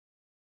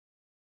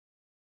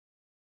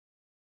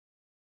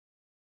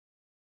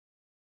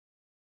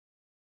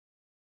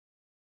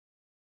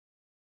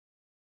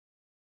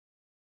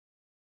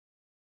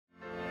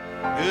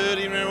Good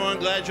evening, everyone.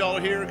 Glad y'all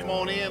are here. Come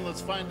on in.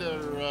 Let's find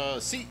a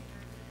seat.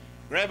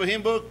 Grab a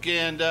hymn book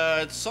and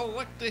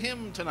select a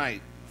hymn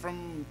tonight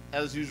from,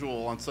 as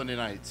usual, on Sunday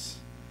nights.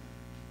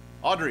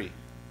 Audrey.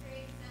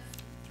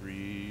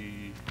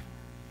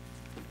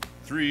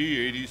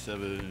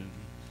 387.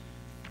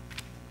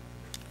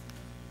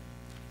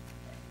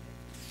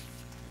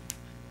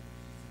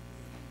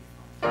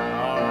 All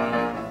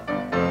right.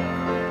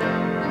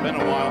 Been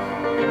a while.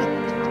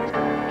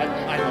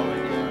 I know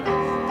it.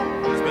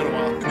 Yeah. It's been a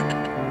while.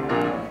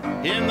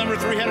 Hymn number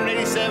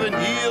 387,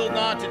 Yield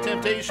Not to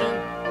Temptation.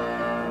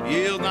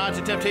 Yield not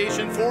to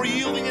temptation, for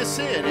yielding is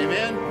sin.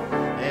 Amen.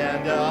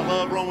 And I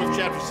love Romans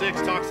chapter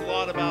 6. Talks a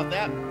lot about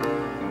that.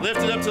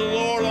 Lift it up to the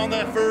Lord on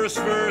that first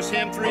verse,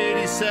 hymn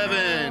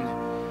 387.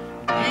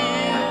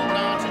 Yield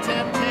not to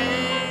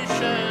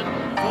temptation,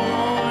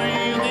 for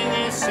yielding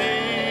is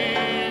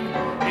sin.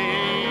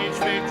 Each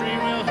victory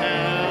will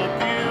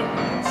help you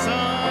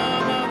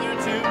some other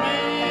to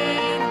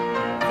win.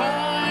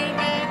 Find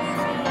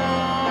meaningful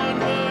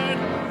onward,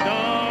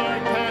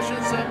 dark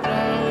passions subdue.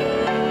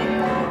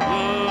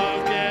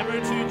 Look ever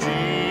to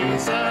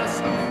Jesus,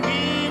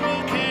 He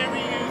will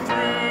carry you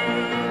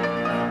through.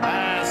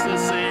 Ask the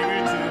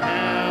Savior to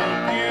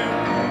help you,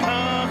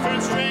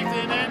 comfort,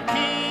 strengthen, and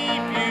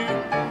keep you.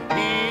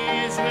 He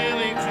is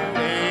willing to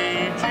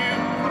aid you.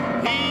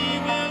 He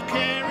will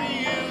carry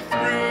you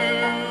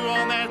through.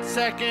 On that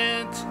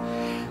second,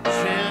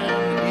 sin,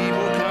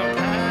 evil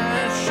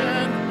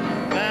compassion,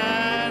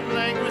 bad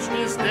language,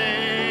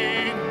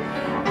 disdain,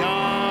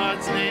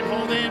 God's name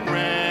hold in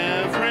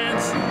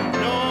reverence,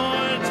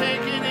 nor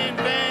taken in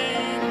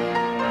vain.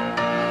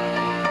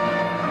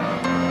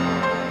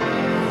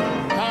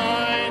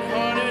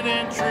 Kind-hearted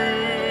and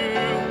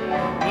true,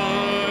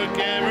 look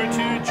ever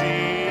to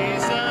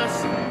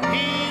Jesus.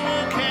 He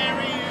will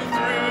carry you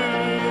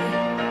through.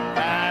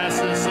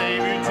 Ask the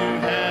Savior to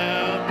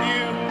help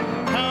you,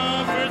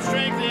 comfort,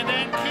 strengthen,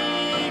 and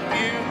keep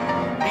you.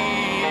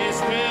 He is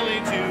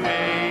willing to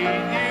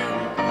aid you.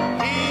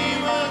 He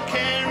will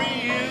carry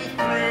you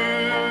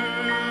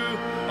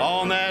through.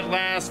 On that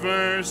last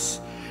verse,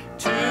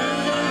 to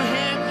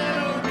him that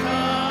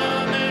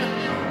overcometh,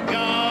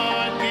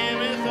 God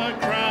giveth a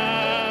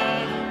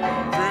crown.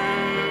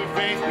 Through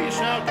faith we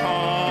shall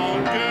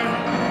conquer,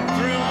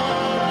 through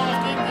all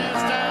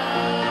loftiness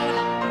down.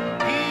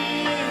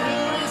 He who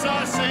is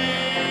our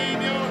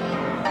Savior,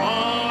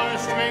 our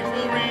strength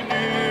will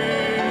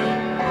renew.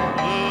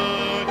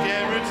 Look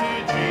ever to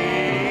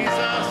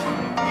Jesus,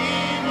 He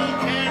will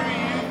carry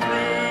you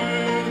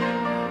through.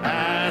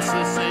 Ask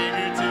the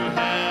Savior to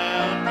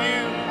help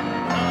you,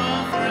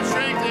 comfort,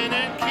 strengthen,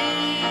 and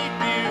keep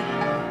you.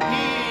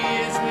 He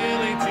is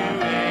willing to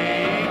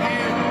aid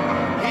you.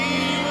 He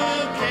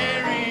will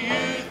carry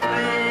you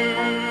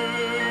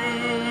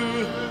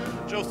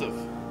through. Joseph,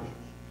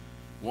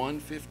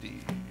 150.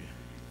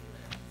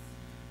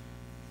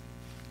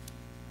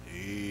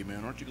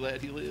 Amen. Aren't you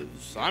glad He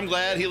lives? I'm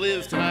glad He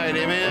lives tonight.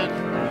 Amen.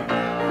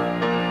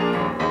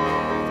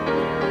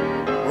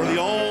 We're the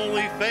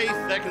only faith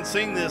that can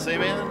sing this.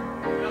 Amen.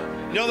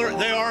 You know,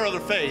 there are other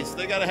faiths.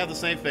 They got to have the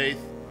same faith.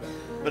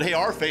 But hey,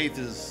 our faith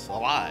is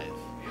alive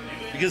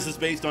because it's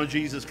based on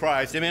Jesus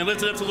Christ. Amen.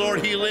 Lift it up to the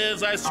Lord. He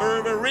lives. I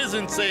serve a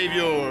risen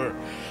Savior.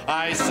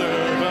 I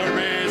serve a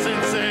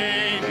risen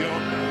Savior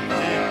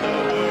in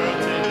the world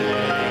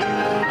today.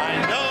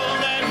 I know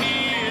that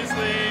He is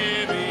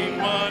living,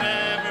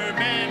 whatever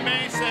men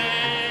may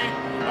say.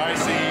 I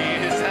see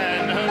His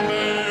hand of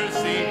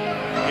mercy,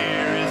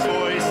 hear His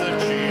voice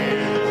of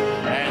cheer,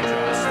 and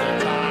just the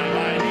time I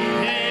need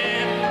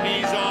Him,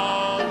 He's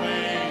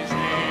always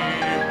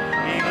near.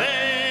 He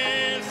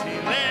lives,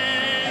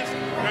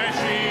 Christ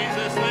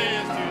Jesus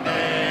lives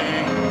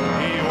today.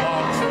 He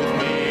walks with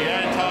me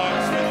and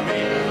talks with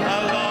me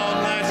along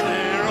life's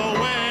narrow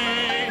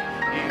way.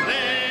 He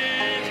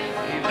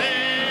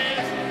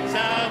lives,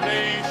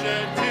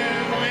 salvation to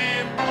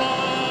impart.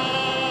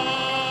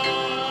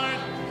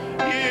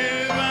 You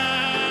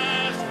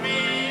ask me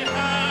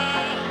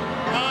how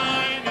I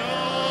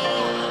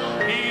know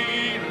He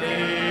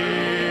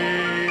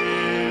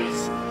lives.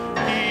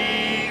 He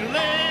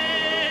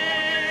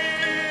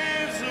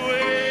lives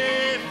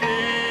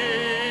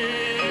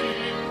within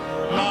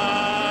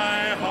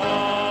my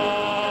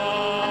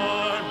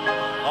heart.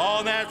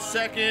 On that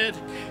second,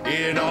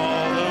 in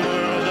all the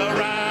world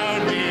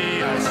around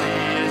me, I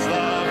see His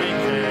loving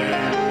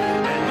care.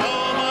 And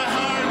though my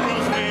heart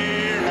grows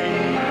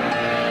weary,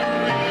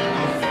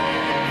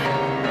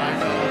 I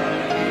know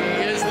that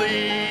He is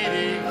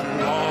leading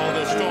through all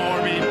the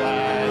stormy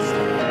blast.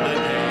 The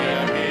day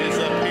of His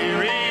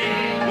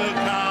appearing will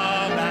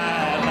come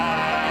at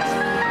last.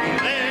 He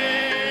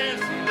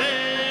lives,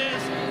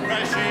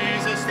 Christ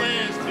Jesus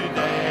lives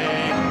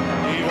today.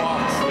 He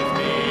walks with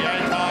me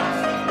and talks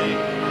with me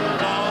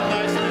along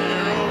life's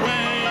narrow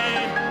way.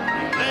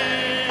 He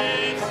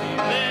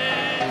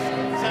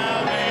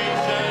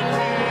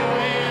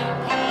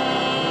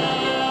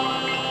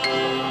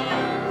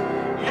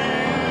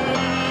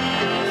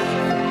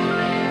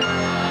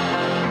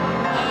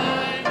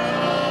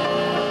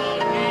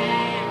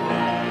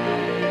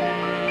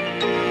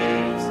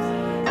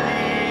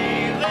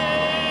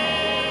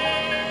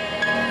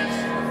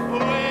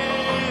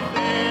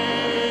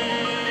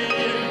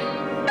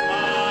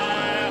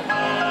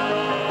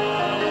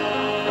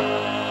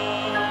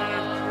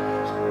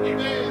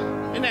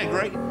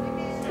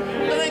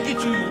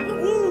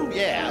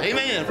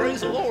Amen.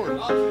 Praise the Lord.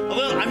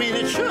 I mean,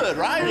 it should,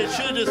 right? It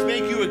should just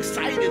make you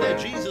excited that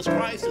Jesus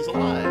Christ is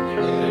alive.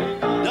 It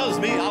does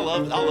me. I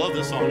love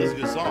this song. It's a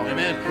good song.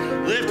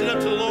 Amen. Lift it up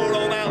to the Lord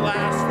on that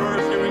last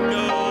verse. Here we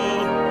go.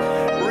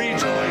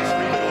 Rejoice,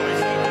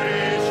 rejoice, O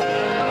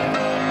creation.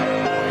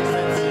 Rejoice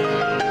and sing.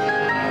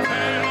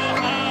 Hail,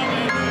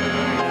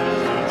 hallelujah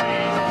to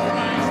Jesus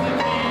Christ the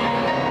King.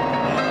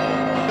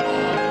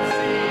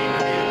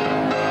 Sing Him.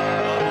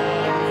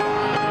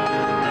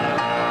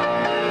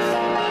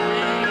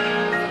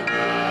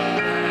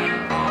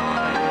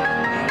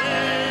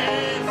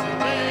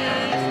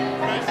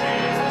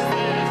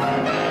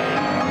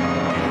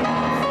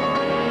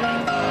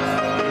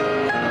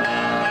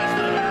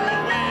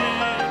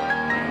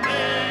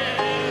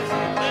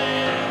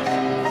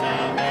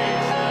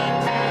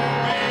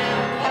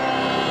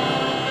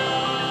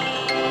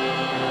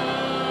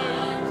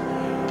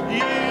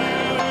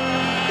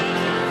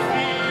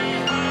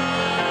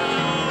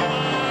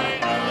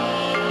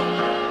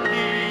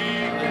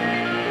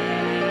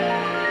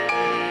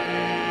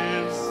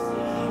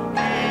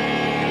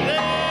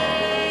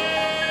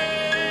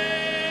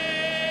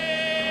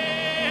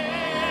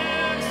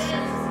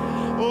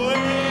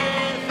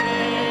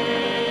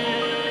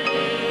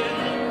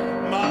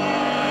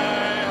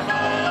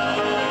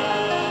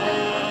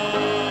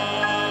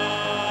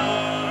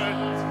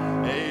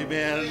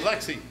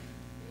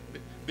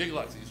 Big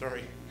Lexi,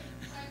 sorry.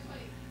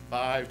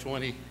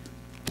 520.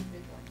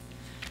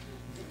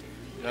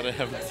 Gotta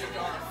have it.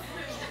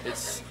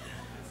 It's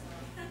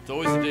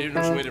always a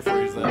dangerous way to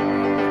phrase that.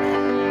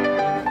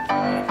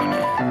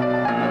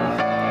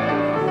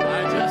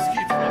 I just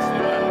keep trusting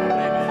my Lord,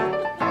 amen.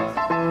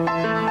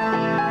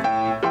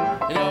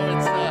 You know,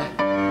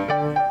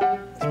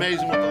 it's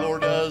amazing what the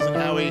Lord does and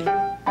how He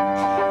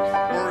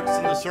works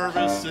in the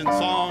service and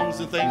songs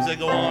and things that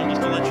go on,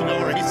 just to let you know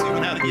where He's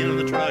even how to get in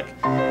the truck.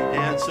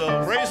 And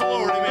so, praise the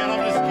Lord, amen. I'm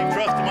just keep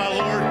trusting my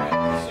Lord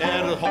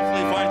and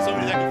hopefully find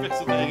somebody that can fix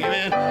the thing,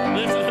 amen.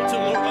 Lift it up to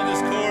the Lord on this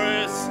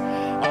chorus.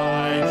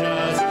 I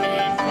just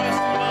keep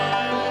trusting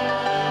my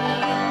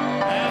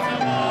Lord as I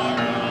walk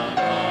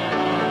along.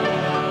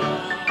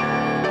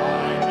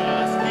 I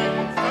just keep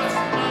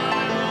trusting my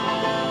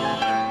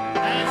Lord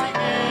as He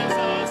gives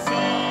us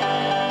song.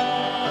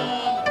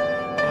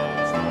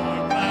 The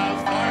storm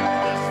clouds darken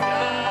the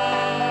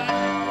sky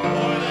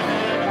o'er the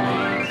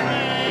heavenly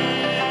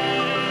train.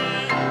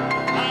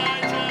 I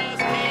just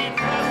keep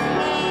trusting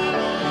my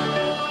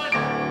Lord,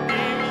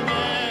 He will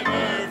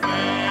never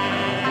fail.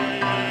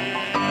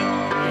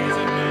 He's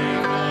a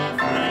faithful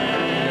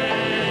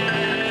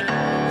friend,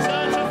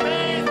 such a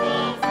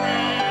faithful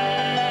friend.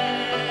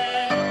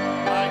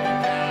 I can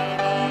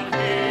count on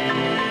Him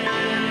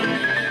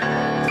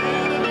to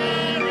the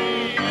very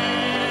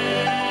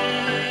end.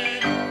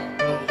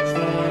 Though the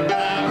storm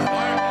clouds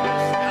darken the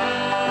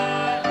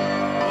sky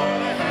o'er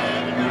the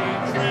heavenly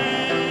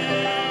train,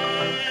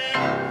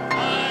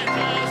 I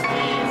just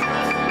keep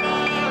trusting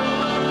my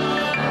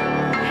Lord,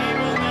 He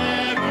will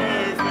never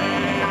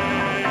fail.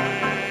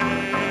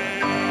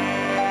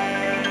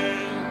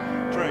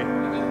 Trey,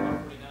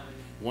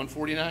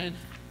 149.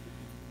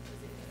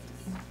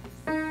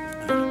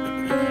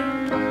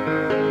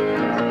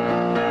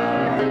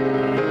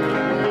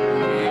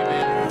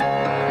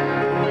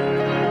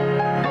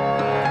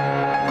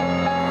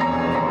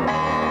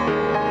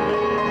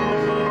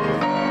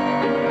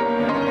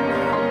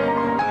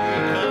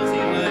 Because He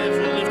lives,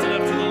 we'll lift it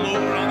up to the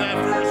Lord on that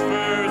first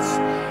verse.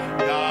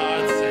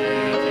 God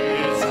sent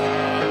His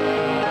Son.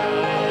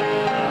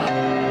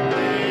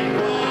 They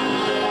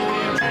call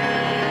Him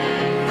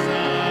Jesus.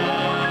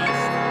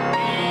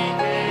 He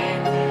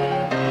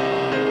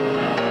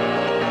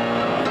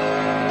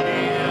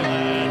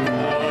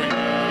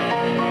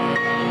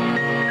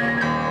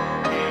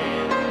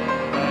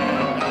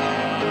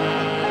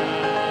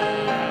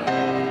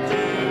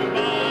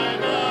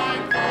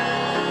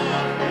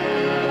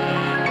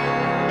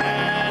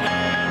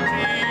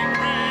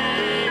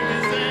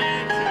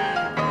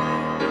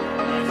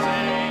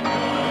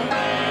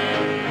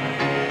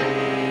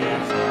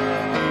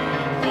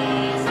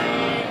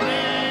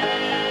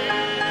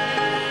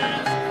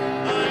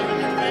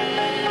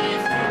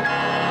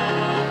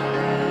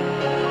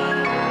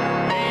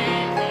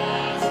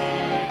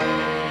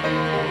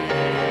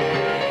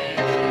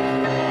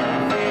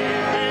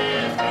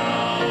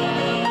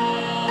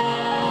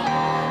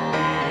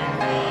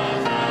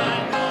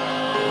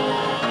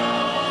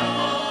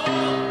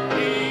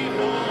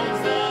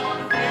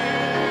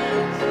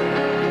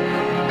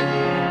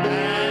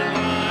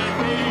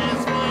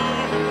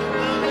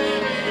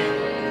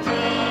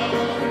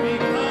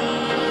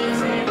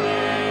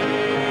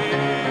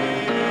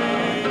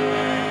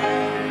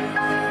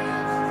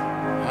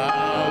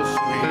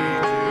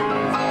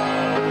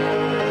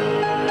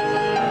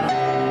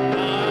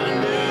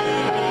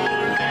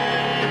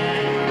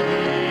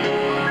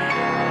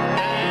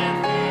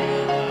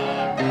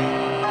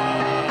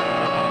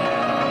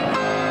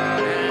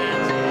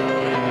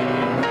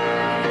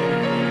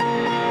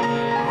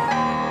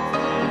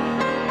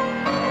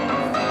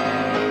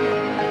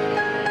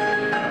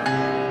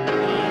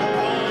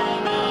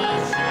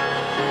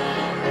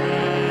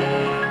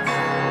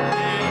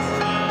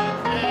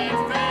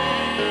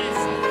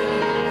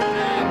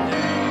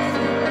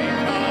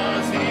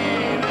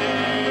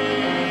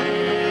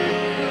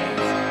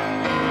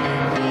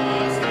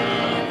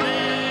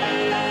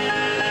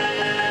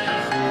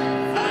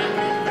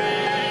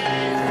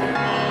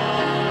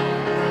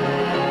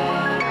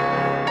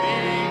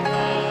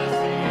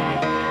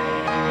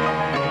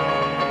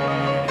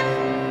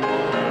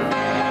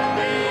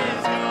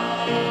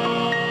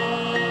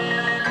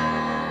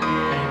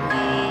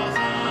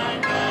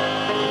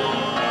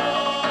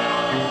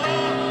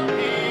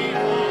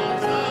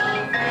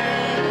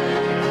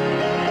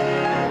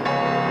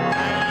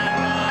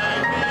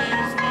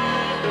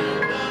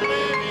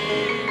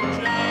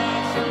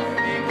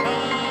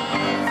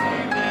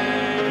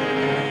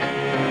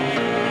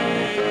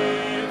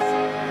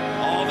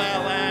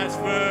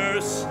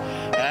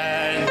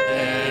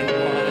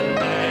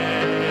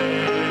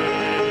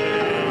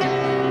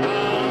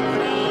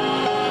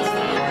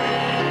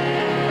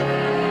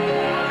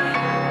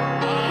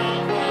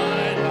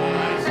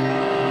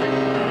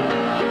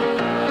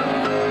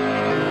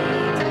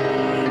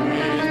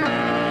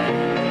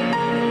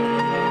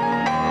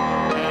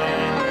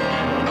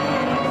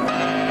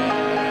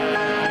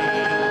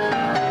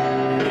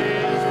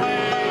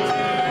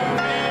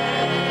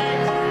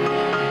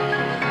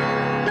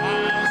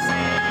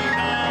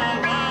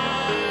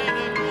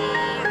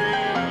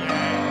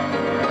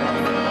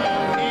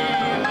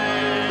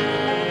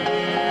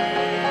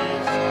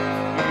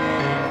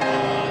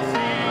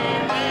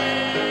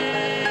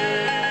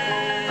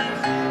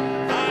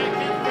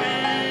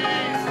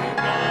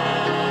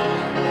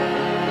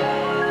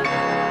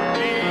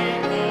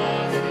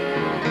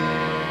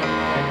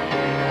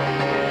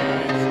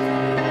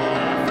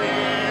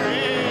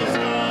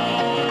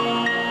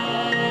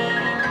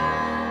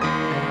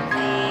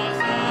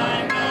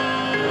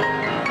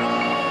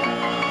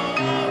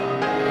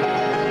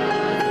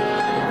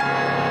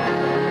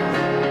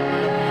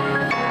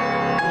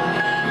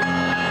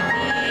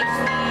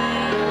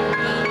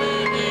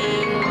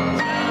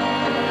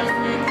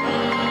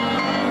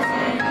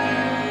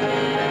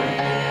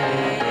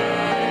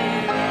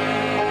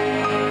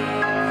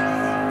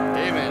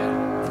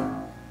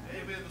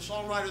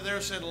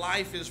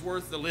life is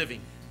worth the living.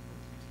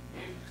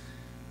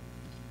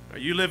 Are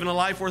you living a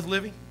life worth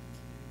living?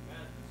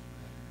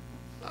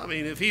 I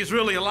mean, if he's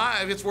really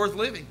alive, it's worth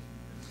living.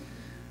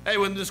 Hey,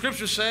 when the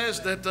scripture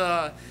says that,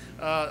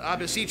 I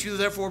beseech you,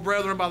 therefore,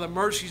 brethren, by the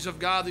mercies of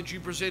God, that you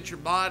present your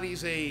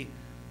bodies a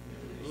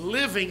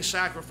living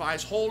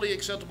sacrifice, wholly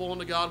acceptable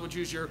unto God, which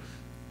is your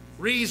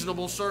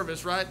reasonable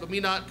service, right? But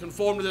be not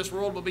conformed to this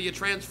world, but be ye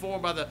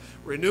transformed by the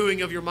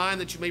renewing of your mind,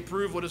 that you may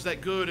prove what is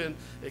that good and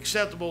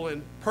acceptable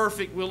and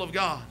perfect will of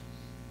God.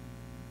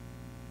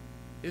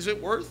 Is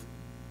it worth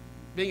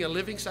being a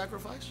living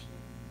sacrifice?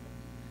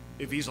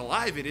 If he's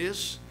alive, it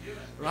is,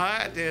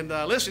 right? And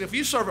listen, if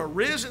you serve a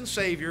risen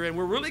Savior, and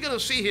we're really going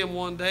to see him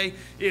one day,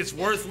 it's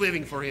worth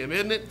living for him,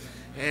 isn't it?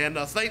 And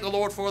thank the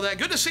Lord for that.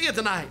 Good to see you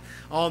tonight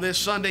on this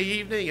Sunday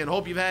evening, and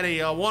hope you've had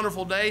a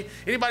wonderful day.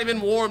 Anybody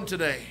been warm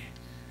today?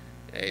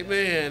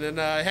 Amen. And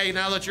hey,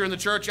 now that you're in the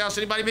church house,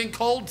 anybody been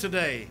cold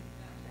today?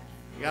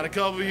 Got a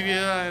couple of you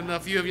and a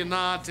few of you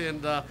not,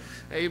 and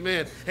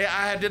amen. Hey,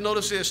 I did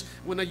notice this.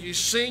 When you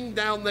sing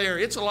down there,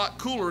 it's a lot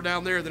cooler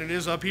down there than it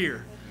is up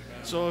here.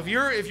 So if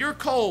you're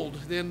cold,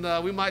 then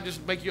we might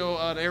just make you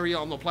an area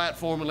on the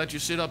platform and let you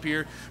sit up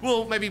here.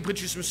 We'll maybe put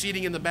you some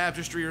seating in the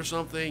baptistry or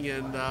something,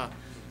 and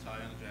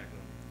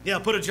yeah,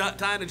 put a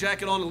tie and a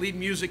jacket on and lead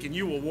music, and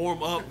you will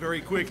warm up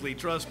very quickly,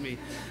 trust me.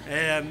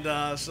 And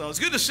so it's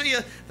good to see you.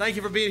 Thank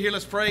you for being here.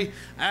 Let's pray.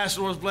 Ask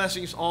the Lord's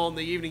blessings on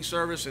the evening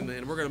service, and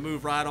we're going to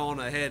move right on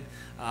ahead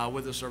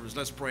with the service.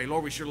 Let's pray.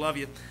 Lord, we sure love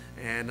you,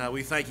 and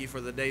we thank you for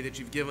the day that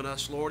you've given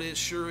us. Lord, it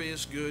sure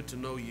is good to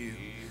know you.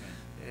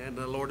 And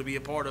Lord, to be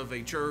a part of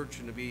a church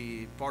and to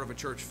be part of a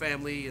church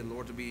family, and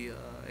Lord, to be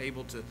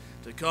able to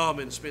come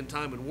and spend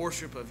time in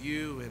worship of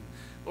you, and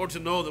Lord, to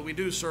know that we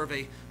do serve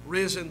a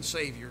risen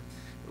Savior.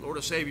 Lord,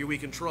 a Savior we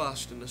can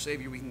trust, and a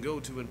Savior we can go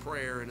to in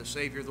prayer, and a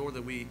Savior, Lord,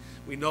 that we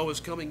know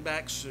is coming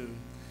back soon.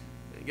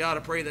 And God,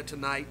 I pray that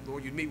tonight,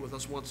 Lord, you'd meet with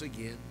us once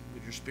again.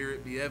 Would your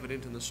Spirit be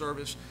evident in the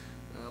service?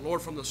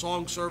 Lord, from the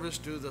song service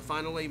to the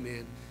final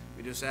amen,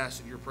 we just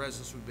ask that your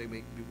presence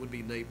would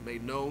be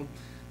made known.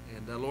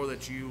 And Lord,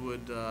 that you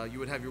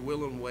would have your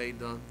will and way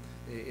done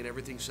in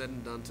everything said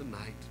and done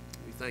tonight.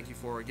 We thank you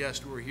for our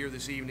guests who are here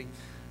this evening.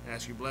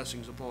 Ask your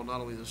blessings upon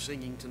not only the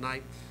singing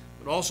tonight,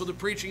 but also the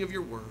preaching of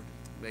your word.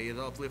 May it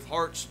uplift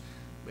hearts,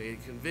 may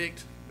it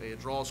convict, may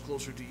it draw us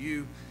closer to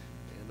you.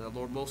 And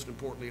Lord, most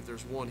importantly, if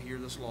there's one here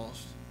that's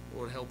lost,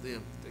 Lord, help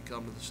them to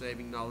come to the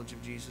saving knowledge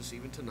of Jesus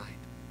even tonight.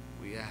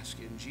 We ask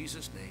in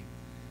Jesus' name,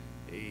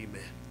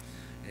 amen.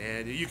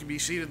 And you can be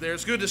seated there.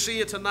 It's good to see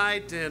you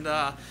tonight, and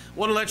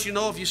want to let you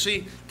know if you see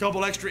a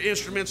couple extra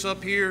instruments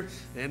up here,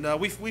 and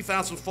we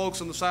found some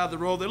folks on the side of the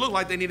road. They looked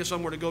like they needed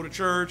somewhere to go to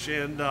church,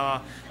 and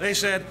they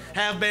said,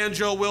 have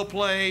banjo, we'll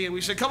play. And we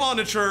said, come on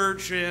to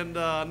church. And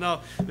no,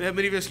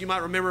 many of us, you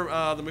might remember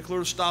the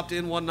McClures stopped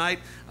in one night.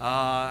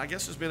 I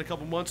guess it's been a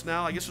couple months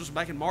now. I guess it was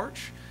back in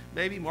March.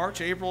 Maybe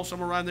March, April,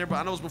 somewhere around there, but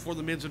I know it was before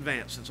the men's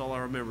advance. That's all I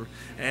remember.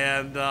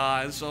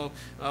 And so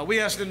we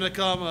asked him to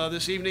come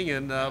this evening,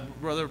 and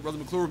Brother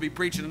McClure will be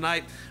preaching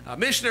tonight.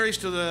 Missionaries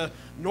to the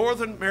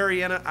Northern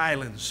Mariana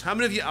Islands. How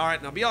many of you, all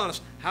right, now be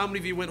honest, how many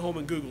of you went home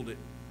and Googled it?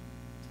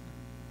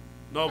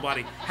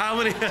 Nobody. How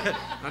many,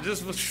 I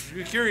just was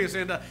curious,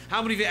 and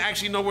how many of you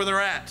actually know where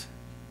they're at?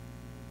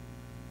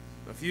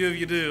 A few of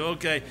you do.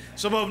 Okay.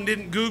 Some of them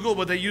didn't Google,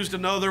 but they used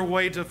another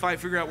way to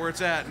figure out where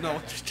it's at. No.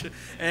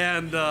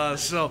 And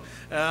so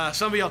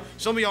some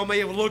of y'all may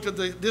have looked at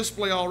the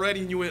display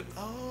already, and you went,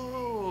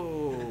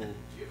 oh.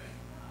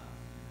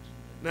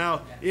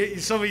 Now,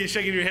 some of you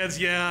shaking your heads,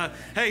 yeah.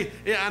 Hey,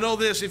 yeah, I know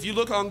this. If you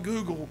look on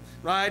Google,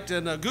 right,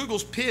 and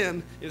Google's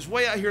pin is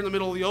way out here in the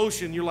middle of the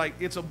ocean, you're like,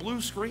 it's a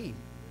blue screen.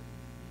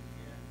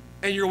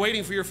 And you're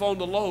waiting for your phone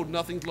to load.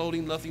 Nothing's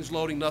loading, nothing's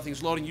loading,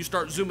 nothing's loading. You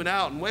start zooming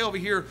out, and way over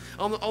here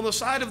on the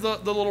side of the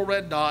little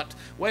red dot,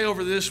 way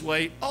over this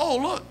way, oh,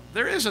 look,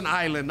 there is an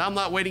island. I'm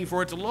not waiting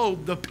for it to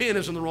load. The pin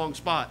is in the wrong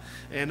spot.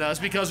 And it's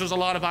because there's a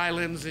lot of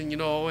islands, and, you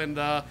know,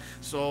 and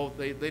so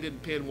they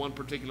didn't pin one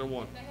particular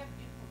one. They have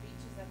beautiful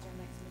beaches. That's our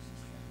next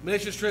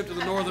mission Mission trip trip. to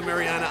the Northern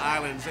Mariana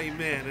Islands.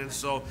 Amen. And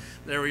so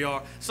there we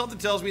are. Something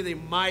tells me they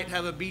might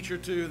have a beach or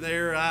two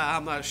there.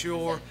 I'm not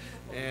sure.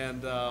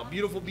 And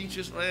beautiful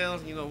beaches, well,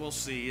 you know, we'll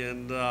see.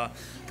 And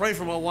pray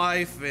for my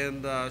wife,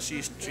 and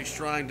she's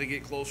trying to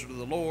get closer to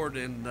the Lord,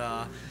 and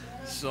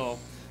so,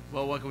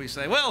 well, what can we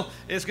say? Well,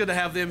 it's good to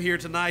have them here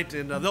tonight,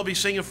 and they'll be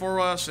singing for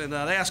us, and they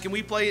ask, can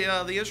we play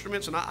the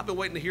instruments? And I've been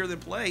waiting to hear them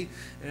play,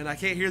 and I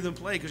can't hear them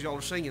play because y'all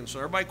are singing. So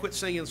everybody quit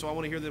singing, so I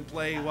want to hear them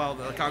play while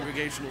the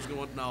congregation is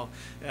going. No,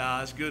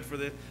 it's good for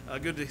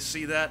good to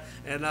see that.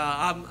 And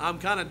I'm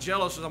kind of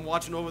jealous as I'm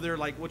watching over there,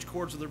 like which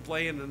chords they're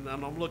playing, and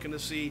I'm looking to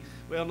see,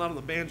 well, not on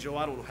the banjo.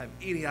 I don't have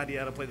any idea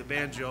how to play the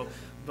banjo,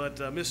 but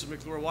Mrs.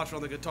 McClure watching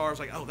on the guitar is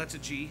like, oh, that's a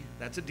G,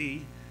 that's a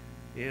D.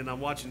 And I'm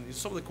watching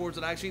some of the chords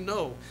that I actually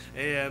know,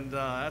 and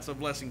that's a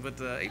blessing.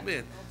 But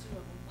amen.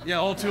 Yeah,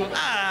 all two of them.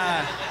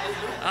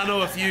 I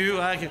know a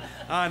few.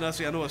 I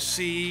know a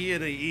C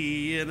and a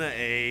E and an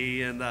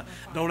A, and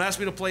don't ask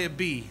me to play a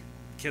B.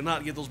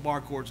 Cannot get those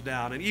bar chords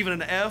down, and even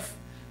an F.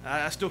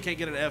 I still can't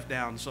get an F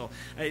down. So,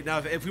 hey, now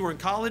if we were in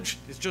college,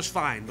 it's just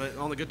fine. But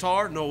on the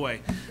guitar, no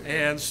way.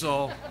 And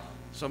so,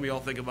 some of y'all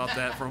think about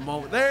that for a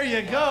moment. There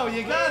you go.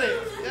 You got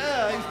it.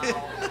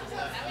 Yeah.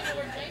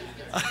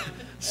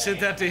 Sent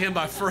that to him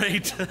by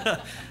freight.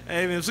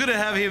 Amen. It's good to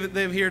have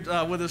them here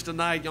with us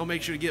tonight. Y'all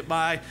make sure to get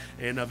by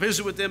and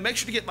visit with them. Make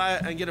sure to get by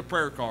and get a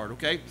prayer card,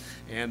 okay?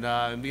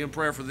 And be in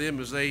prayer for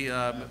them as they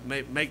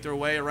make their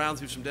way around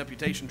through some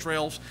deputation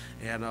trails.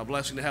 And a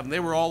blessing to have them. They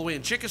were all the way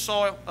in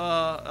Chickasha.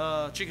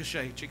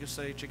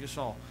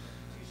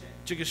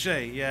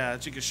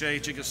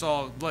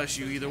 Chickasha, bless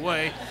you either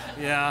way.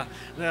 Yeah,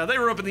 they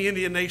were up in the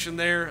Indian Nation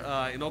there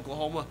in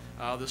Oklahoma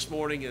this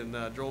morning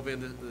and drove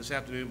in this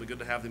afternoon, but good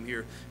to have them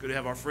here. Good to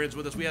have our friends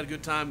with us. We had a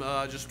good time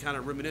just kind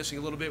of reminiscing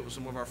a little bit with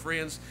some of our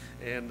friends,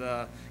 and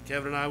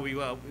Kevin and I, we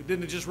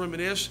didn't just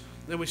reminisce,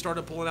 then we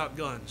started pulling out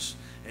guns.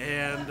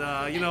 And,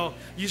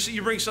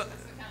 you bring some...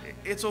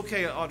 It's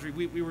okay, Audrey.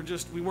 We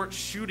weren't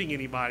shooting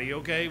anybody,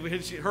 okay?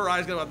 Her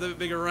eyes got a bit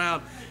bigger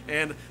around,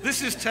 and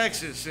this is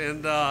Texas,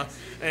 and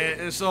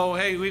so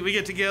hey, we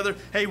get together.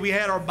 Hey, we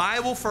had our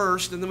Bible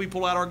first, and then we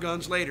pull out our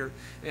guns later.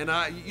 And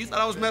you thought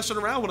I was messing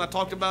around when I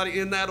talked about it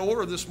in that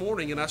order this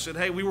morning, and I said,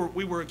 hey, we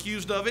were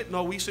accused of it.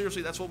 No, we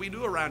seriously, that's what we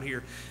do around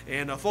here.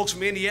 And folks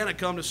from Indiana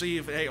come to see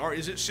if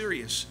is it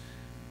serious?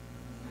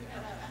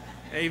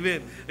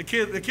 Amen. The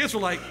kids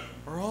were like,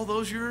 are all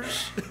those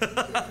yours?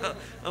 I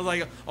was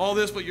like, all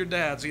this but your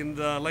dad's, and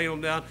laying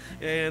them down.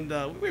 And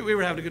we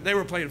were having a good, they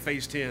were playing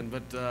Phase 10,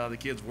 but the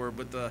kids were.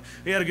 But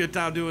we had a good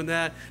time doing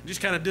that,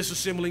 just kind of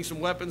disassembling some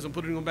weapons and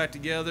putting them back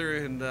together.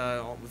 And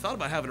we thought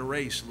about having a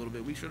race a little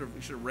bit. We should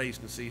have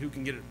raced and see who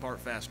can get it apart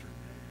faster,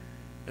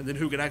 and then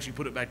who could actually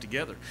put it back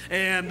together.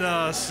 And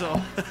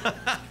so,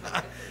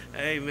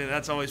 amen,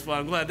 that's always fun.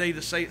 I'm glad they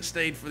just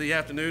stayed for the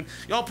afternoon.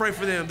 Y'all pray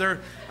for them.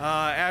 They're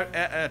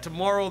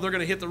tomorrow they're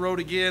going to hit the road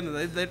again.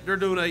 And they're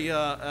doing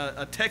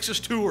a Texas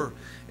tour.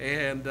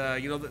 And,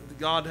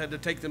 God had to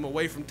take them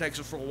away from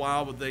Texas for a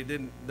while, but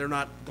they're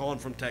not gone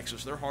from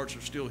Texas. Their hearts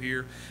are still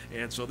here.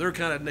 And so they're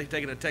kind of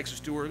taking a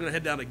Texas tour. They're going to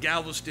head down to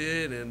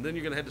Galveston, and then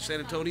you're going to head to San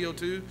Antonio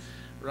too.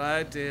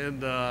 Right,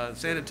 and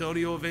San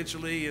Antonio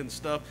eventually and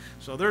stuff.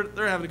 So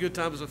they're having a good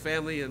time as a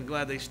family, and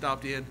glad they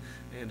stopped in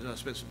and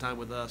spent some time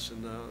with us,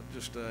 and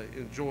just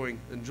enjoying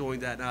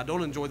that. Now I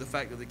don't enjoy the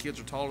fact that the kids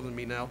are taller than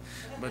me now,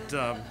 but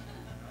I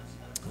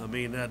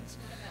mean that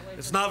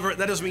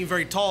doesn't mean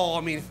very tall.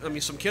 I mean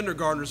some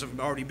kindergartners have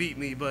already beat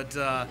me, but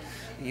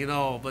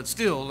but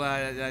still,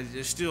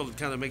 it still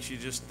kind of makes you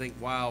just think,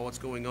 wow, what's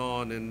going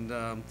on, and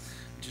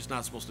it's just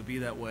not supposed to be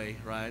that way,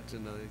 right?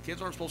 And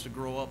kids aren't supposed to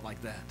grow up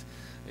like that.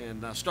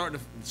 And starting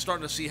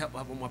to see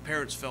what my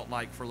parents felt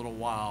like for a little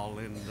while,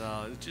 and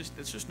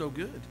it's just no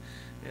good.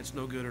 It's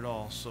no good at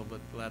all. So, but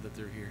glad that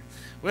they're here.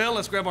 Well,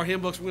 let's grab our hymn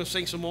books. We're going to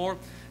sing some more,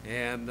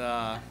 and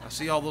I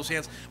see all those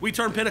hands. We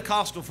turn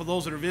Pentecostal for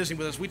those that are visiting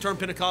with us. We turn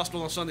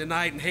Pentecostal on Sunday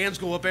night, and hands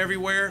go up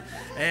everywhere.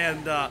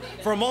 And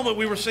for a moment,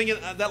 we were singing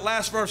that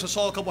last verse. I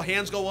saw a couple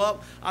hands go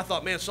up. I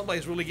thought, man,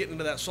 somebody's really getting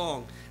into that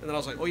song. And then I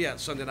was like, oh yeah,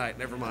 it's Sunday night.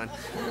 Never mind.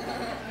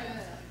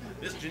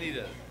 Miss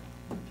Janita.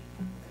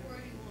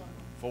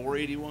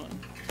 481.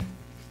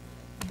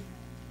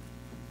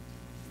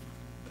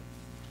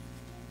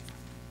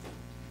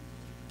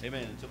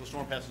 Amen. Until the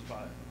storm passes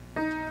by.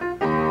 All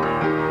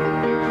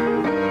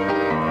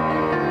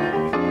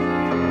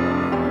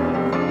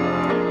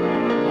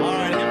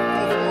right, hymn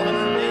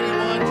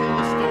 481, till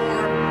the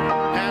storm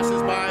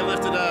passes by,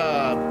 lift it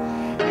up.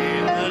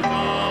 In the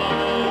dark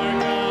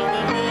of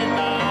the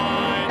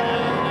midnight,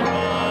 and it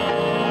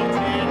walked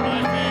in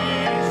my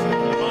face,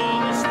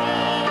 while the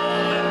storm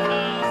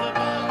clouds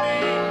above me,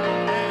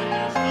 and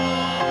there's no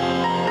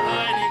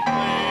hiding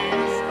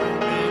place.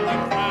 In the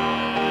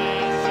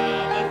crash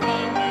of the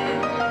thunder,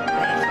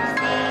 precious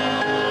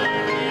Lord,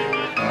 hear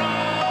my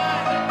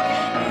cry,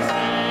 keep me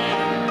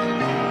safe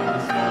till the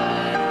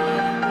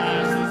storm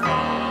passes by.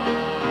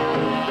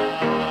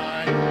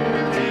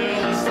 Till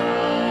the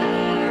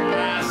storm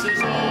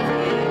passes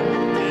over,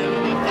 till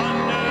the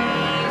thunder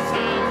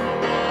sounds no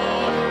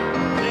more,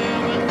 till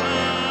the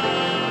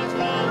clouds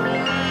fall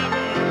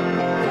forever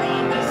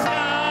from the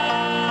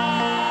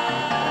sky.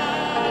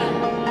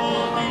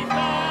 Hold me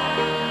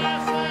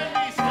fast, let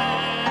me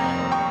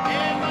stand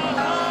in the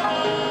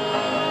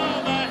hollow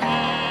of thy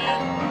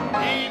hand.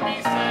 Keep me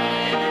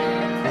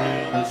safe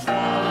till the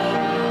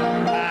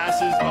storm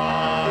passes by.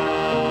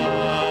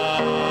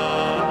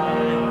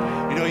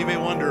 You may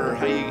wonder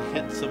how you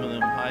hit some of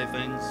them high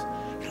things.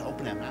 You gotta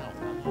open that mouth.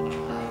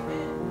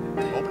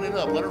 Open it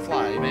up, let her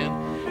fly,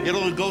 man.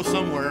 It'll go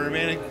somewhere,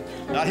 man.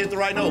 Not hit the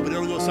right note, but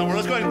it'll go somewhere.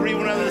 Let's go ahead and greet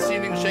one another this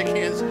evening, shake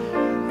hands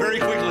very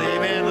quickly,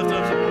 amen. Lift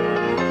up some.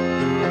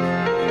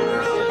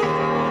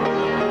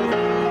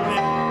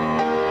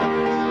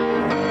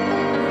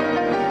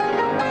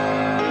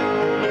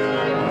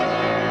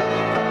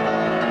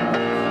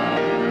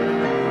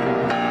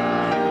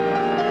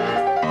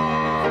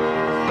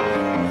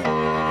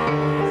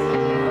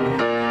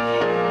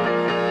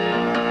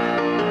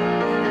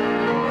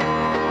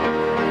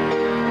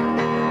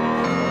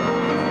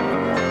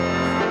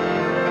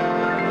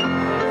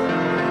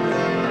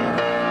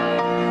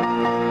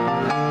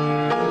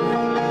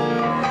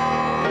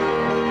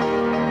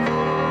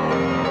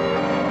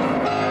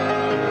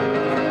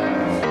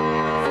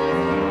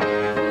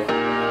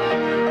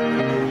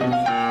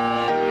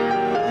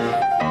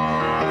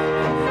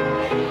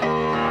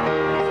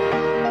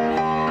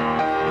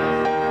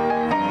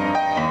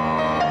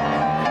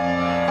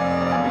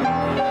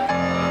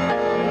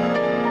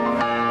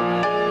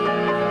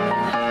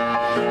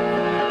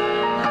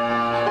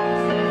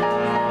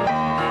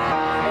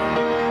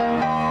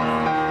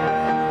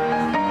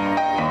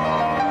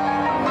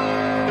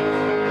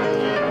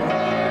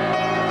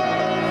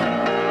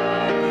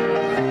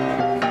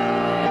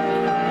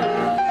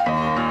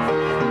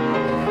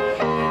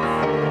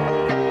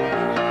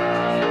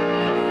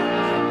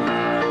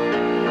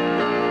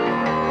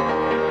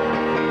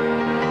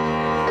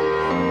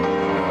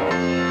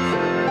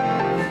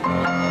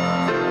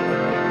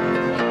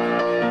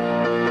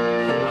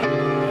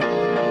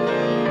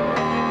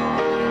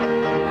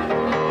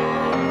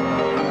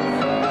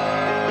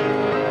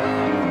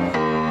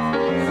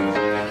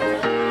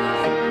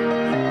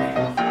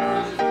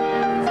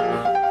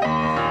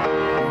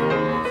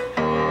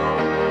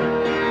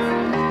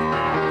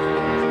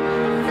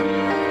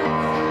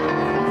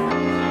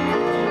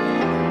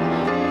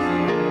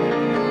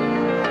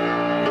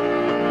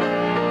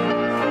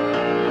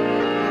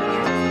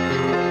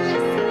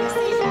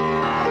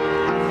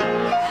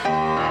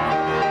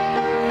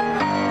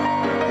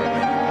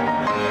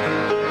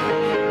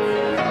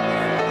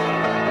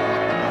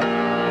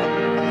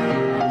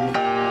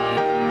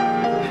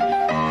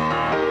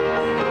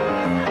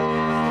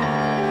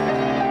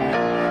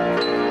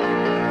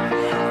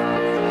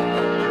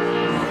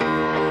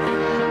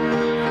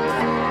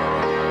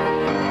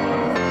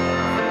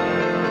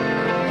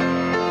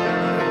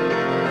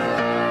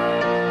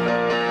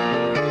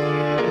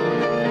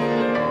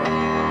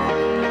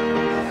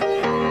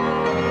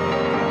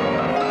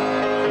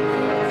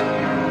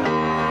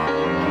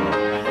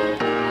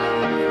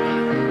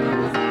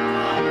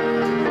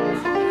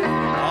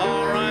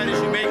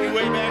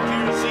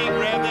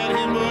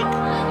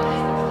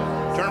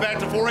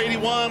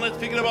 481, let's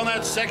pick it up on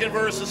that second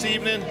verse this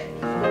evening.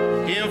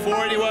 Hymn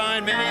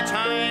 481, many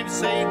times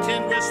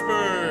Satan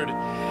whispered,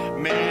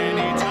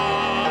 many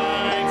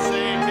times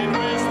Satan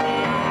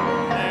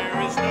whispered,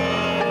 there is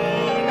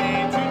no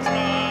need to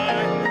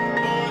try,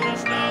 for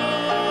there's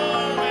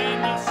no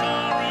end of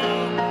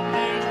sorrow,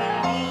 there's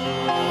no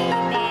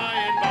hope by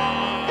and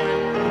by,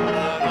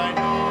 but I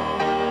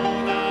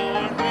know thou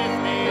art with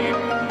me,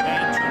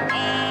 and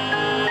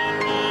tomorrow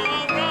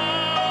I'll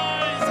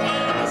rise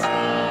when the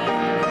sun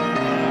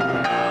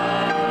darkens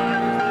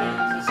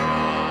the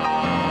sky,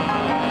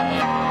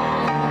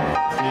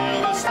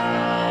 till the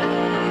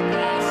storm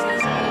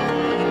passes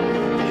over,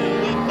 till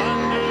the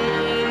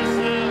thunder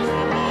sounds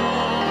no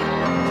more,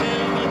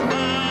 till the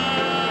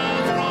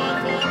clouds roll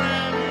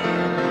forever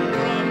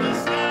from the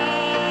sky.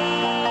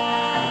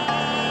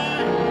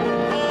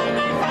 Hold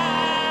me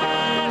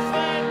fast,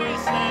 let me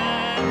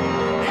stand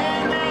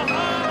in the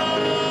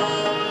hollow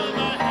of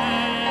thy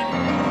hand.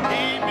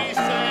 Keep me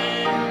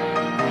safe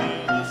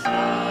till the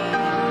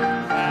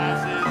storm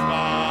passes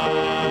by.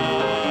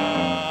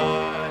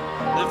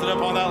 Lift it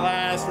up on that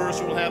last verse.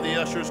 We'll have the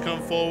ushers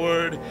come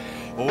forward.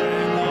 When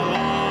the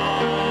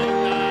long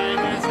night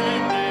has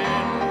ended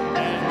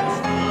and the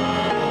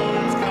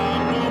storms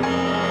come no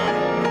more,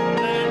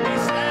 let me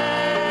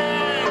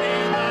stand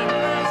in thy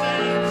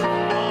presence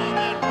on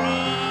that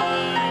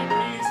bright,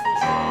 peaceful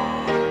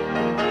shore.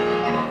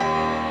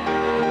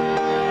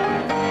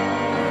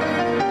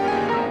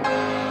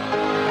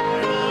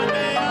 Lord,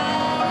 may I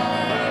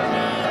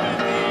dwell with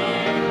thee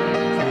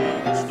till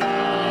the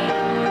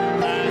storm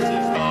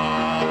passes by.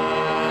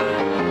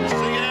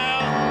 Sing it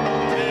out.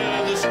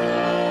 Till the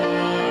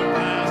storm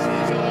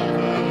passes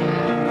over,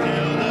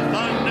 till the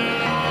thunder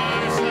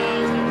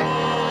sounds no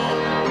more,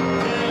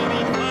 till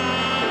the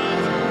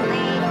clouds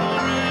roll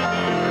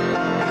forever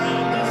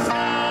from the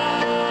sky.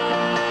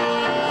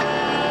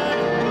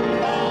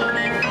 Hold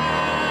me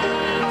fast,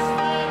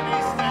 let me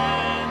stand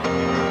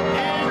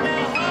in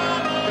the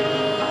hollow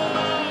of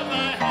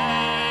thy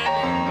hand.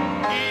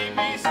 Keep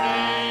me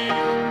safe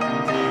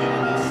till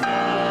the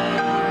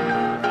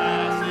storm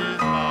passes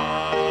by.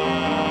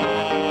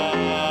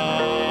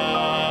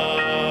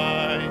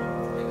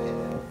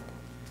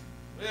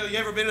 Well, you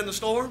ever been in the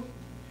storm?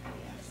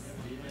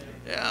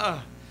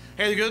 Yeah.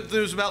 Hey, the good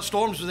news about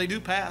storms is they do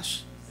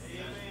pass.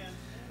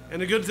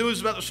 And the good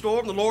news about the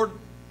storm, the Lord,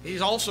 He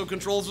also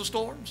controls the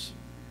storms.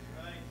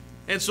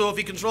 And so if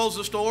He controls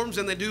the storms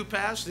and they do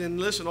pass, then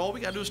listen, all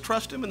we got to do is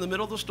trust Him in the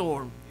middle of the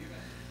storm.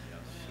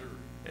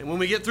 And when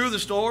we get through the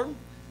storm,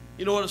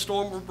 you know what a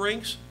storm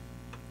brings?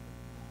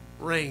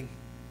 Rain.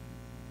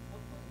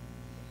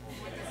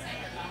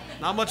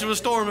 Not much of a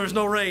storm, there's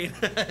no rain.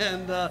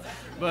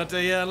 But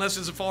yeah, unless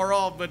it's far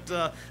off. But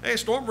hey, a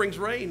storm brings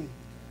rain.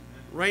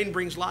 Rain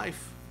brings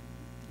life,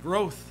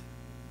 growth.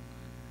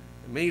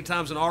 And many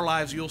times in our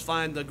lives, you'll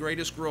find the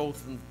greatest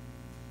growth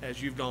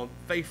as you've gone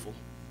faithful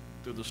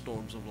through the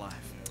storms of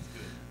life.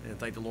 And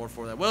thank the Lord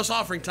for that. Well, it's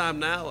offering time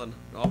now, and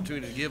an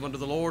opportunity to give unto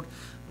the Lord,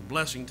 a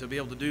blessing to be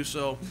able to do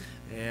so.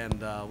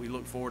 And we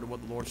look forward to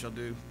what the Lord shall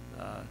do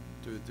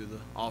through the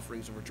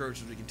offerings of our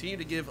church as we continue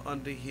to give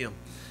unto Him.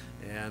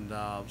 And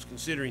I was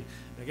considering,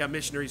 I got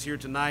missionaries here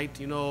tonight,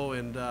 you know,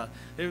 and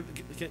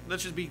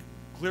let's just be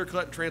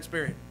clear-cut and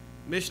transparent.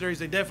 Missionaries,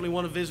 they definitely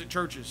want to visit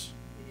churches.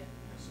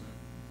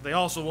 They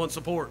also want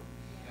support.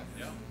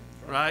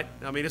 Right?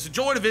 I mean, it's a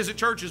joy to visit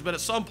churches, but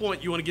at some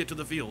point you want to get to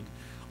the field.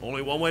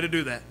 Only one way to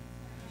do that.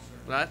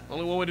 Right?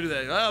 Only one way to do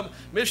that.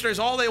 Missionaries,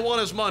 all they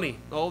want is money.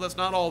 No, that's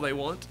not all they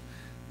want.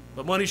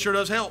 But money sure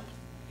does help.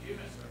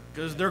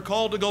 Because they're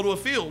called to go to a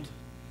field.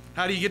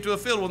 How do you get to a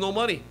field with no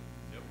money?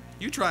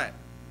 You try it.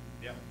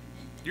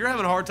 You're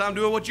having a hard time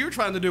doing what you're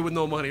trying to do with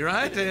no money,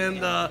 right?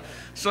 And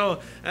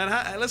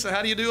listen,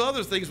 how do you do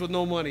other things with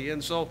no money?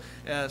 And so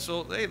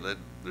hey,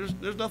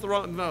 there's nothing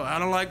wrong. No, I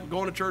don't like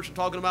going to church and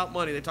talking about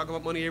money. They talk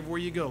about money everywhere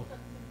you go.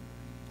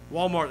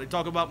 Walmart, they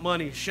talk about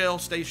money. Shell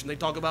station, they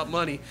talk about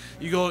money.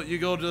 You go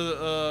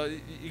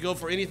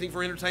for anything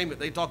for entertainment,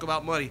 they talk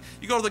about money.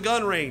 You go to the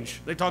gun range,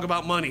 they talk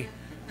about money.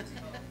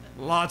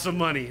 Lots of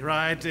money,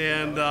 right?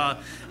 And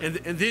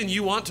then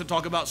you want to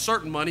talk about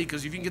certain money,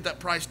 because if you can get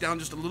that price down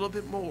just a little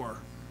bit more,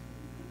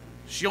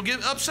 she'll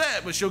get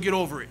upset, but she'll get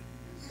over it.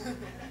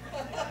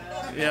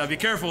 Yeah, be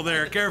careful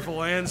there,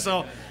 careful. And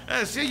so,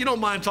 see, you don't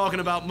mind talking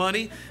about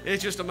money.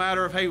 It's just a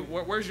matter of, hey,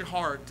 where's your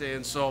heart?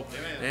 And so,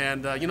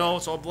 you know,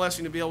 it's a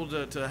blessing to be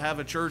able to have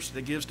a church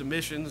that gives to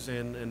missions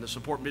and to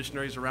support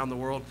missionaries around the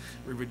world.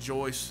 We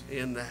rejoice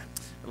in that.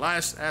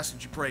 Elias, ask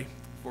that you pray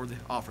for the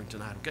offering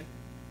tonight, okay?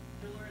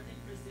 Dear Lord, I thank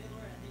you for this day,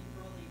 Lord. I thank you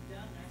for all that you've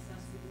done. I just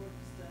ask you, Lord,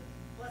 just to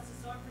bless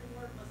this offering,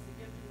 Lord, bless the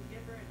gift and the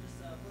giver, and just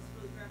bless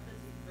Billy Grant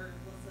as he, or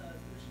bless the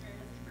missionary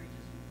as he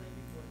preaches. We thank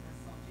you for it. And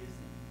that's all in Jesus'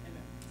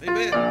 name.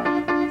 Amen.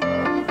 Amen.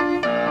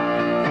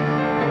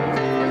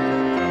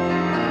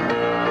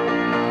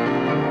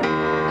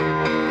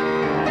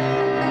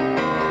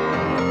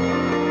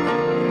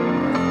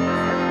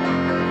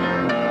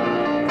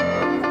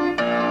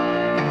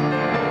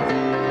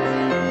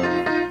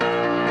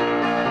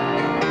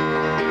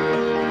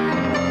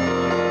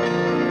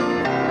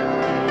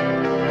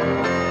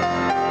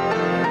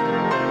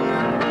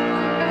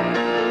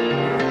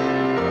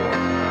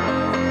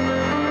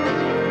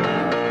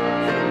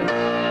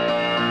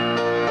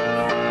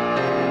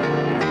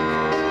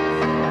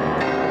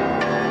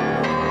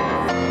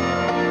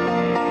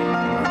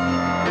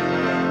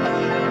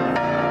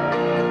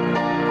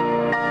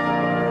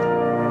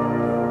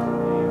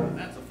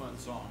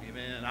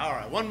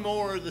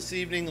 this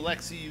evening.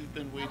 Lexi, you've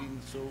been waiting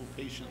so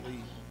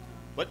patiently.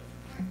 What?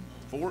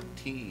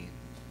 14.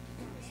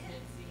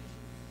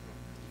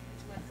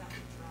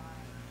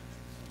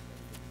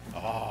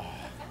 Oh.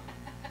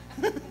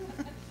 Yep,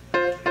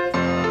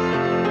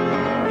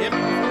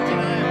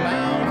 49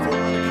 bound for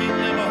the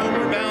kingdom. I hope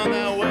we're bound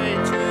that way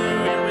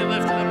too. Here we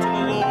lift it up to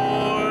the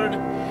Lord.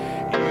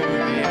 You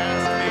may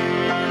ask me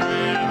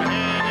where I'm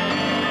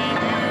headed.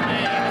 You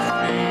may ask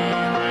me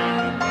where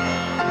I'm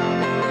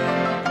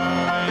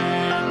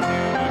going to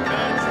a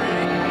country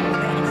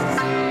across the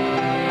sea. I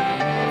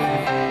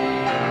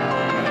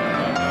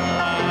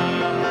know I'll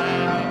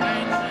have a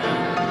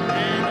mansion,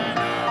 and I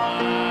know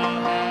I'll have a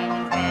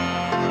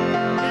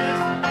crown. Yes,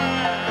 I'm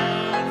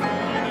bound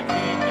for the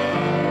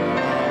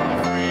kingdom of the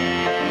free.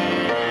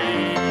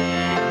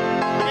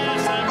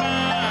 Yes, I'm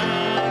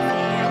bound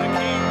for the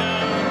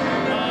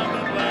kingdom of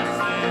the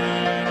blessed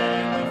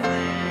and the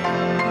free.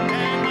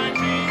 And my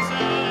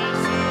Jesus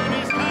soon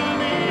is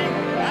coming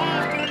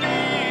after me.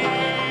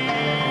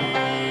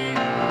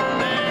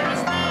 There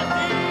is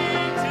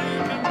nothing to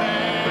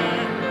compare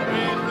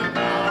with the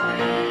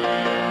glory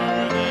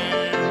over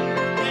there.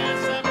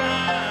 Yes, I'm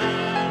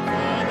bound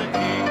for the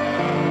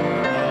kingdom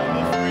of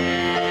the free.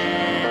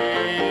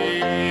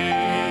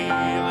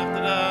 Lift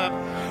it up.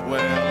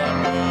 Well, I'm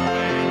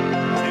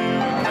going to a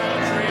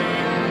country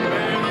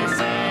where they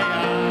say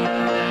I'll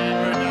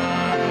never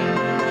die.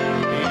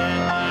 The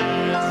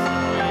endless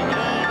sweet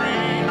glory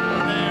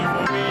there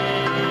for me. Yes,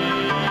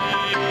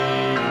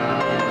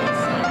 I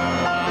know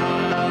I'll have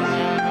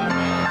a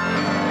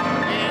mansion in the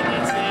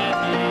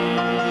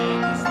city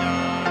in the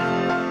sky.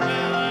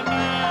 Well, I'm bound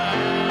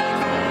for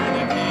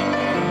the kingdom of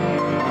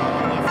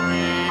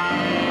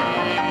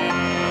the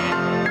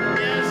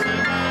free. Yes,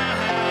 I'm bound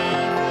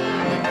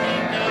for the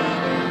kingdom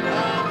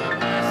of the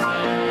blessed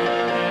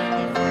and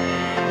the free.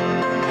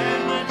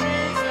 And my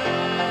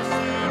Jesus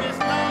soon is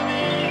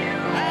coming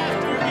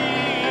after me.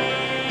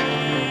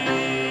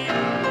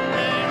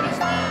 There is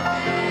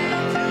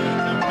nothing to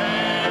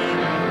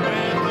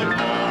compare with the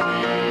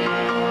glory over there.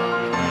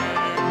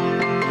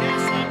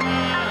 Yes, I'm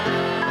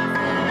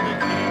bound for the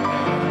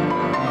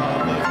kingdom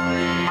of the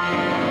free.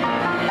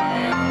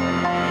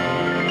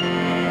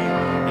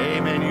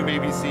 Amen. You may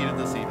be seated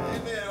this evening.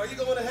 Amen. Are you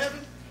going to heaven?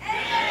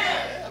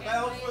 Yeah,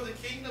 bound for the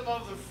kingdom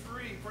of the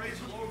free. Praise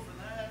the Lord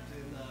for that.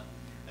 And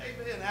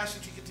amen. Ask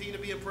that you continue to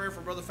be in prayer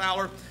for Brother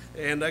Fowler.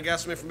 And I got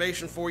some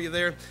information for you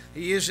there.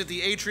 He is at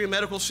the Atrium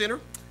Medical Center,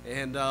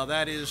 and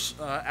that is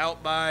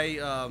out by,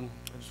 I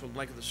just went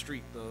blank of the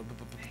street,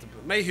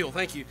 Mayhill.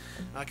 Thank you.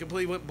 I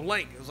completely went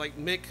blank. It was like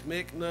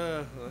Mick,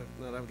 no,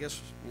 I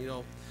guess,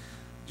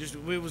 just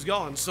it was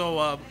gone.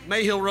 So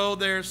Mayhill Road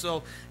there.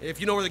 So if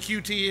you know where the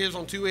QT is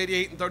on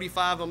 288 and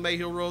 35 on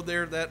Mayhill Road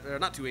there, that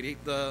not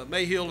 288, the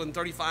Mayhill and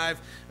 35,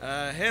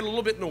 head a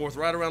little bit north,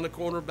 right around the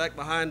corner, back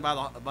behind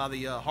by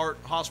the Heart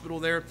Hospital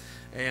there,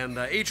 and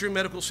Atrium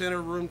Medical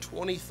Center, room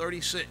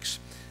 2036.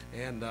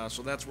 And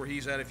so that's where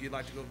he's at if you'd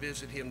like to go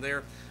visit him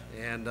there.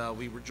 And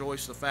we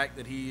rejoice the fact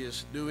that he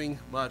is doing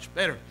much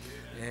better.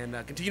 And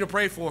continue to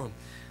pray for him.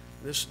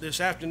 This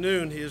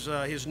afternoon,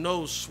 his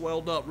nose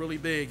swelled up really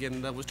big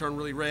and was turned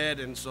really red,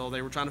 and so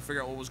they were trying to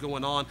figure out what was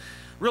going on.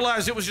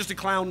 Realized it was just a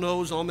clown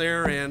nose on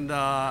there, and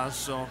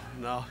so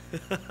no,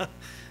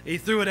 he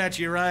threw it at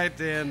you, right?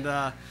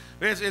 And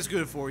it's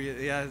good for you.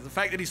 Yeah, the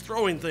fact that he's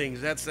throwing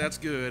things, that's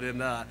good,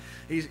 and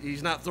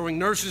he's not throwing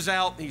nurses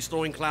out; he's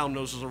throwing clown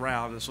noses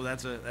around, and so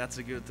that's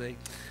a good thing.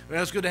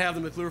 Well, it's good to have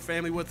the Mclure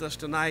family with us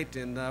tonight,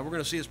 and we're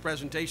going to see his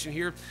presentation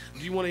here.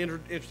 Do you want to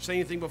say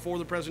anything before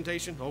the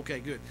presentation? Okay,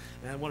 good.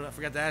 And I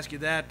forgot to ask you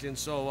that, and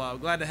so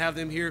glad to have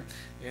them here,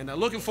 and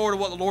looking forward to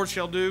what the Lord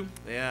shall do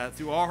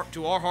to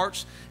our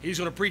hearts. He's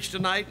going to preach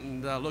tonight,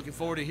 and looking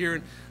forward to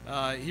hearing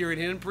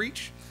him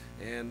preach,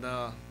 and.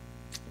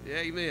 Yeah,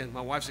 amen.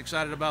 My wife's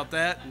excited about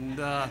that, and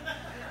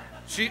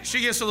she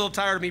gets a little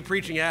tired of me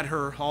preaching at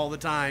her all the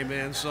time,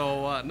 and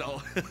so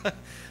no.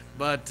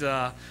 But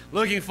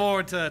looking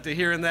forward to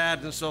hearing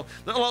that, and so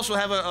they'll also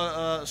have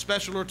a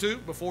special or two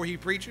before he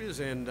preaches,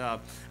 and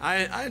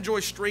I enjoy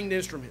stringed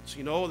instruments.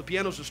 You know, the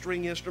piano's a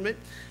string instrument,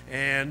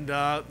 and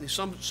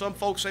some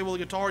folks say, well, the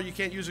guitar, you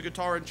can't use a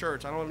guitar in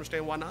church. I don't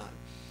understand why not.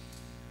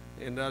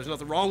 And there's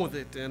nothing wrong with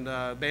it, and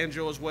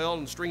banjo as well,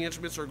 and string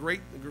instruments are a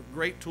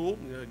great tool,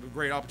 a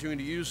great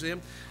opportunity to use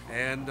them,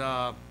 and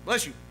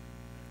bless you.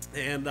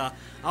 And I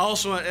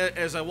also,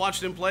 as I watch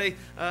them play,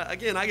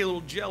 again, I get a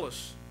little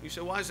jealous. You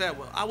say, why is that?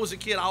 Well, I was a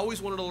kid, I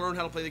always wanted to learn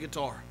how to play the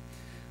guitar.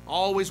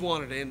 Always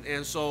wanted it,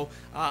 and so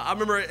I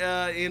remember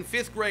in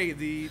 5th grade,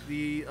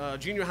 the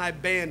junior high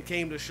band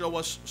came to show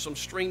us some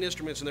stringed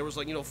instruments, and there was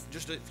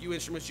just a few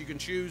instruments you can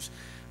choose.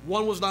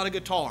 One was not a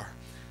guitar.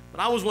 But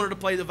I always wanted to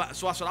play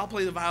so I said, I'll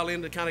play the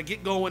violin to kind of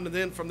get going, and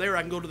then from there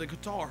I can go to the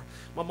guitar.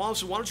 My mom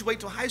said, why don't you wait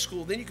till high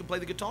school, then you can play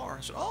the guitar.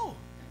 I said, oh,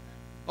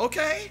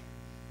 okay.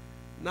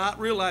 Not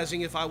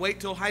realizing if I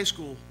wait till high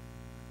school,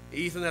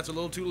 Ethan, that's a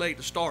little too late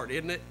to start,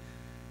 isn't it?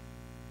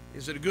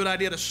 Is it a good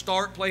idea to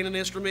start playing an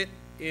instrument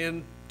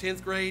in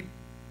 10th grade?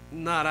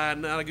 Not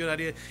a good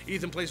idea.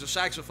 Ethan plays the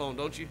saxophone,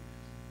 don't you?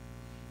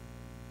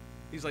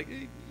 He's like,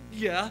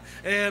 Yeah,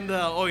 and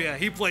oh yeah,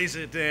 he plays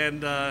it,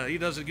 and he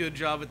does a good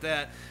job at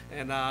that.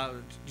 And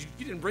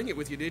you didn't bring it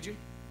with you, did you?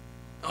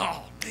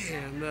 Oh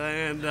man,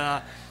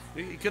 and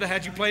he could have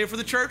had you playing for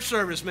the church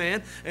service,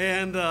 man.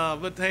 And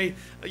but hey,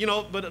 you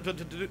know, but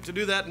to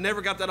do that,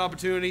 never got that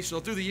opportunity. So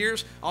through the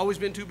years, always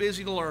been too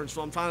busy to learn.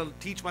 So I'm trying to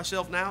teach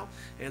myself now.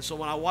 And so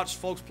when I watch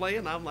folks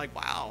playing, I'm like,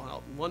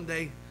 wow, one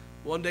day,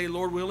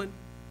 Lord willing,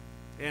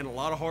 and a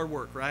lot of hard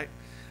work, right?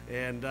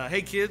 And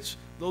hey, kids,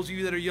 those of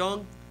you that are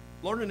young,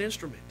 learn an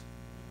instrument.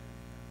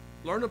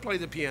 Learn to play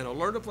the piano.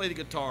 Learn to play the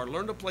guitar.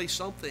 Learn to play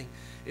something.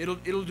 It'll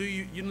do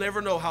you. You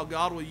never know how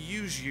God will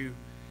use you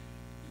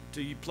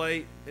till you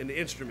play an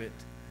instrument.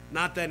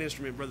 Not that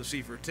instrument, Brother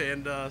Seifert.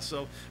 And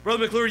so,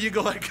 Brother McClure, you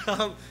go ahead and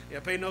come. Yeah,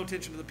 pay no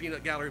attention to the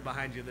peanut gallery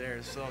behind you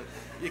there. So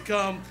you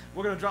come.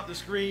 We're going to drop the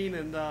screen,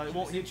 and it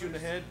won't hit you in the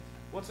head.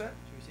 What's that?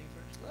 Should we sing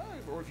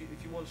first? Or if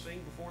you want to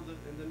sing before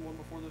and then one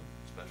before the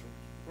special,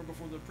 or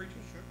before the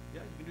preaching. Sure.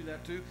 Yeah, you can do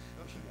that too.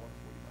 Some water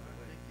for you, by the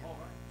way. All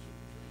right. So,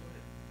 go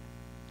ahead.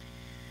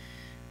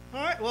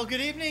 All right, well,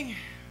 good evening.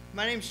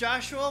 My name's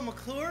Joshua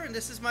Mclure, and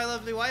this is my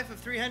lovely wife of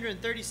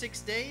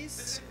 336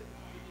 days.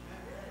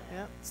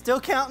 Yeah, still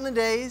counting the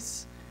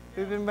days.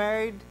 We've been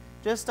married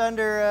just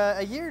under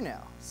a year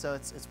now, so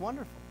it's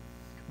wonderful.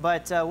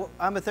 But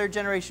I'm a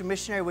third-generation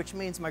missionary, which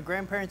means my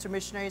grandparents are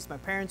missionaries, my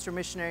parents are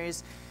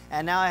missionaries,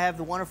 and now I have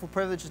the wonderful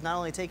privilege of not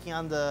only taking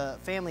on the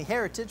family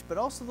heritage, but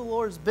also the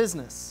Lord's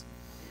business.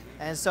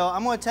 And so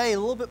I'm going to tell you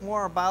a little bit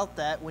more about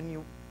that when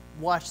you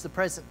watch the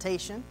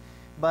presentation.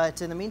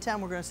 But in the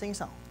meantime, we're going to sing a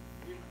song.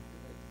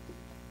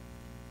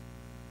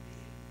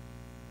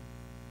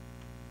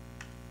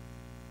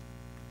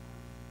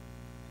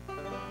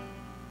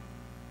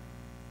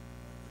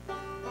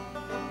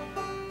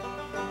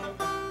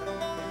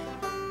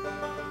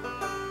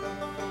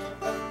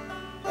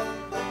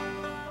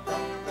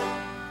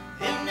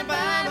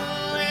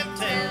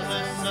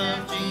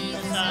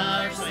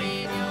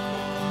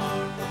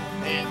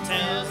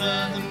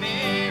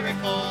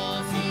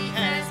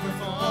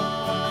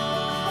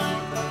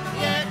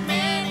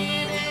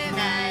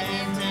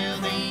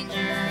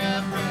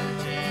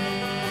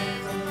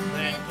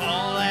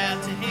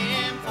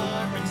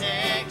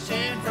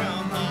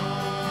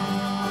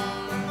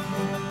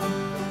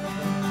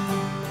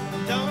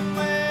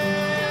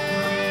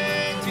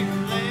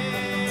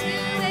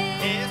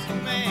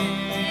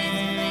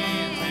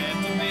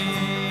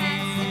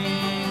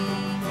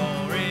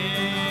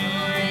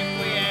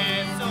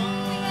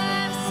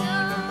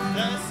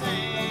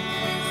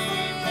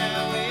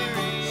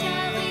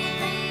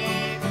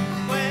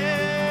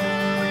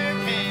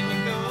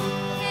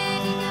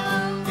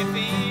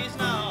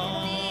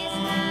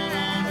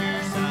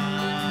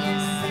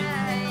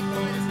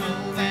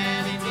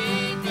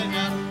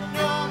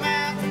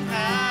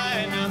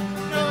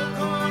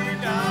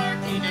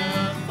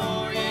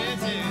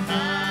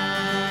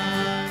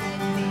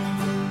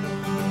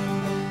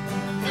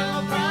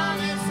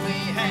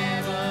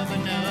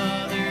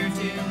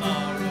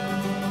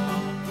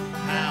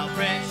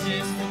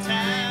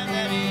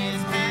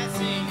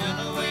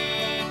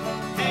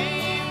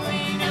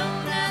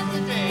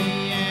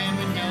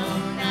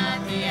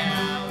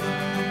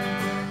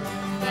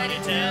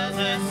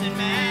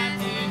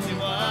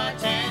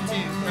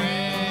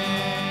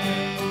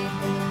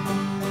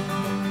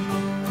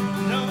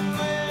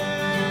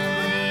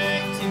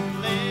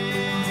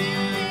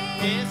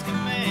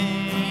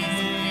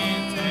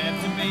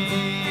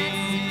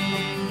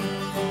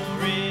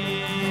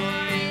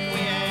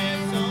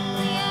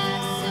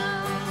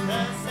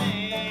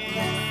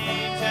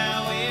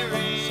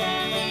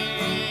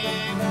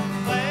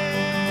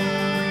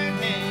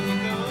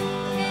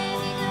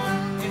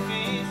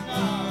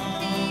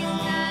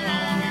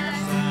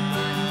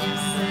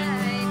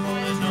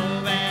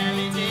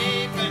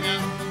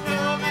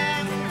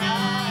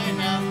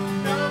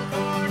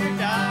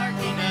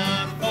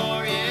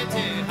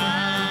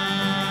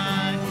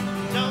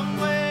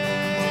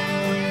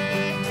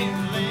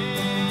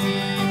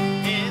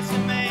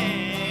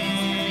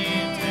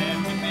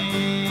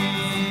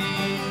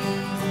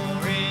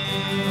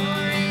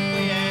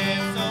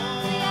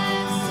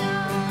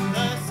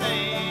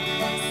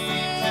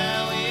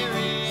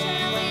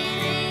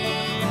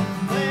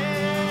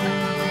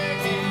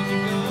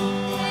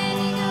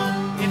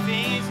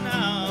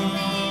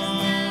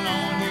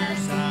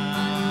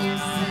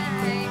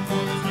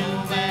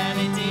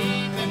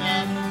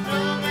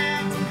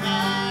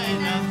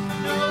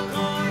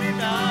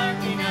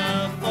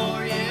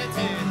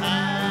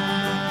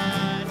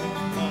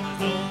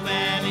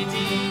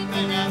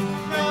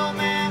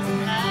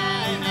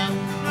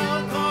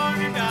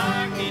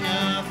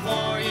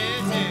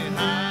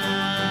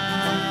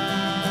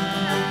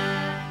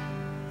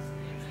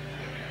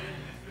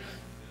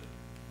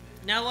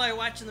 Now while you're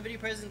watching the video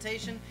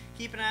presentation,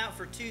 keep an eye out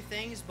for two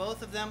things.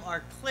 Both of them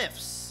are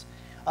cliffs.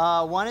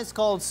 One is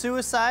called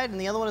Suicide and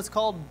the other one is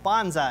called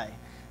Bonsai.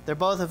 They're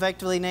both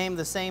effectively named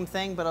the same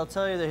thing, but I'll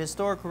tell you their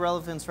historical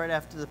relevance right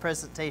after the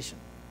presentation.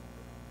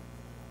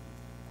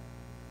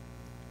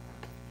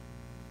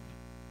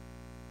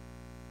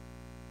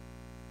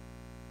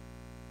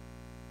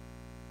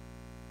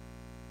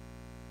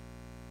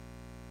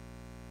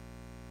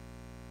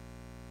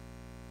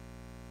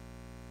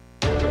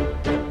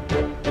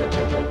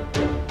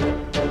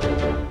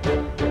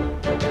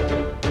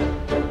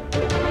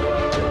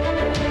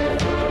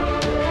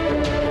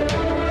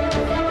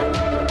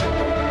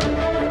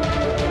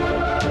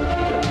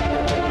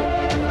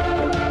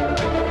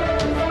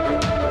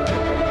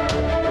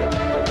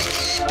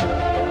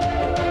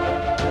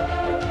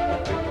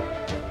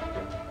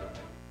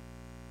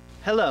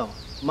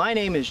 My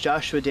name is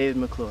Joshua David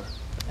Mclure,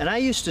 and I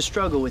used to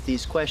struggle with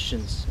these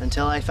questions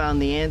until I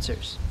found the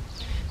answers.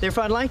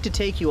 Therefore, I'd like to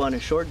take you on a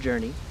short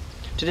journey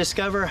to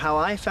discover how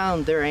I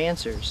found their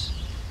answers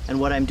and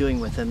what I'm doing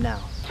with them now.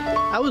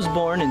 I was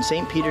born in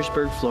St.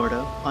 Petersburg,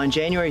 Florida on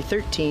January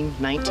 13,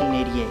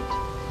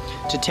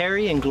 1988, to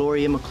Terry and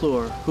Gloria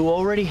Mclure, who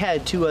already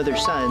had two other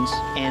sons,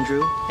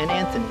 Andrew and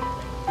Anthony.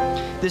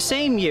 The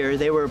same year,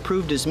 they were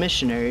approved as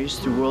missionaries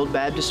through World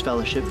Baptist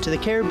Fellowship to the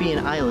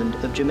Caribbean island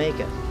of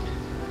Jamaica.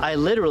 I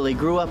literally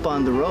grew up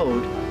on the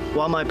road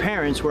while my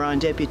parents were on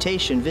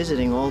deputation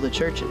visiting all the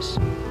churches.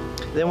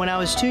 Then when I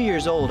was 2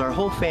 years old, our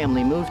whole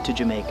family moved to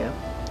Jamaica,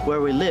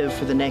 where we lived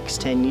for the next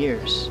 10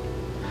 years.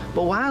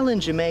 But while in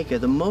Jamaica,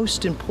 the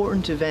most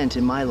important event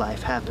in my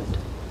life happened.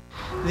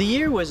 The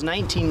year was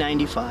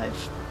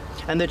 1995,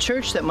 and the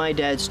church that my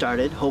dad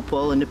started,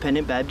 Hopewell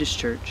Independent Baptist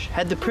Church,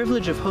 had the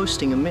privilege of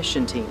hosting a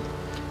mission team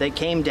that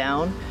came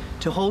down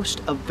to host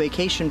a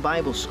vacation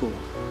Bible school.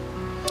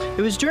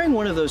 It was during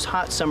one of those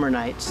hot summer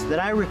nights that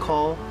I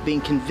recall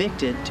being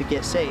convicted to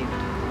get saved.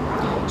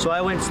 So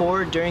I went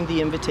forward during the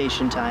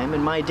invitation time,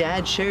 and my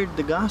dad shared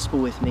the gospel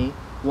with me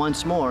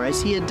once more,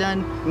 as he had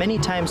done many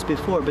times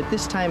before, but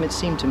this time it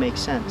seemed to make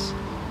sense.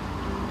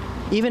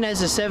 Even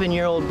as a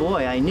 7-year-old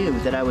boy, I knew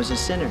that I was a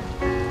sinner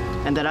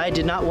and that I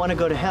did not want to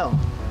go to hell.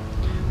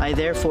 I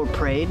therefore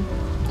prayed,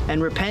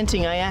 and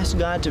repenting, I asked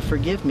God to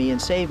forgive me and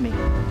save me,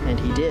 and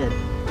He did.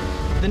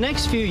 The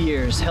next few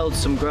years held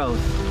some growth,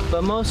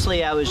 but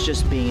mostly I was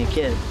just being a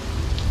kid.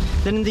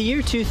 Then in the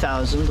year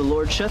 2000, the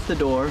Lord shut the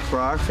door for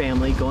our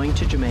family going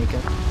to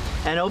Jamaica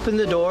and opened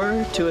the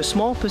door to a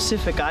small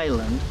Pacific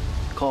island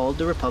called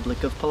the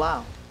Republic of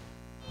Palau.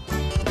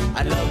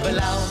 I love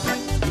Palau,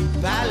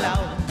 Palau.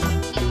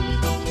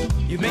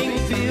 You make me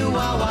feel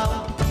wow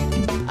wow.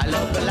 I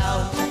love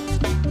Palau,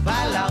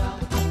 Palau.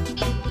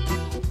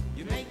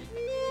 You make me...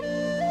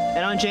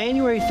 And on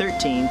January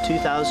 13,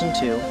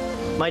 2002,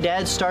 my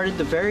dad started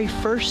the very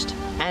first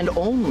and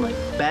only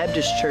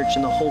Baptist church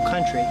in the whole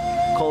country,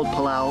 called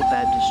Palau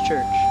Baptist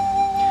Church.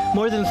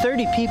 More than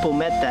 30 people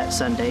met that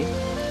Sunday,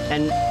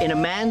 and in a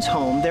man's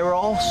home, they were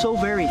all so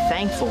very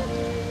thankful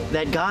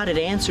that God had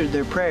answered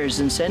their prayers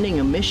in sending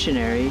a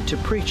missionary to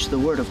preach the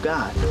Word of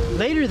God.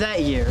 Later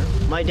that year,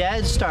 my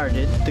dad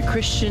started the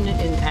Christian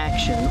in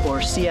Action,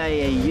 or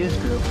CIA youth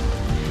group,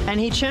 and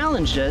he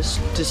challenged us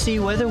to see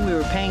whether we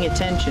were paying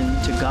attention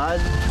to God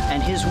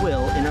and His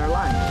will in our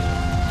life.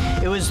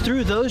 It was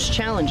through those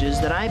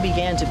challenges that I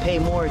began to pay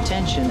more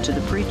attention to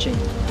the preaching,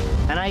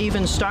 and I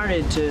even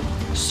started to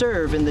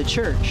serve in the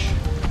church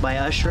by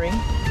ushering,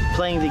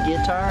 playing the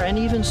guitar, and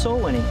even soul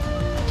winning.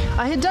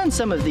 I had done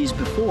some of these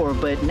before,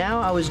 but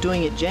now I was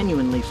doing it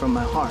genuinely from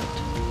my heart.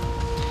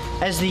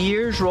 As the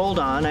years rolled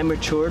on, I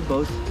matured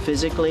both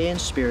physically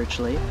and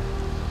spiritually,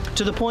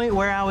 to the point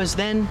where I was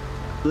then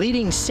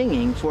leading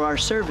singing for our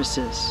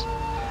services.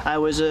 I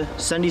was a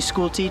Sunday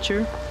school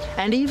teacher,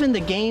 and even the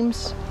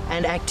games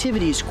and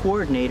activities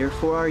coordinator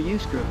for our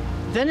youth group.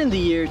 Then in the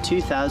year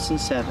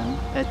 2007,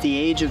 at the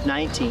age of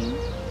 19,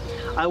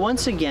 I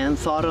once again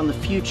thought on the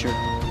future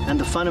and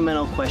the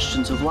fundamental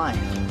questions of life.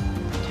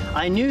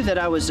 I knew that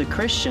I was a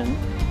Christian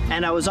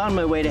and I was on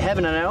my way to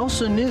heaven, and I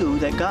also knew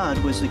that God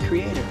was the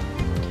Creator.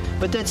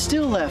 But that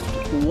still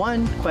left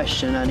one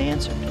question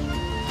unanswered.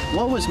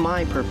 What was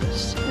my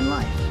purpose in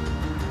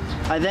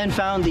life? I then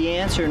found the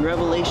answer in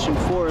Revelation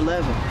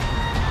 4:11,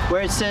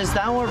 where it says,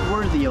 "Thou art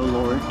worthy, O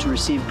Lord, to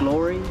receive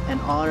glory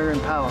and honor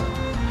and power.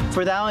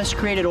 For Thou hast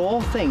created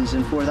all things,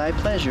 and for Thy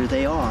pleasure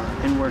they are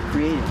and were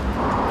created."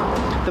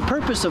 The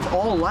purpose of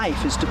all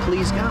life is to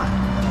please God.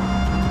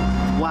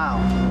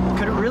 Wow,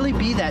 could it really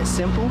be that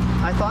simple,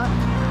 I thought?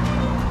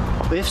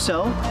 If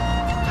so,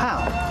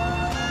 how?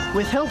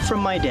 With help from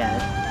my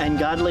dad and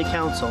godly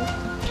counsel,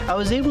 I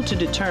was able to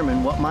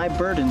determine what my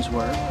burdens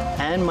were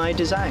and my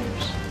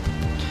desires.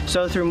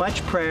 So through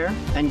much prayer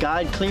and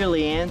God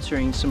clearly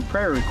answering some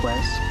prayer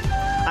requests,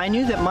 I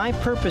knew that my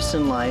purpose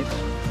in life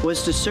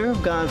was to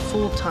serve God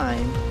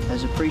full-time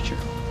as a preacher.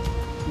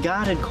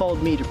 God had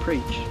called me to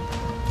preach.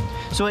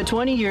 So at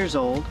 20 years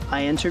old,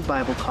 I entered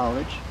Bible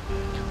college,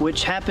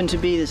 which happened to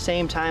be the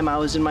same time I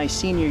was in my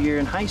senior year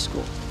in high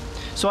school.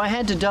 So I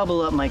had to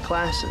double up my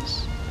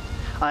classes.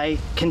 I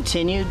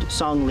continued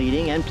song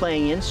leading and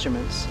playing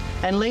instruments,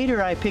 and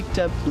later I picked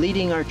up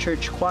leading our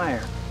church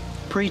choir,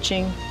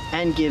 preaching,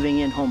 and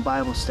giving in-home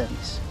Bible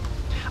studies.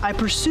 I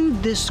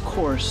pursued this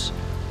course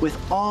with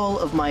all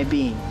of my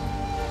being.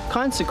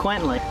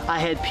 Consequently, I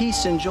had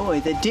peace and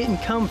joy that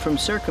didn't come from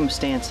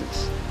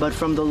circumstances, but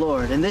from the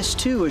Lord, and this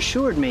too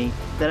assured me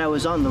that I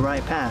was on the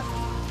right path.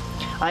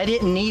 I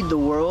didn't need the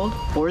world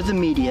or the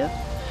media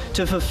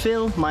to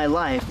fulfill my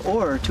life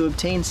or to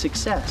obtain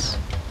success,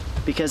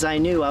 because I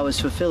knew I was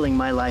fulfilling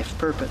my life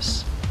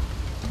purpose.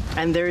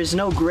 And there is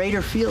no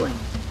greater feeling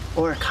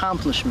or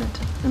accomplishment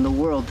in the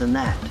world than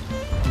that.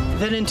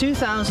 Then in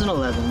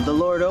 2011, the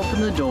Lord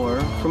opened the door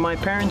for my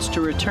parents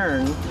to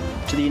return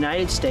to the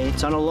United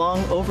States on a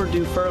long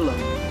overdue furlough,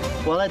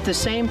 while at the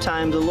same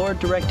time the Lord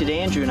directed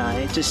Andrew and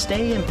I to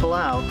stay in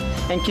Palau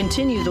and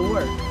continue the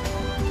work.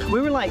 We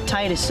were like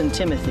Titus and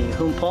Timothy,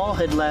 whom Paul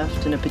had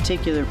left in a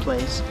particular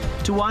place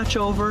to watch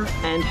over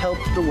and help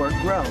the work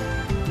grow.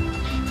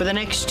 For the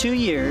next 2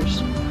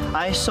 years,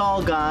 I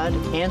saw God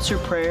answer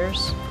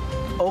prayers,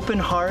 open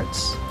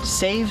hearts,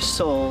 save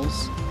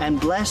souls, and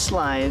bless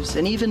lives,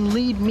 and even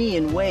lead me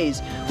in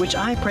ways which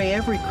I pray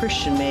every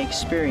Christian may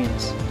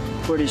experience,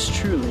 for it is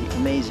truly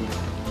amazing.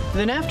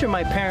 Then after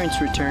my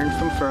parents returned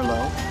from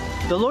furlough,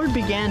 the Lord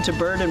began to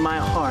burden my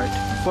heart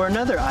for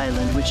another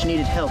island which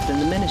needed help in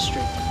the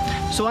ministry.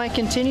 So I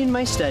continued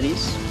my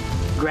studies,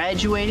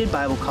 graduated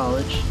Bible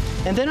college,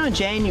 and then on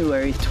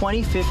January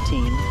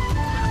 2015,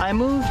 I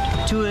moved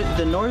to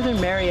the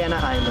Northern Mariana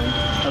Island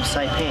of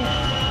Saipan,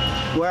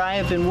 where I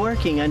have been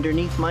working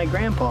underneath my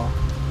grandpa,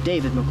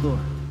 David McClure.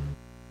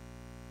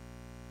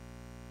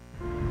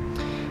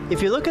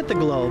 If you look at the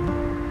globe,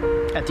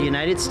 at the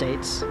United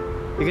States,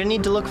 you're going to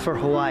need to look for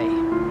Hawaii.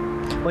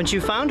 Once you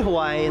found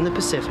Hawaii in the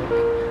Pacific,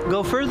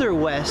 go further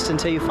west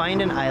until you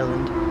find an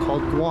island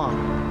called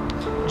Guam.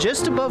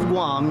 Just above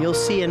Guam, you'll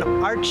see an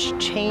arched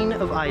chain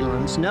of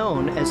islands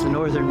known as the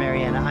Northern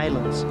Mariana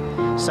Islands.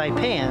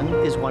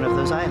 Saipan is one of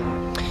those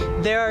islands.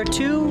 There are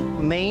two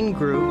main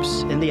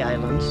groups in the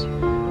islands.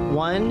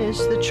 One is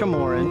the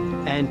Chamorro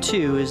and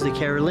two is the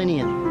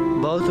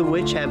Carolinian, both of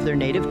which have their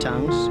native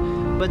tongues,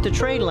 but the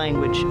trade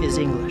language is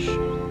English.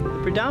 The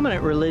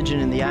predominant religion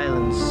in the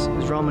islands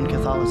is Roman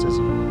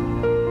Catholicism.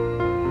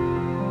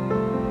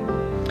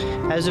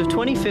 As of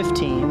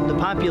 2015, the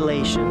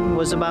population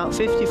was about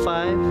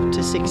 55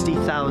 to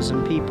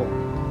 60,000 people.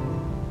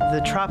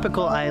 The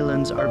tropical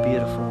islands are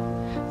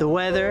beautiful. The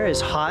weather is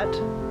hot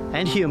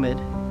and humid,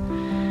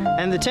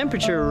 and the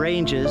temperature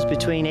ranges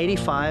between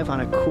 85 on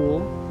a cool,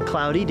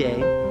 cloudy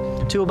day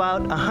to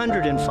about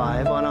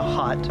 105 on a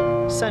hot,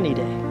 sunny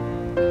day.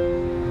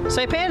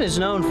 Saipan is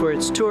known for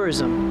its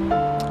tourism,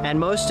 and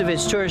most of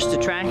its tourist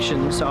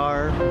attractions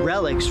are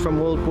relics from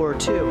World War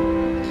II.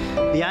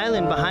 The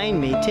island behind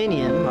me,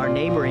 Tinian, our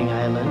neighboring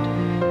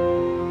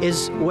island,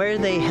 is where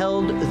they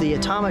held the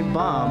atomic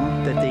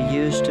bomb that they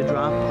used to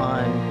drop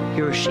on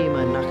Hiroshima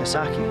and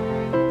Nagasaki.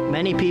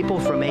 Many people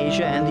from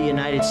Asia and the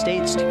United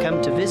States come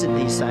to visit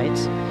these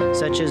sites,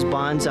 such as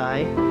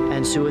Bonsai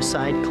and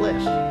Suicide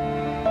Cliff.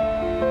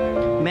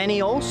 Many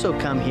also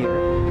come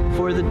here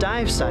for the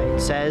dive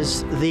sites,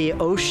 as the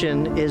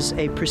ocean is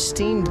a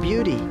pristine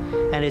beauty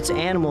and its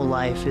animal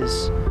life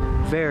is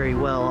very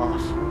well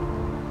off.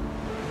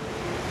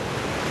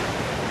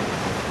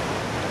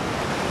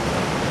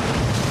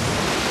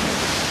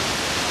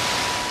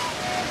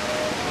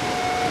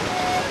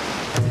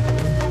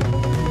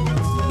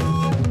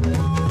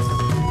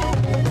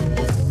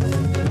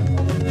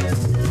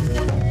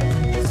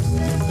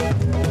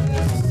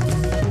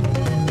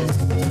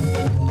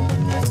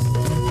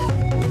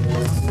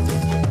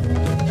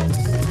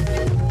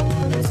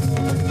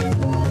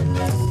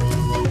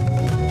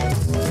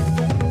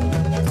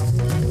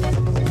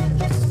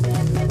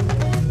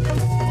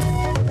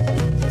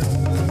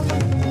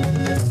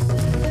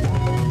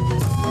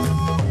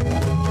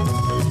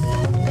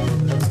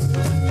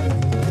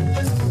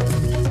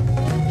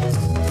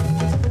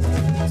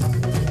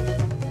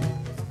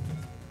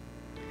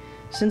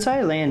 Since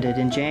I landed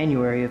in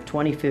January of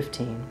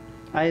 2015,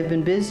 I have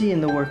been busy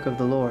in the work of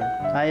the Lord.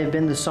 I have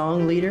been the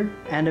song leader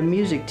and a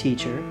music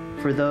teacher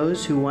for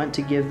those who want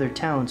to give their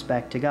talents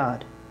back to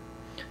God.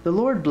 The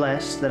Lord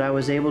blessed that I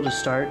was able to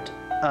start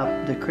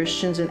up the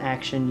Christians in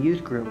Action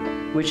youth group,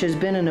 which has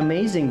been an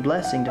amazing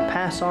blessing to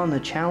pass on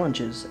the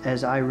challenges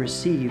as I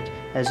received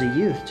as a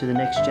youth to the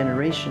next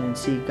generation and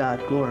see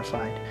God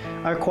glorified.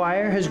 Our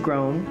choir has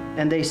grown,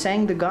 and they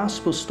sang the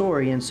gospel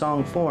story in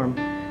song form,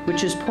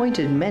 which has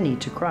pointed many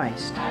to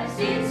Christ. I've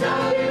seen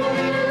some people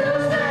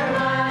lose their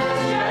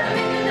minds, try to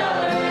make a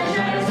dollar and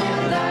try to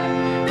steal that.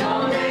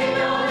 Don't they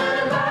know that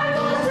the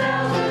Bible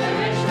tells that the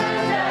rich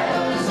man died,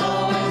 but the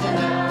soul went to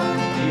hell?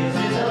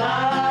 Jesus is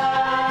alive,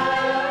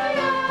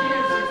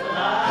 Jesus is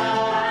alive,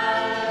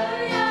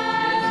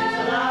 Jesus is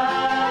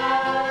alive,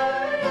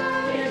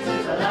 Jesus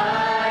is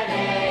alive,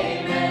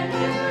 amen,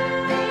 amen.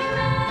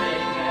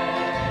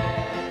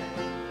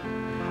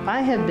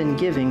 I have been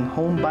giving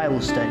home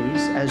Bible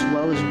studies as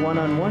well as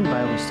one-on-one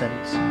Bible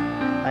studies.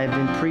 I have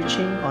been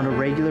preaching on a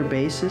regular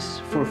basis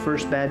for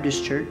First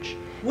Baptist Church.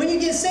 When you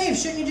get saved,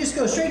 shouldn't you just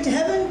go straight to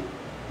heaven?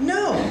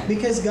 No,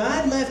 because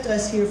God left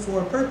us here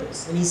for a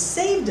purpose, and He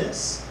saved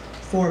us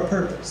for a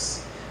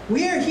purpose.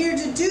 We are here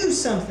to do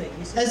something.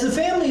 As the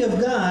family of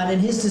God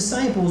and His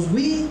disciples,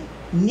 we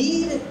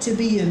need to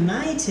be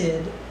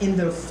united in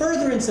the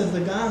furtherance of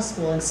the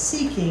gospel and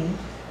seeking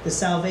the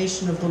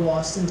salvation of the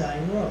lost and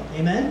dying world.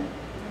 Amen?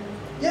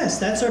 Yes,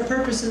 that's our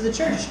purpose of the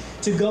church,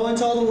 to go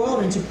into all the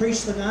world and to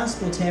preach the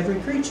gospel to every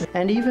creature.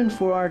 And even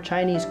for our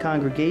Chinese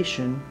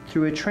congregation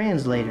through a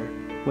translator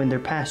when their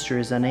pastor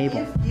is unable.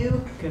 If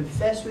you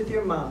confess with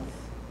your mouth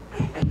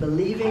and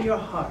believe in your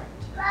heart,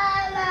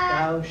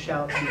 thou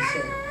shalt be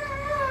saved.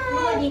 如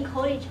果你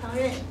口里承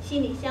认，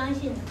心里相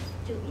信，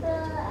就必得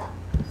救。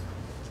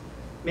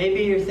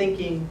 Maybe you're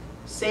thinking,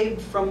 saved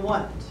from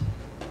what?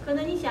 可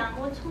能你想，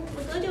我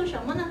得救什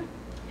么呢？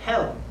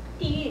 Hell.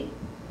 地狱。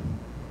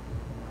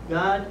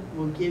God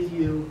will give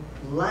you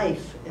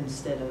life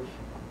instead of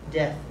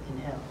death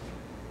in hell.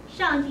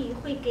 上帝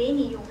会给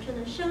你永生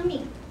的生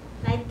命，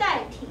来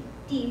代替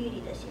地狱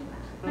里的刑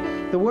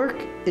罚。 The work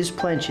is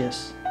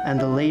plenteous, and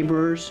the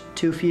laborers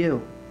too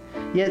few.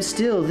 Yet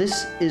still,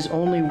 this is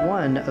only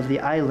one of the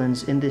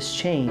islands in this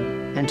chain,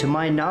 and to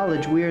my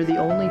knowledge, we are the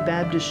only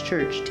Baptist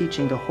church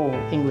teaching the whole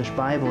English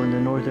Bible in the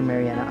Northern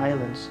Mariana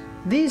Islands.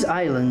 These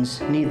islands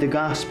need the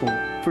gospel,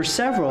 for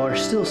several are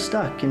still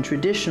stuck in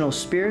traditional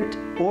spirit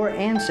or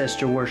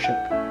ancestor worship,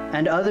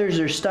 and others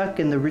are stuck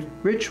in the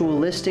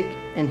ritualistic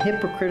and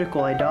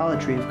hypocritical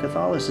idolatry of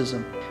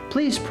Catholicism.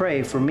 Please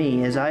pray for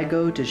me as I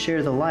go to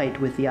share the light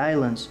with the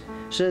islands,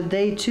 so that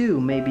they too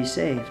may be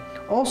saved.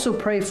 Also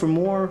pray for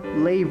more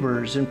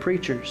laborers and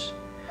preachers,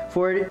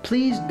 for it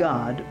pleased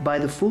God by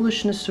the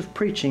foolishness of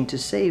preaching to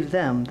save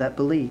them that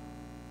believe.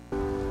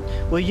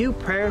 Will you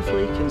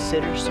prayerfully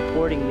consider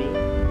supporting me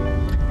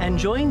and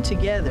join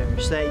together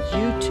so that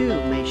you too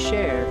may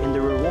share in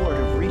the reward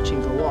of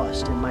reaching the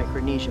lost in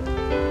Micronesia?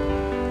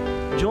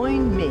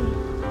 Join me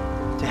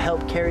to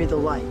help carry the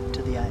light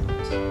to the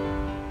islands.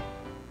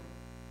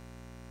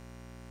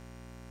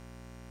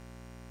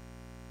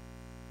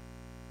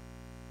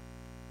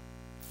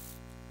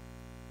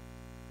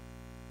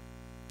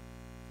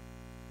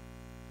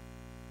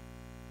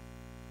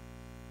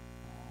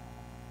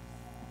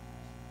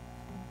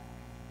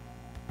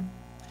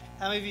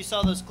 How many of you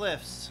saw those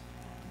cliffs?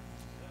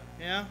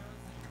 Yeah?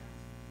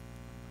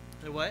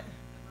 The what?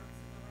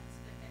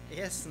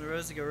 Yes, and the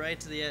roads that go right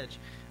to the edge.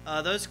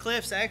 Those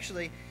cliffs,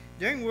 actually,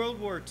 during World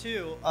War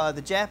II,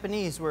 the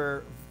Japanese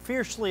were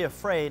fiercely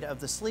afraid of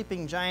the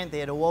sleeping giant they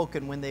had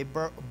awoken when they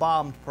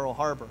bombed Pearl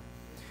Harbor.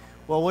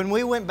 Well, when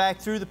we went back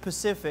through the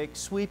Pacific,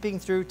 sweeping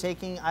through,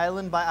 taking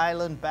island by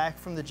island back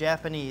from the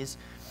Japanese,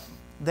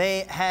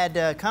 they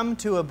had come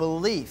to a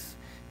belief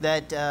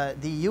that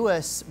the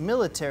U.S.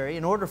 military,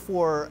 in order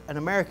for an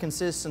American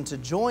citizen to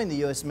join the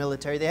U.S.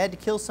 military, they had to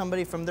kill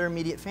somebody from their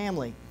immediate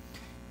family.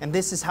 And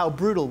this is how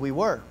brutal we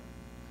were.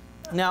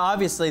 Now,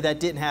 obviously, that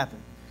didn't happen.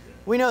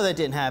 We know that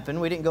didn't happen.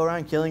 We didn't go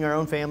around killing our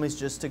own families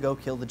just to go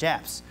kill the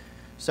Japs.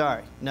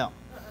 Sorry, no.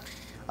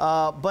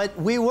 But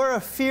we were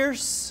a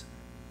fierce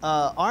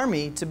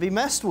army to be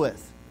messed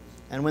with.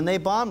 And when they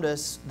bombed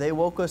us, they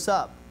woke us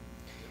up.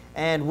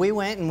 And we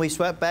went and we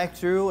swept back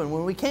through, and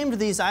when we came to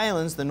these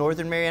islands, the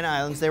Northern Mariana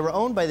Islands, they were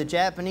owned by the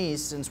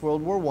Japanese since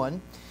World War I,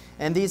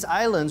 and these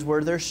islands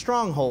were their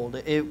stronghold.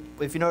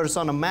 If you notice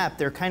on a map,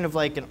 they're kind of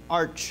like an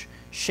arch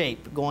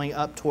shape going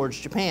up towards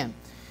Japan.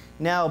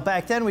 Now,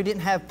 back then we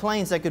didn't have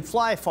planes that could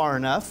fly far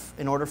enough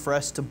in order for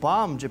us to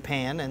bomb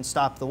Japan and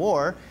stop the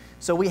war,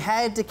 so we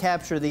had to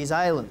capture these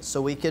islands so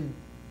we could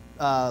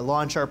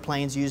launch our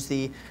planes, use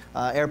the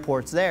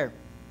airports there.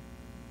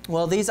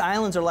 Well, these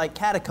islands are like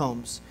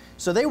catacombs.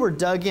 So they were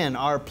dug in.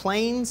 Our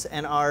planes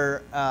and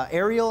our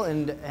aerial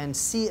and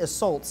sea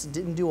assaults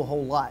didn't do a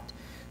whole lot.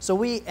 So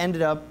we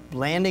ended up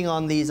landing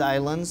on these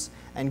islands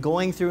and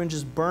going through and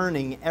just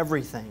burning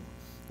everything.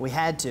 We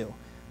had to.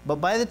 But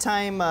by the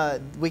time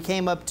we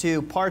came up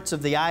to parts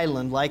of the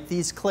island, like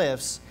these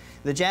cliffs,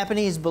 the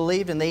Japanese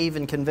believed, and they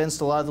even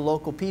convinced a lot of the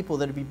local people,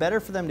 that it'd be better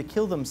for them to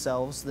kill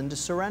themselves than to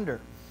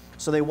surrender.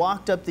 So they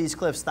walked up these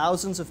cliffs.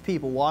 Thousands of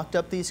people walked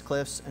up these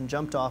cliffs and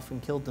jumped off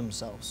and killed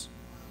themselves.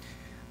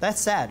 That's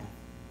sad.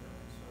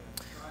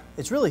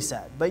 It's really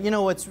sad. But you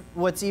know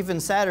what's even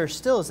sadder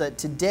still is that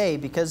today,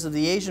 because of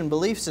the Asian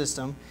belief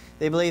system,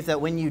 they believe that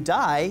when you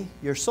die,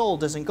 your soul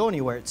doesn't go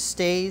anywhere. It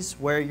stays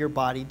where your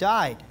body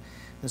died.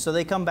 And so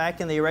they come back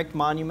and they erect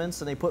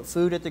monuments and they put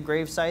food at the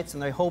grave sites,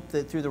 and they hope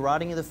that through the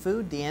rotting of the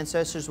food, the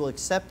ancestors will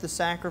accept the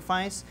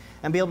sacrifice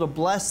and be able to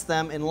bless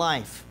them in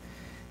life.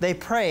 They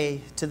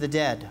pray to the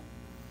dead.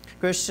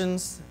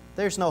 Christians,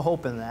 there's no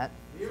hope in that.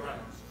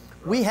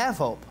 We have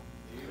hope.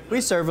 We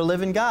serve a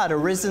living God, a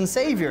risen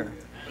Savior.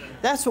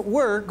 That's what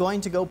we're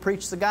going to go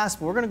preach the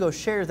gospel. We're going to go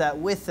share that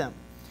with them.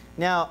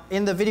 Now,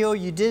 in the video,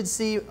 you did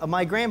see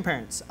my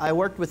grandparents. I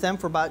worked with them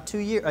for about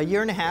a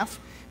year and a half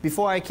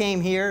before I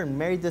came here and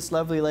married this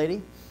lovely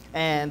lady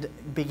and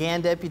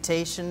began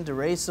deputation to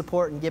raise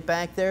support and get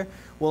back there.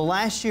 Well,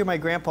 last year, my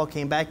grandpa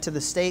came back to the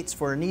States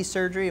for a knee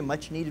surgery, a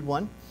much needed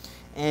one.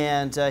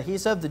 And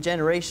he's of the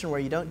generation where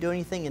you don't do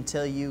anything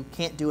until you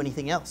can't do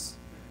anything else.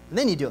 And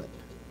then you do it.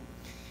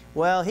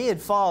 Well, he had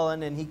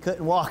fallen and he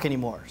couldn't walk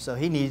anymore, so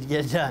he needed to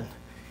get it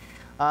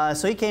done.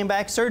 So he came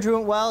back. Surgery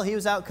went well. He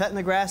was out cutting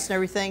the grass and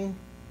everything,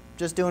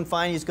 just doing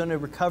fine. He's going to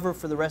recover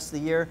for the rest of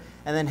the year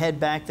and then head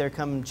back there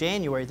come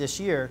January this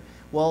year.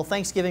 Well,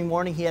 Thanksgiving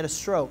morning, he had a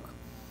stroke.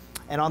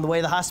 And on the way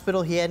to the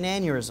hospital, he had an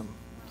aneurysm.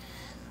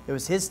 It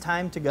was his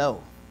time to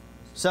go.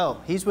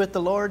 So he's with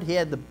the Lord. He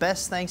had the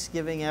best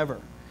Thanksgiving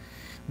ever.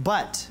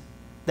 But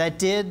that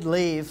did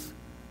leave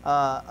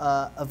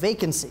a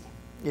vacancy,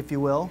 if you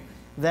will,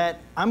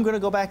 that I'm going to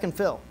go back and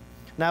fill.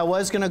 Now, I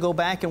was going to go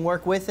back and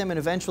work with him and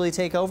eventually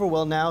take over.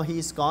 Well, now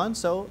he's gone,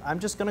 so I'm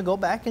just going to go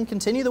back and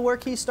continue the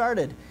work he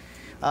started.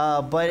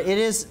 But it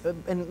is,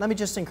 and let me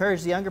just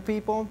encourage the younger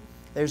people,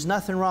 there's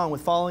nothing wrong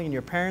with following in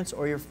your parents'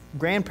 or your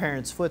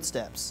grandparents'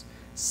 footsteps,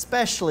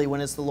 especially when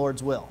it's the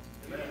Lord's will.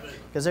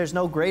 Because there's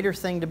no greater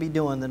thing to be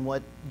doing than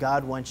what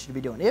God wants you to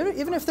be doing.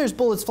 Even if there's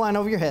bullets flying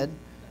over your head,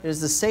 it is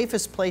the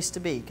safest place to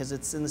be because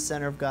it's in the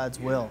center of God's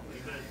will.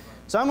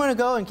 So I'm going to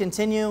go and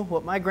continue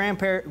what my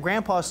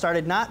grandpa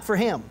started, not for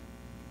him,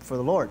 for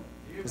the Lord.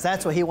 Because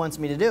that's what he wants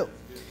me to do.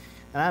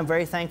 And I'm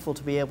very thankful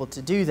to be able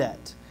to do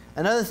that.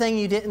 Another thing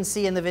you didn't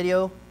see in the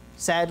video,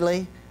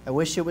 sadly, I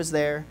wish it was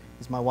there,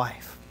 is my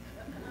wife.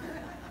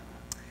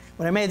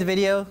 When I made the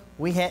video,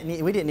 we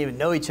didn't even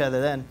know each other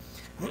then.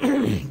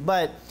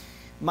 But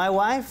my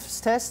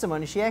wife's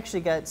testimony, she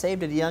actually got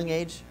saved at a young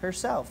age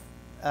herself.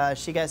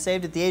 She got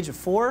saved at the age of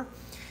 4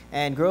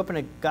 and grew up in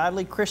a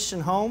godly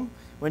Christian home,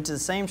 went to the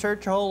same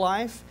church her whole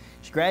life.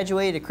 She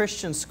graduated a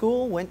Christian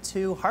school, went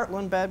to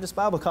Heartland Baptist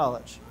Bible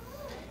College.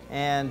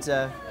 And,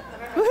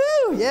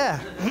 woohoo,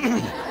 yeah.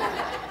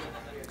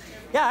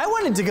 Yeah, I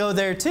wanted to go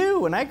there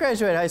too. When I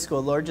graduated high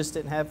school, the Lord just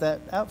didn't have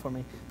that out for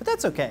me. But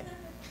that's okay.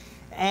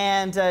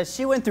 And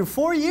she went through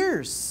 4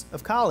 years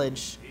of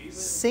college,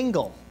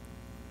 single.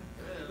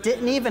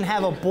 Didn't even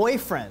have a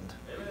boyfriend.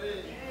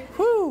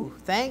 Whew,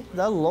 thank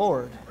the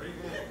Lord.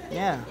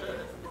 Yeah.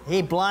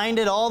 He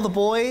blinded all the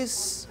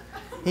boys.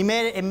 He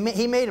made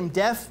them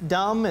deaf,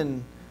 dumb,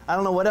 and I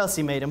don't know what else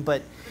he made them,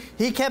 but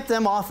he kept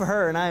them off of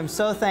her, and I am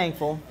so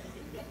thankful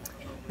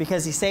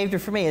because he saved her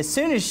for me. As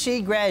soon as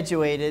she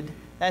graduated,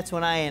 that's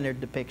when I entered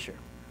the picture.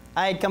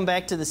 I had come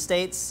back to the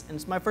States, and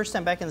it's my first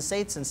time back in the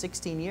States in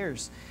 16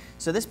 years.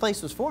 So this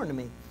place was foreign to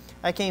me.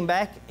 I came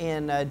back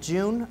in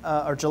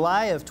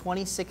July of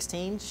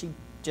 2016. She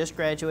just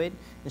graduated,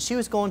 and she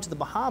was going to the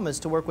Bahamas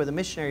to work with a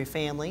missionary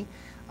family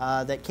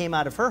that came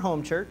out of her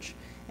home church,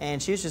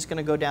 and she was just going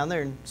to go down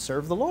there and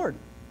serve the Lord.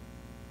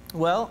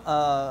 Well,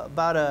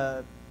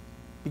 about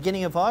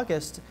beginning of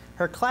August,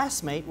 her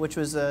classmate, which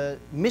was a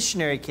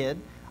missionary kid,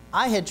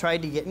 I had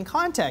tried to get in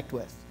contact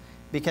with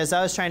because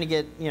I was trying to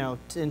get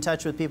in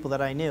touch with people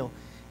that I knew.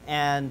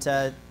 And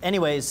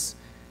anyways,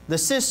 the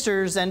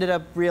sisters ended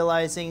up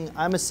realizing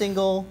I'm a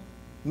single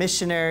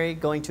missionary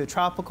going to a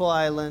tropical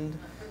island.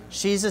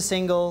 She's a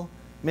single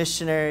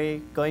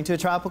missionary going to a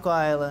tropical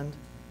island.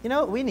 You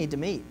know, we need to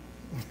meet.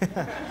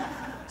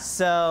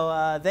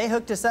 So they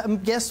hooked us up,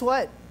 and guess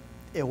what?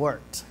 It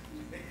worked.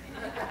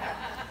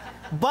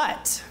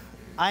 But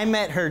I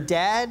met her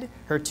dad,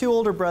 her 2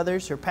 older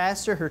brothers, her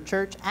pastor, her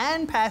church,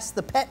 and passed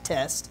the pet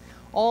test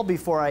all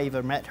before I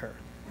even met her.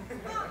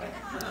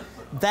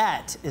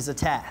 That is a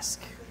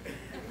task.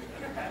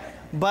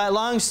 But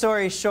long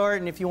story short,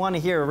 and if you want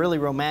to hear a really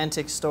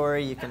romantic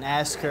story, you can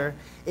ask her.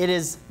 It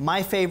is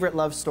my favorite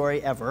love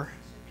story ever.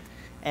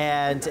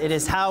 And it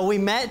is how we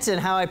met and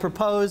how I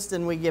proposed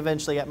and we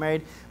eventually got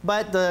married.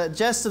 But the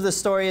gist of the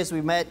story is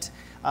we met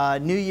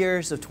New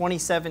Year's of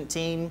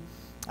 2017.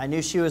 I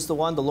knew she was the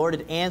one. The Lord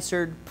had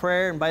answered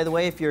prayer. And by the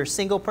way, if you're a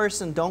single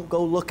person, don't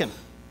go looking.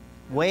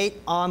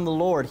 Wait on the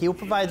Lord. He will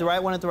provide the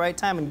right one at the right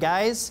time. And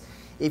guys,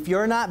 if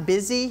you're not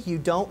busy, you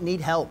don't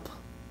need help.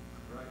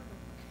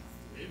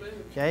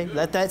 Okay,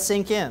 let that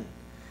sink in.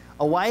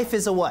 A wife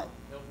is a what?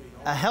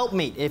 A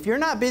helpmeet. If you're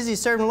not busy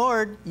serving the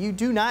Lord, you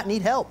do not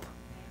need help.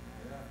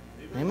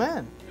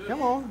 Amen.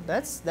 Come on,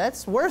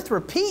 that's worth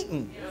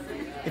repeating.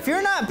 If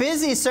you're not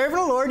busy serving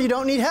the Lord, you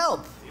don't need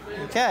help.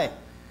 Okay,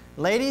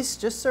 ladies,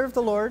 just serve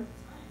the Lord.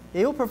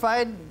 He will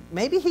provide.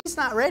 Maybe He's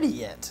not ready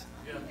yet.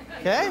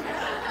 Okay.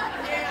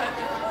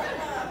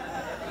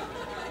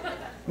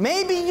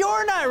 Maybe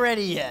you're not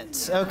ready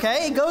yet.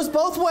 Okay, it goes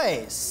both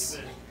ways.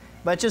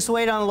 But just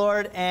wait on the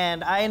Lord,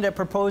 and I ended up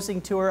proposing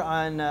to her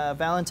on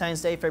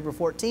Valentine's Day, February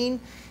 14,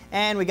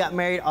 and we got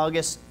married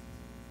August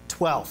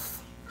 12th.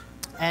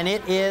 And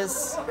it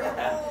is...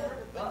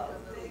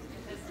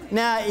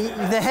 Now,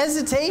 the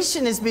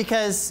hesitation is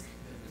because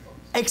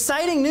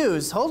exciting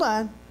news. Hold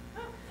on.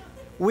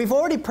 We've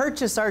already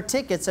purchased our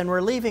tickets, and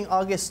we're leaving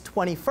August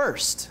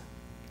 21st.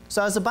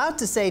 So I was about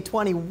to say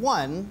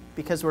 21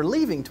 because we're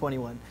leaving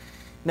 21.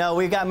 No,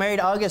 we got married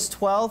August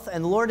 12th,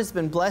 and the Lord has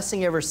been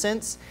blessing ever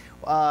since.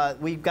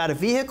 We've got a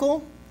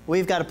vehicle,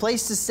 we've got a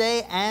place to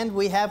stay, and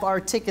we have our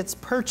tickets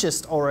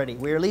purchased already.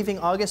 We are leaving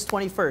August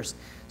 21st.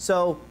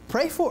 So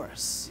pray for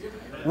us.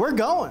 We're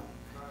going.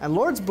 And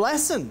Lord's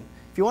blessing.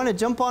 If you want to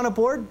jump on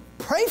aboard,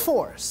 pray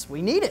for us.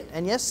 We need it.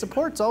 And yes,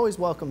 support's always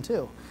welcome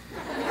too.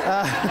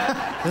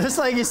 Just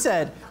like you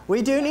said,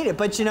 we do need it.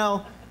 But you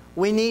know,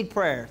 we need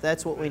prayer.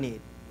 That's what we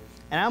need.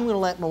 And I'm going to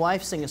let my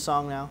wife sing a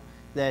song now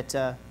that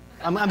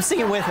I'm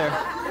singing with her.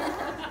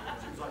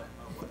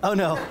 Oh,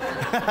 no.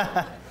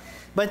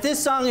 But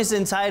this song is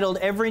entitled,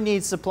 Every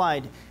Need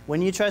Supplied.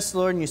 When you trust the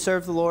Lord and you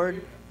serve the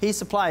Lord, He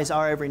supplies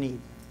our every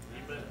need.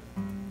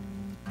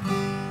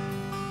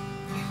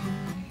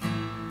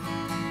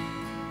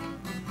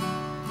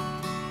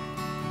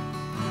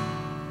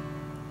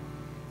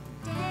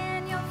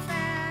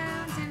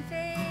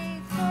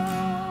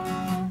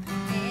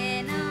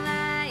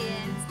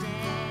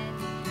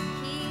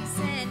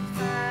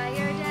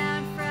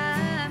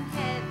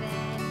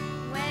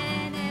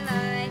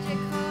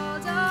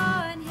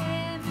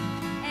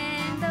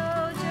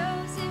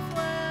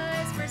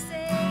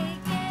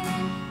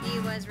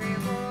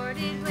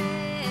 Rewarded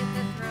with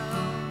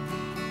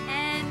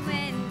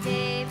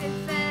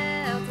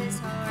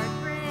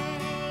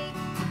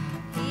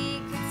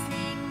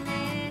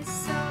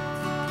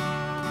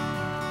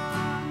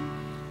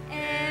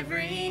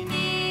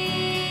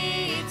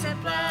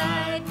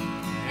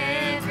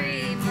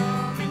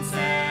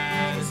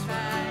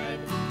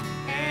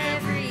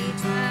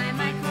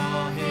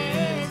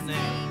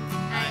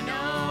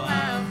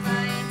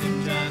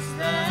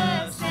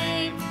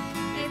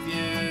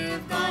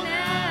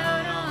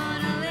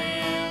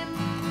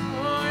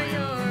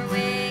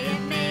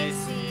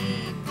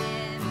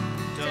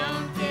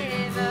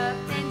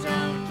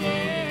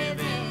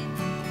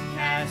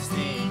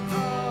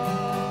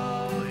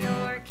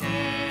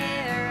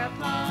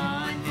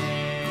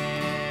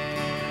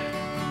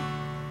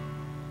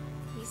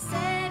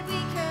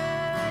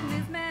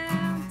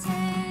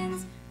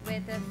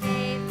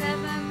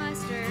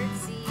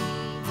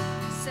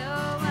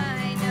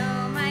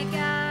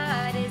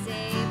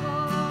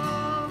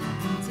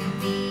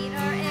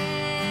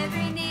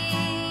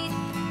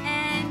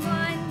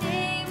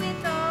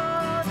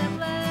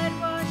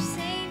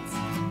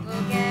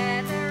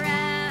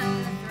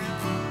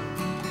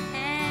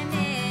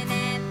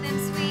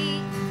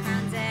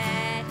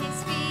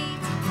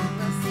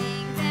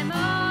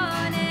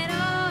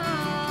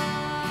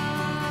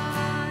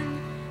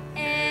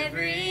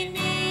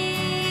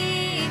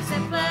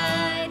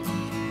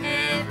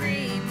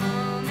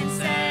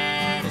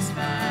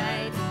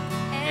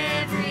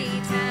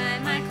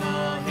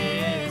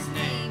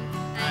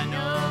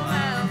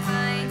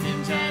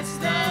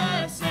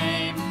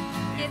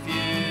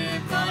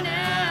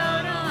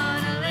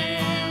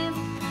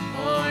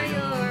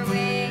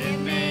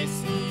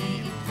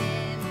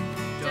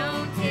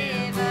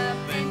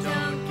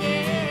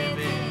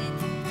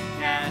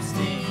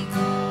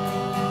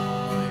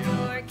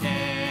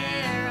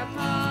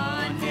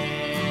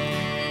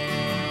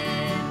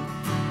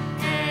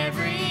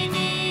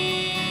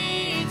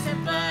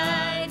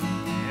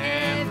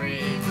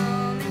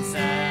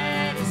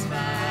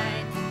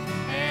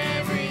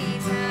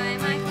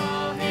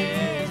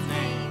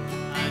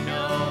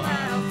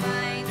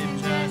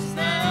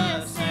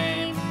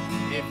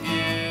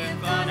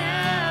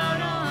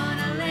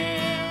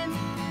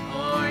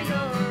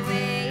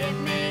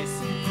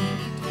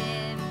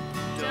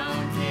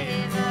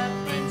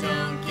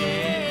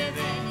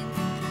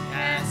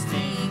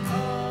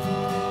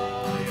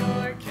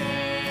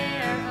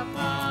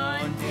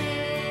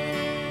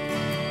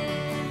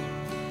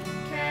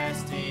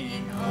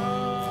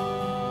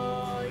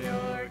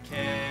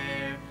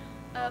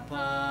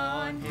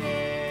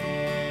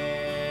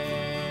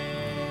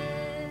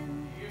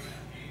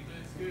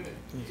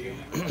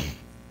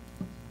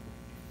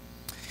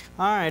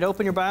All right,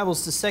 open your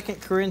Bibles to 2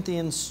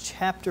 Corinthians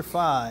chapter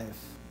 5.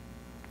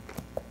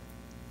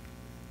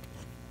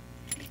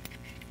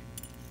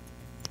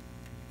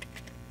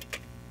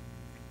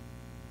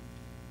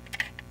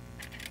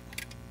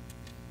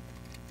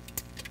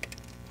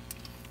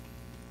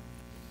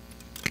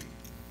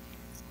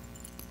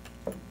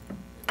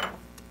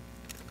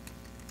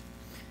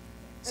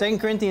 Second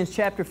Corinthians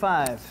chapter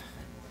 5.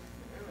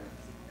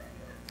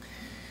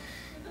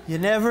 You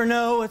never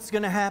know what's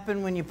going to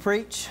happen when you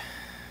preach.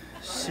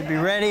 Should be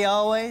ready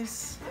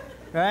always,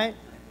 right?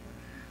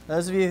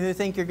 Those of you who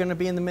think you're going to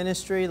be in the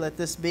ministry, let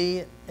this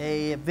be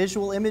a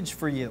visual image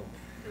for you.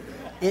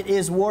 It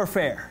is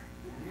warfare.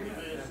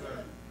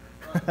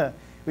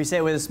 We say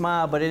it with a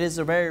smile, but it is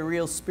a very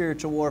real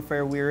spiritual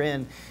warfare we're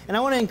in. And I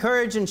want to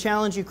encourage and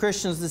challenge you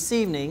Christians this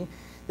evening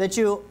that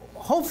you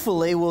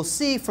hopefully will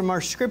see from our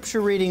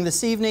scripture reading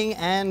this evening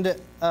and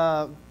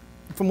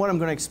from what I'm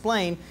going to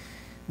explain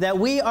that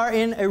we are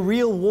in a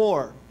real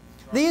war.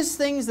 These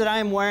things that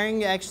I'm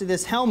wearing, actually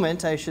this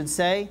helmet I should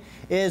say,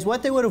 is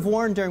what they would have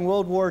worn during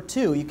World War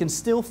II. You can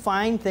still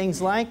find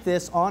things like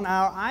this on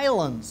our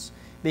islands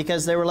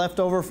because they were left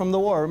over from the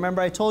war.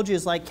 Remember I told you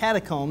it's like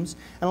catacombs,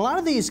 and a lot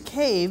of these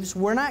caves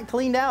were not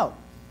cleaned out.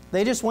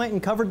 They just went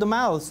and covered the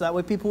mouths so that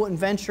way people wouldn't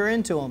venture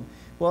into them.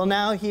 Well,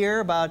 now here,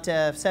 about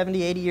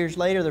 70, 80 years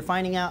later, they're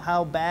finding out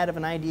how bad of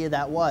an idea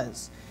that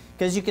was.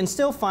 Because you can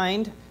still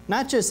find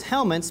not just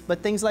helmets,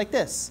 but things like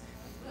this.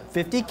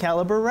 50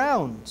 caliber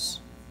rounds.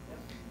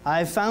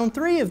 I've found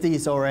 3 of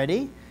these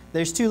already.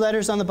 There's 2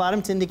 letters on the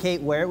bottom to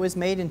indicate where it was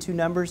made and 2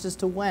 numbers as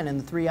to when. And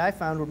the 3 I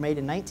found were made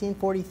in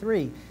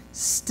 1943.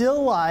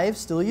 Still live,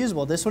 still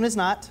usable. This one is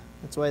not.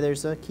 That's why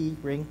there's a key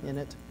ring in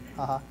it.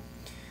 Haha.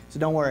 So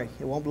don't worry,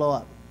 it won't blow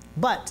up.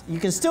 But you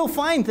can still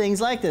find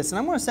things like this. And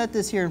I'm going to set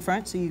this here in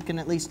front so you can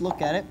at least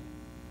look at it.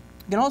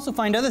 You can also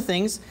find other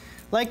things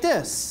like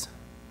this.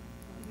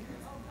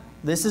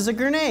 This is a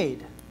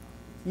grenade.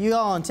 You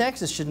all in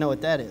Texas should know what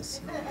that is.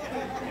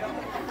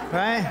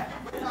 Right?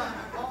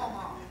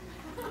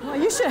 Well,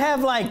 you should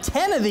have like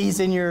 10 of these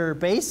in your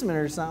basement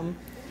or something.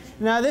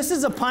 Now, this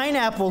is a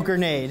pineapple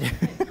grenade.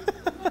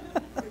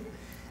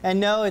 And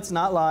no, it's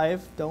not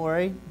live. Don't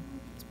worry.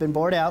 It's been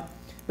bored out.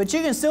 But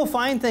you can still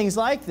find things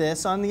like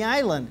this on the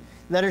island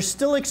that are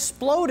still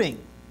exploding.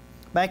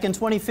 Back in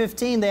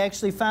 2015, they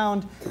actually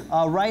found,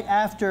 right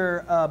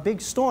after a big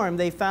storm,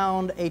 they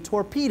found a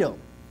torpedo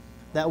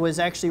that was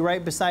actually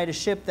right beside a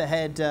ship that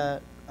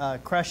had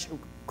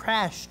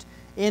crashed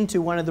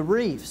into one of the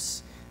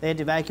reefs. They had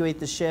to evacuate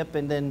the ship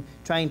and then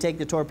try and take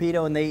the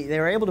torpedo, and they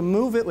were able to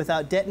move it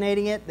without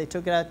detonating it. They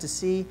took it out to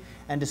sea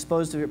and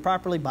disposed of it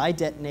properly by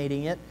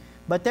detonating it.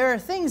 But there are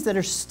things that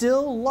are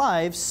still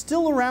live,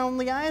 still around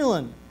the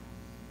island.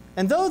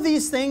 And though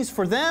these things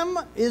for them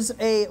is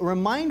a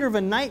reminder of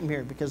a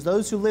nightmare, because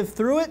those who lived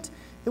through it,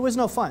 it was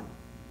no fun.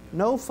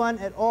 No fun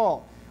at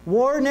all.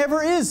 War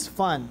never is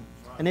fun.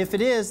 And if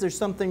it is, there's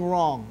something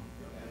wrong.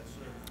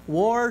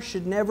 War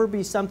should never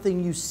be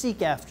something you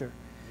seek after.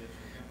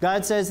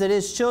 God says that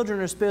His children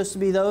are supposed to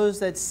be those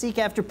that seek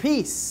after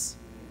peace.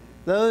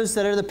 Those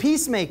that are the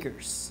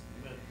peacemakers.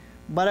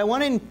 But I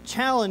want to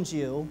challenge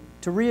you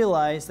to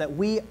realize that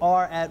we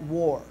are at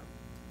war,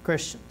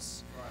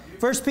 Christians.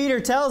 1 Peter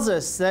tells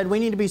us that we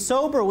need to be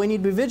sober, we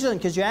need to be vigilant,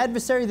 because your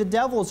adversary, the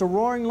devil, is a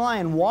roaring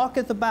lion,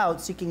 walketh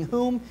about, seeking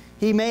whom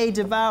he may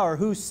devour,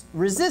 who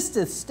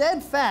resisteth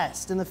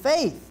steadfast in the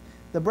faith,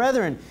 the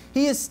brethren.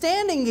 He is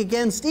standing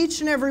against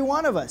each and every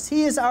one of us.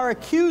 He is our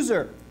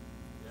accuser.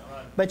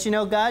 But you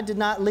know, God did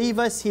not leave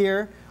us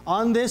here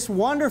on this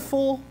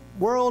wonderful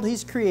world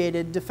He's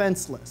created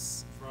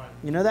defenseless.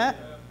 You know that?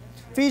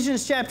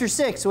 Ephesians chapter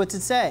 6, what's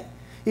it say?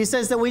 He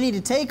says that we need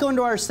to take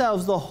unto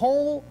ourselves the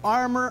whole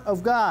armor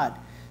of God,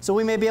 so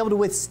we may be able to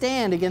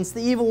withstand against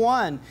the evil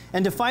one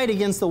and to fight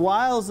against the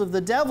wiles of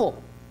the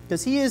devil,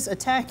 because he is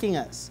attacking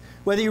us.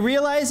 Whether you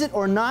realize it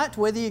or not,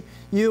 whether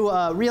you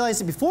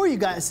realize it before you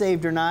got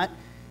saved or not,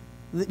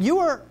 you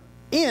are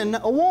in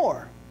a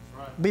war.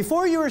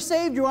 Before you were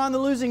saved, you were on the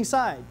losing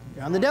side.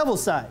 You're on the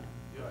devil's side.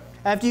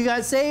 After you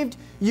got saved,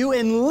 you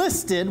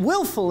enlisted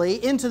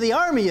willfully into the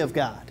army of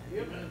God,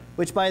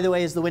 which, by the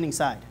way, is the winning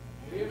side.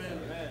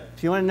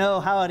 If you want to know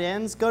how it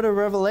ends, go to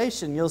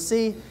Revelation. You'll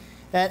see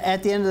that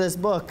at the end of this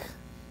book,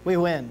 we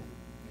win.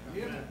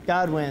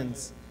 God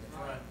wins.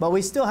 But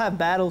we still have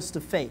battles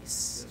to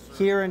face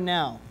here and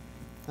now.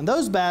 And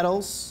those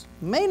battles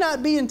may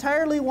not be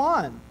entirely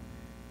won,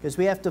 because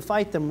we have to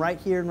fight them right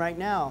here and right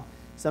now.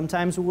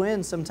 Sometimes we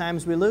win,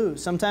 sometimes we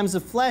lose. Sometimes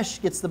the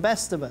flesh gets the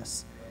best of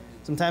us.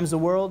 Sometimes the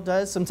world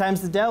does,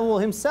 sometimes the devil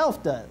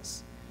himself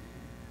does.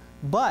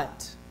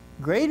 But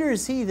greater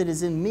is He that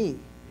is in me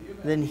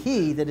than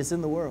he that is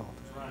in the world.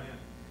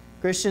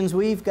 Christians,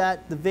 we've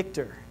got the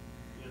victor.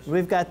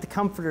 We've got the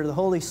comforter, the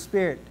Holy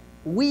Spirit.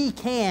 We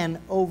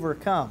can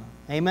overcome.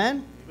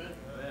 Amen?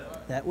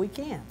 That we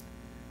can.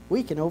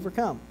 We can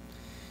overcome.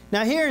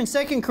 Now here in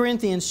 2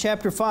 Corinthians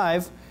chapter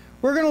 5,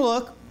 we're going to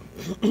look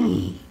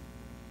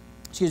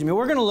excuse me,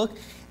 we're going to look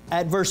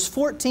at verse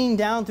 14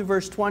 down through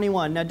verse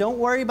 21. Now, don't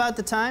worry about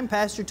the time.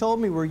 Pastor told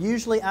me we're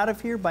usually out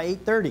of here by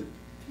 8:30.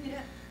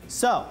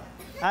 So,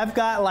 I've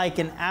got like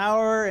an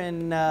hour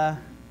and, man,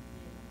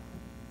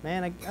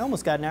 I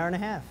almost got an hour and a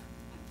half.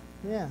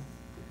 Yeah.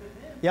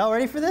 Y'all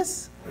ready for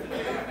this?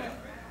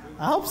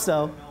 I hope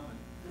so.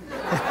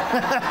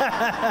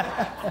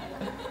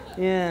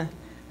 Yeah.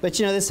 But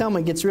you know, this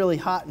helmet gets really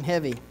hot and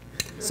heavy.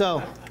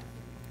 So,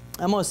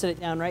 I'm going to set it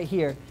down right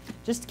here.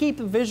 Just to keep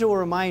a visual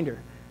reminder.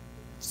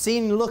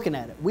 Seeing and looking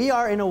at it. We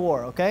are in a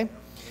war, okay?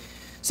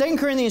 2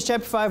 Corinthians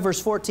chapter 5,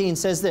 verse 14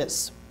 says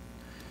this.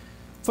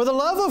 For the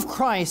love of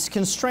Christ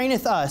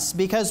constraineth us,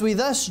 because we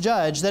thus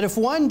judge that if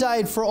one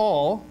died for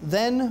all,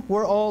 then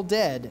we're all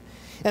dead.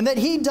 And that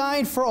he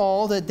died for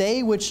all, that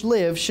they which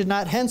live should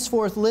not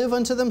henceforth live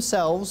unto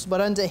themselves,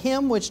 but unto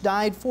him which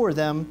died for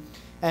them,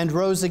 and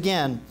rose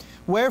again.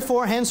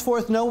 Wherefore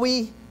henceforth know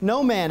we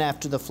no man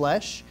after the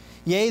flesh.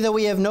 Yea, though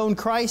we have known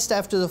Christ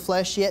after the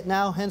flesh, yet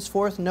now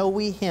henceforth know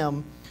we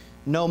him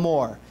no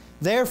more.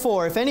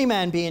 Therefore, if any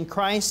man be in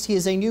Christ, he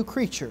is a new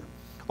creature.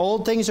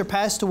 Old things are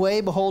passed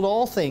away. Behold,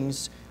 all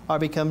things are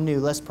become new.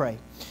 Let's pray.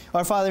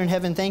 Our Father in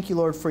heaven, thank you,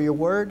 Lord, for your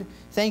word.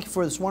 Thank you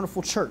for this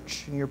wonderful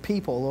church and your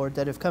people, Lord,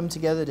 that have come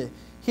together to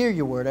hear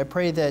your word. I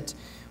pray that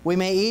we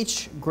may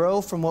each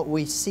grow from what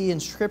we see in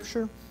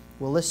Scripture.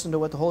 We'll listen to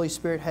what the Holy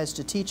Spirit has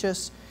to teach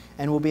us,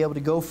 and we'll be able to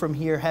go from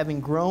here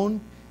having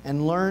grown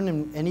and learn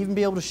and even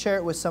be able to share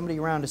it with somebody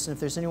around us. And if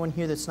there's anyone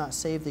here that's not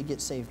saved, they get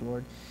saved,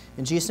 Lord.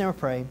 In Jesus' name I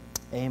pray,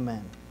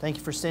 amen. Thank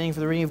you for standing for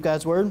the reading of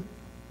God's word.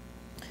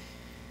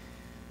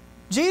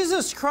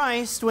 Jesus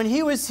Christ, when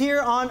he was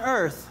here on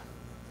earth,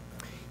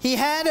 he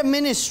had a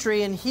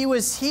ministry and he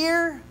was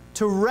here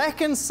to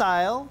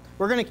reconcile.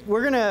 We're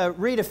going to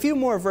read a few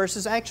more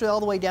verses, actually all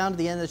the way down to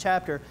the end of the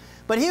chapter.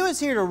 But he was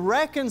here to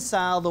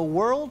reconcile the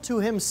world to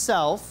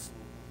himself.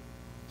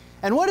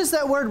 And what does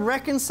that word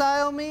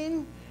reconcile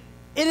mean?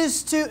 It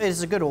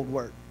is a good old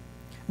word.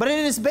 But it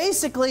is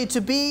basically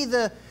to be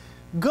the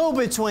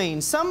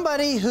go-between,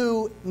 somebody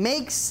who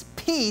makes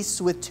peace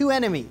with two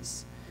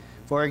enemies.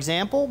 For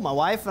example, my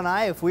wife and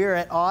I, if we were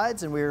at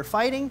odds and we were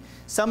fighting,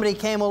 somebody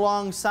came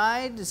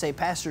alongside to say,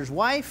 pastor's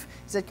wife,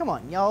 he said, come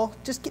on, y'all,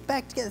 just get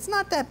back together. It's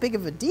not that big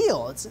of a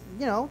deal. It's,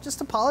 you know,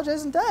 just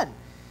apologize and done.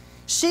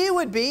 She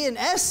would be, in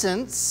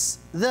essence,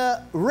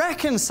 the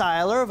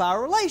reconciler of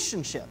our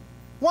relationship.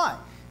 Why?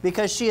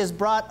 Because she has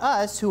brought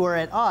us, who are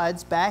at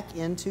odds, back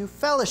into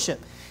fellowship.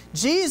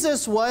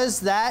 Jesus was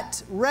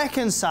that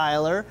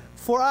reconciler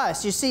for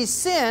us. You see,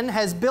 sin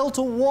has built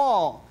a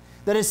wall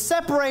that has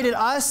separated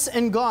us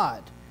and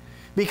God.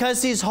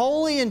 Because He's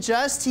holy and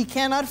just, He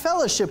cannot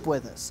fellowship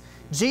with us.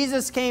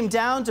 Jesus came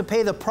down to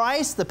pay the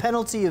price, the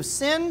penalty of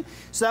sin,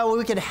 so that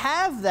we could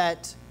have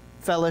that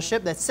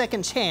fellowship, that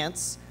second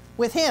chance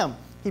with Him.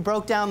 He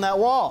broke down that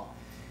wall.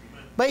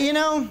 But you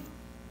know,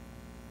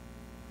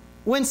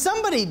 when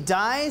somebody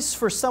dies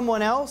for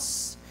someone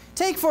else,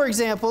 take for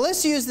example,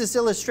 let's use this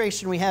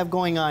illustration we have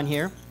going on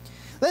here.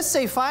 Let's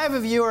say 5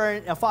 of you are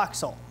in a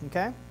foxhole,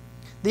 okay?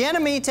 The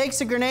enemy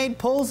takes a grenade,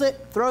 pulls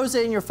it, throws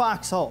it in your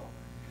foxhole.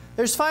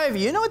 There's 5 of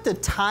you. You know what the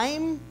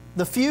time,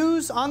 the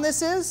fuse on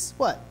this is?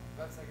 What?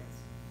 5 seconds.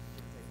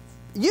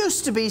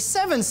 Used to be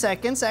 7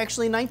 seconds,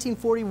 actually in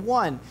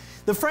 1941.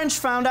 The French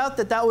found out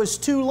that that was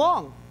too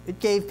long. It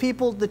gave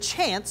people the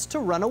chance to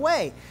run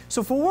away.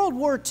 So for World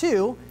War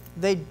II,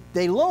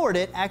 they lowered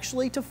it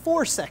actually to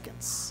 4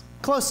 seconds.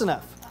 Close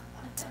enough.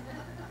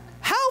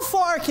 How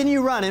far can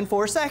you run in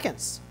 4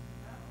 seconds?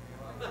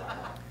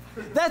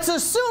 That's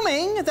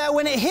assuming that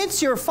when it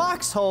hits your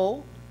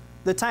foxhole,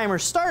 the timer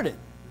started.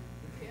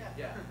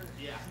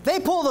 They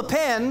pull the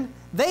pin,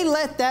 they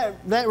let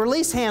that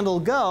release handle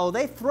go,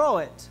 they throw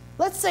it.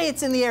 Let's say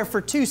it's in the air for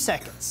 2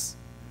 seconds.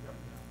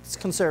 It's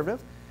conservative.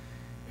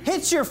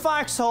 Hits your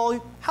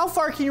foxhole, how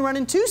far can you run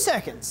in 2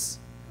 seconds?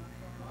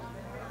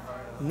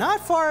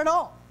 Not far at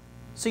all.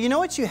 So you know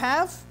what you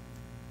have?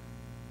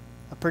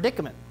 A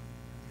predicament.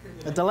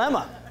 A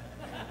dilemma.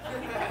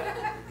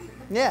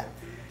 Yeah.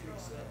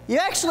 You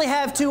actually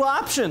have 2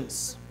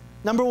 options.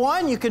 Number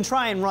 1, you can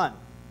try and run.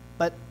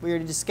 But we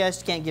already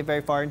discussed you can't get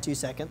very far in 2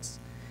 seconds.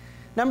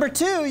 Number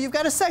 2, you've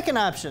got a second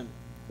option.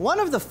 One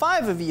of the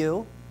 5 of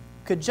you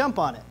could jump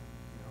on it.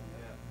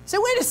 Say,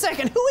 wait a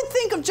second, who would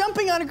think of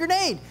jumping on a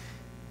grenade?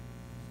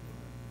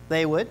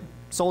 They would.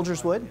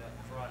 Soldiers would.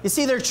 You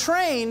see, they're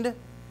trained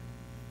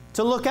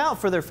to look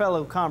out for their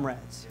fellow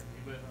comrades.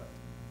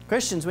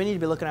 Christians, we need to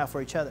be looking out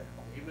for each other.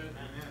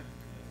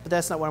 But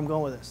that's not where I'm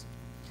going with this.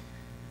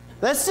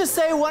 Let's just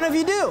say one of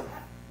you do.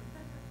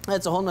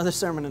 That's a whole other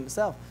sermon in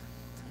itself.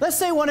 Let's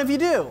say one of you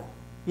do.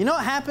 You know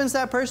what happens to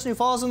that person who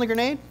falls on the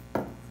grenade?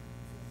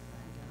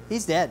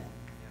 He's dead.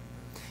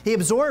 He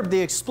absorbed the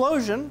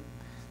explosion.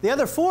 The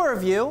other 4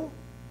 of you,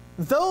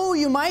 though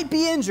you might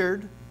be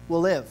injured,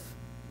 will live.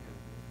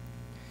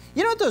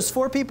 You know what those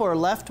 4 people are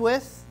left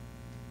with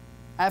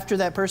after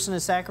that person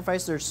has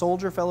sacrificed, their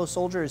soldier, fellow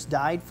soldier has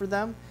died for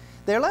them?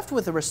 They're left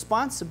with a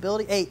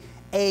responsibility,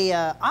 a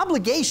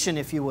obligation,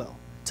 if you will,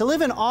 to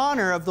live in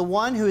honor of the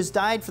one who has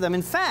died for them.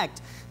 In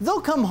fact,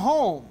 they'll come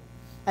home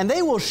And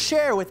they will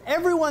share with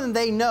everyone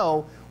they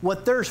know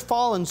what their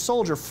fallen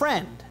soldier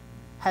friend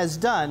has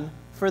done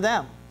for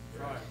them.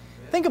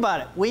 Think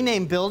about it. We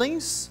name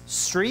buildings,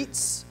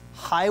 streets,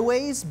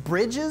 highways,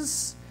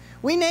 bridges.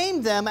 We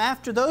name them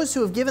after those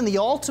who have given the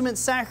ultimate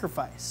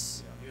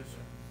sacrifice.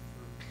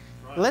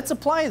 Let's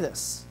apply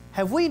this.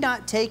 Have we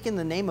not taken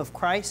the name of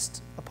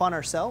Christ upon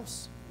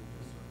ourselves?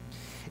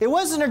 It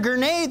wasn't a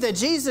grenade that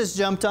Jesus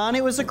jumped on,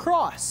 it was a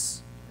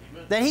cross.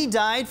 That He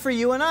died for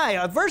you and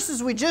I.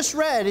 Verses we just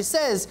read, it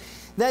says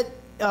that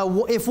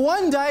if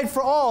one died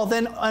for all,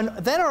 then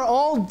are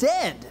all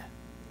dead.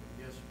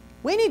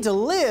 We need to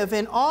live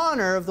in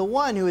honor of the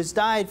one who has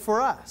died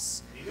for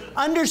us.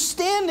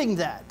 Understanding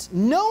that,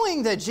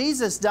 knowing that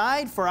Jesus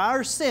died for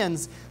our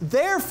sins,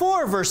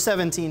 therefore, verse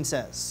 17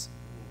 says,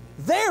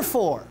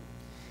 therefore,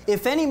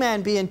 if any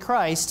man be in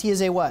Christ, he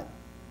is a what?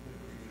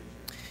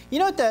 You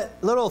know what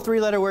that little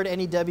three-letter word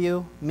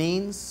N-E-W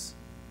means?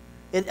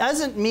 It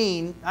doesn't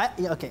mean,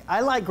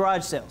 I like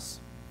garage sales.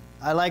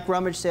 I like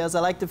rummage sales. I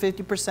like the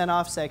 50%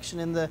 off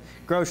section in the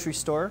grocery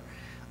store.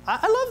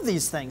 I love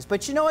these things.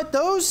 But you know what?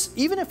 Those,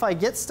 even if I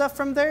get stuff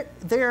from there,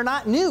 they are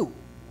not new.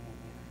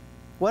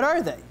 What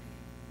are they?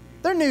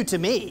 They're new to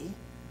me,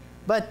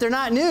 but they're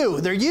not new.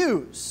 They're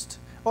used,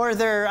 or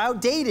they're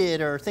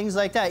outdated, or things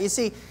like that. You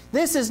see,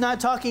 this is not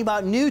talking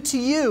about new to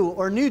you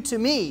or new to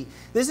me.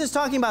 This is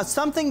talking about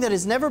something that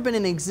has never been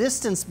in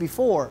existence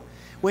before.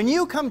 When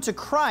you come to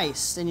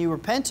Christ and you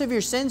repent of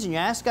your sins and you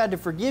ask God to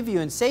forgive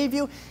you and save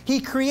you, He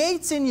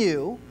creates in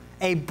you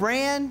a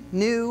brand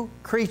new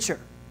creature.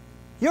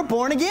 You're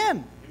born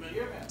again.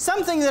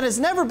 Something that has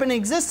never been in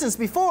existence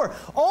before.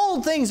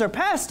 Old things are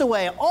passed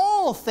away.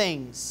 All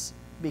things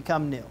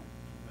become new.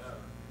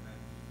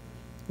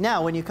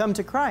 Now, when you come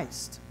to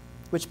Christ,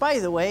 which, by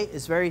the way,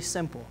 is very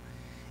simple.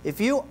 If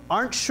you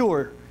aren't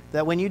sure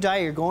that when you die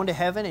you're going to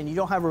heaven and you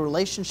don't have a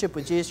relationship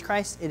with Jesus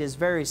Christ, it is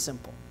very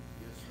simple.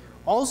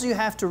 All you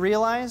have to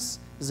realize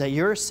is that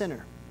you're a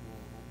sinner.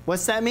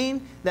 What's that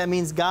mean? That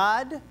means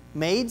God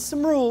made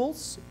some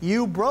rules.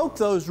 You broke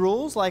those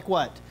rules, like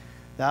what?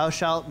 Thou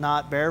shalt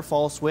not bear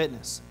false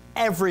witness.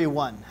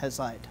 Everyone has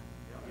lied.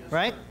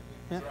 Right?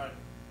 Yeah.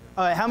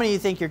 All right, how many of you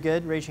think you're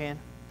good? Raise your hand.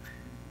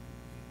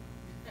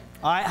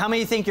 All right, how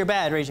many of you think you're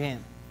bad? Raise your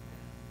hand.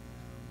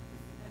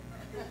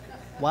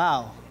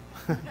 Wow.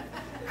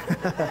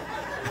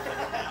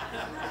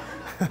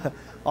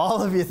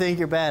 All of you think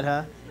you're bad,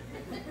 huh?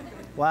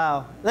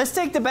 Wow. Let's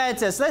take the bad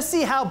test. Let's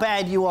see how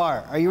bad you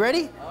are. Are you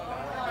ready?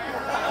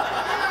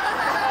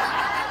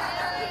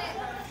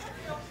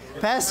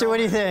 Pastor, what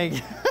do you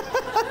think?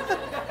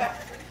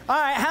 All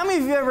right, how many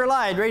of you ever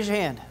lied? Raise your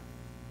hand.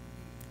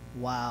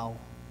 Wow.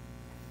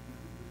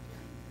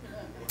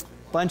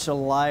 Bunch of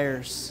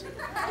liars.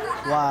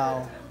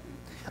 Wow.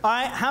 All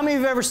right, how many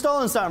of you have ever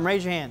stolen something?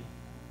 Raise your hand.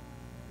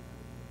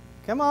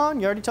 Come on,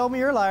 you already told me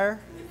you're a liar.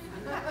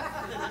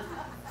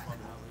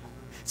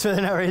 So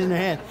they're not raising their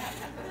hand.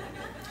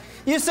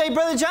 You say,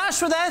 Brother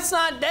Joshua, that's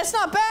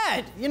not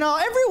bad. You know,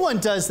 everyone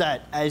does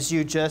that, as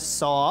you just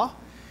saw.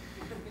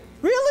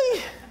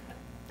 Really?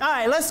 All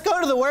right, let's go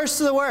to the worst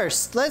of the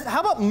worst.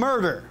 How about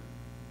murder?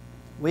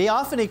 We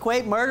often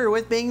equate murder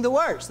with being the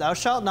worst. Thou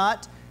shalt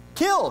not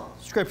kill,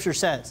 Scripture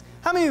says.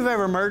 How many of you have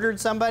ever murdered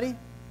somebody?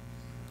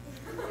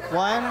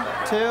 1,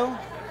 2,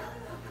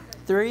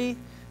 3.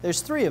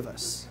 There's 3 of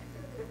us.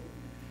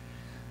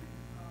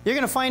 You're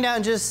going to find out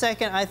in just a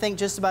second, I think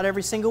just about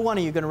every single one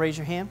of you are going to raise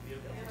your hand.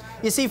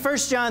 You see, 1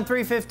 John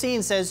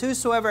 3:15 says,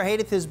 whosoever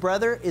hateth his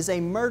brother is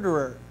a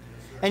murderer.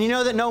 And you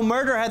know that no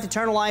murderer hath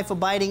eternal life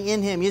abiding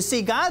in him. You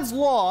see, God's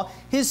law,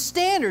 His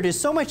standard is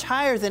so much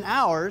higher than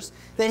ours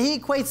that He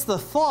equates the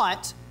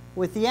thought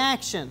with the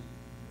action.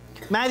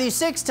 Matthew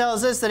 6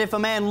 tells us that if a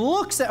man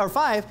looks at, or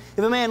 5,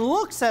 if a man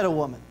looks at a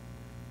woman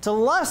to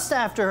lust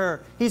after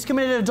her, he's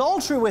committed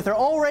adultery with her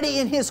already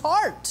in his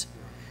heart.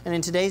 And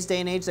in today's day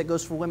and age, that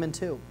goes for women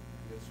too.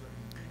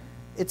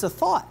 It's a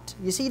thought.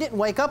 You see, you didn't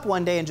wake up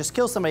one day and just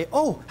kill somebody.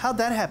 Oh, how'd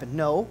that happen?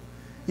 No.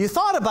 You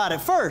thought about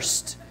it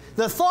first.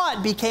 The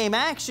thought became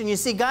action. You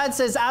see, God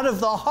says out of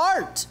the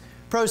heart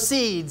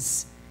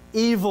proceeds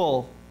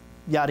evil,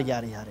 yada,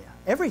 yada, yada, yada.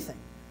 Everything.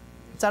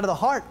 It's out of the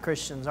heart,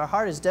 Christians. Our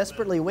heart is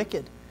desperately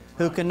wicked.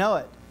 Who can know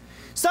it?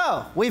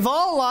 So, we've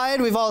all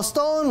lied, we've all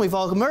stolen, we've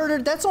all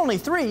murdered. That's only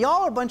 3.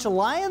 Y'all are a bunch of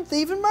lying,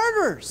 thieving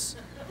murderers.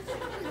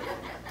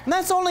 And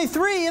that's only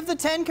 3 of the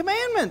 10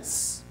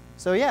 commandments.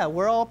 So yeah,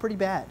 we're all pretty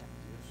bad.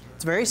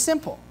 It's very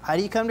simple. How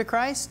do you come to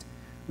Christ?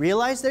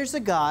 Realize there's a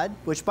God,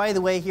 which, by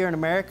the way, here in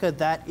America,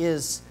 that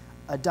is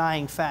a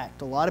dying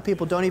fact. A lot of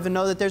people don't even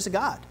know that there's a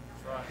God.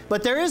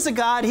 But there is a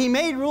God. He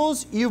made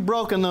rules. You've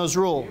broken those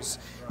rules.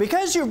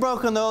 Because you've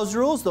broken those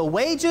rules, the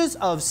wages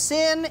of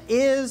sin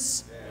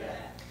is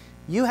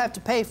you have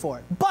to pay for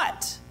it.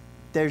 But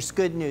there's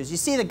good news. You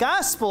see, the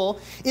gospel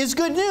is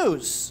good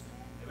news.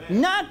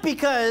 Not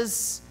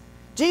because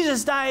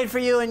Jesus died for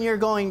you and you're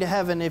going to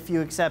heaven if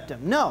you accept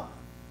Him. No.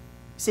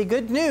 See,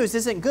 good news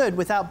isn't good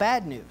without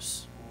bad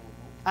news.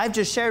 I've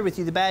just shared with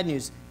you the bad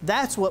news.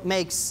 That's what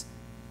makes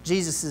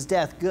Jesus'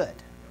 death good.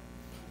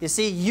 You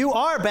see, you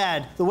are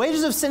bad. The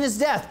wages of sin is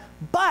death.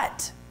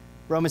 But,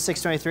 Romans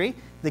 6:23,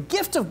 the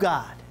gift of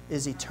God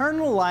is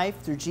eternal life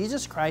through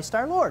Jesus Christ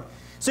our Lord.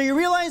 So you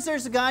realize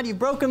there's a God, you've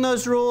broken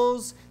those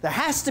rules, there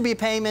has to be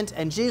payment,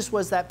 and Jesus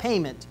was that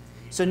payment.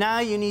 So now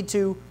you need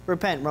to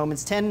repent.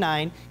 Romans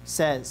 10:9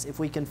 says, if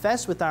we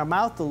confess with our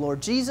mouth the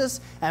Lord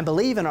Jesus and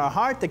believe in our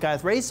heart that God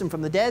hath raised him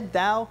from the dead,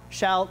 thou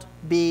shalt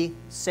be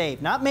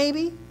saved. Not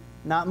maybe,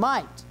 not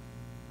might,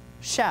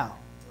 shall.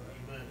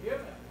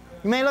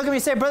 You may look at me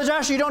and say, Brother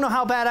Joshua, you don't know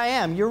how bad I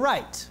am. You're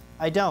right,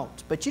 I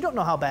don't. But you don't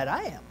know how bad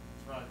I am.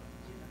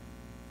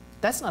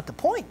 That's not the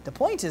point. The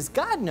point is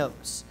God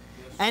knows.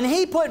 And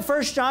he put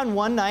 1 John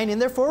 1:9 in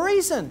there for a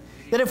reason.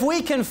 That if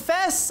we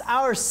confess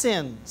our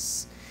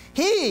sins,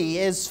 he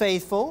is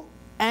faithful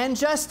and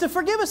just to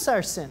forgive us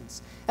our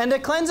sins and to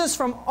cleanse us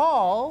from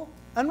all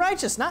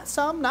unrighteousness. Not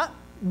some, not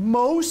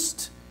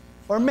most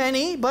or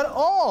many, but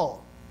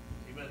all.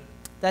 Amen.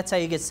 That's how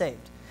you get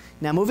saved.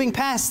 Now moving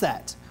past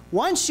that,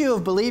 once you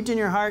have believed in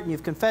your heart and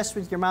you've confessed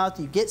with your mouth,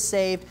 you get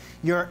saved,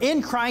 you're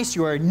in Christ,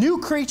 you are a new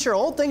creature,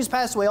 old things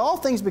pass away, all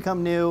things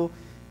become new.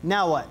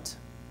 Now what?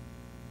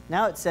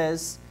 Now it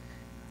says,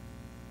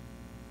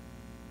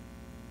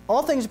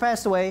 all things are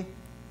passed away,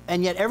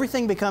 and yet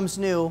everything becomes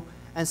new.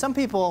 And some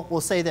people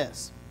will say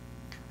this,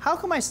 how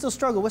come I still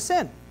struggle with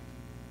sin?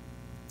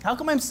 How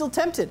come I'm still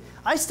tempted?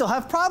 I still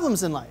have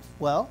problems in life.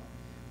 Well,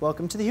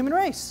 welcome to the human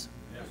race.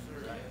 Yes,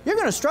 sir. You're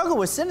going to struggle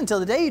with sin until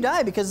the day you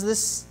die because of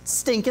this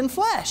stinking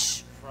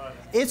flesh. Right.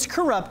 It's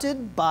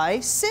corrupted by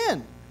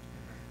sin.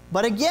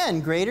 But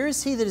again, greater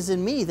is he that is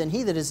in me than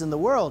he that is in the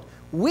world.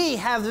 We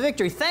have the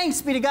victory.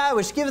 Thanks be to God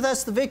which giveth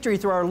us the victory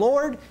through our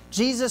Lord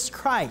Jesus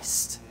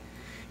Christ.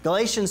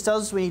 Galatians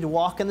tells us we need to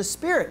walk in the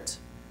Spirit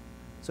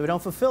so we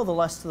don't fulfill the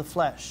lust of the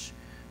flesh.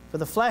 For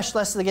the flesh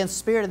lusteth against the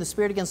Spirit, and the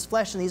Spirit against the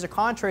flesh, and these are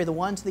contrary the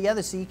one to the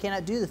other, so you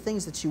cannot do the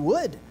things that you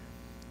would.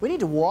 We need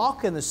to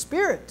walk in the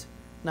Spirit,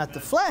 not the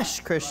flesh,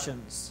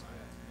 Christians.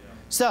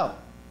 So,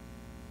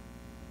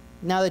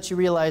 now that you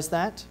realize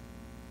that,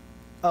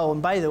 oh,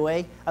 and by the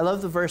way, I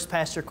love the verse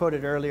Pastor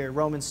quoted earlier,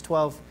 Romans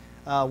 12,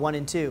 1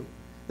 and 2.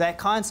 That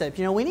concept,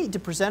 you know, we need to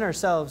present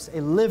ourselves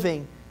a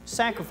living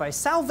sacrifice.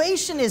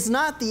 Salvation is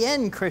not the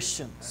end,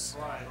 Christians.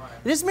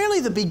 It is merely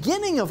the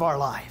beginning of our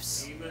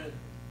lives. Amen.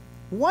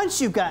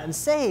 Once you've gotten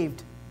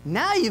saved,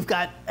 now you've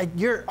got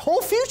your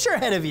whole future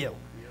ahead of you.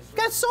 Yes, you've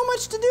got so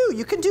much to do.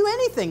 You can do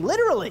anything,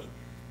 literally.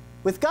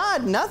 With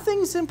God,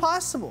 nothing's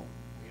impossible.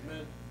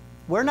 Amen.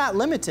 We're not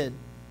limited,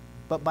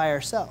 but by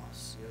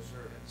ourselves. Yes, sir.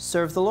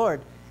 Serve the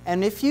Lord.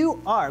 And if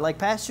you are, like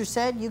Pastor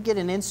said, you get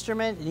an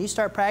instrument and you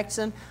start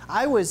practicing.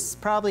 I was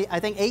probably, I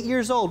think, 8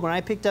 years old when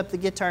I picked up the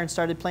guitar and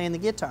started playing the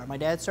guitar. My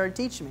dad started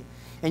teaching me.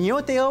 And you know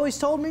what they always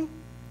told me?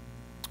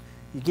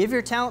 You give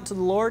your talent to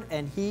the Lord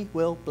and he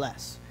will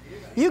bless.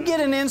 You get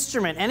an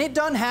instrument and it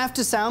doesn't have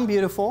to sound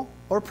beautiful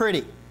or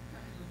pretty.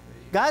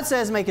 God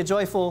says make a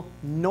joyful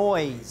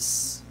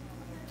noise.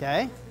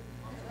 Okay?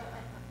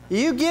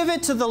 You give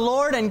it to the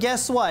Lord and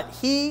guess what?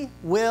 He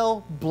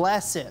will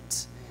bless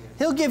it.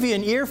 He'll give you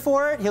an ear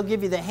for it. He'll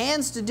give you the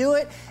hands to do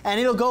it. And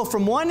it'll go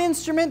from one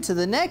instrument to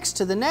the next,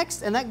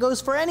 and that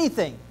goes for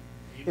anything.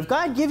 Amen. If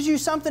God gives you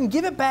something,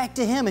 give it back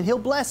to him, and he'll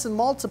bless and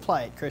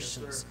multiply it,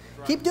 Christians.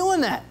 Yes, keep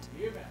doing that.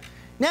 Amen.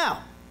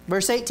 Now,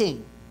 verse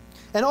 18.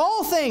 And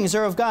all things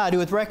are of God, who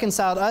hath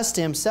reconciled us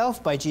to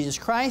himself by Jesus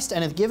Christ,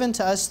 and hath given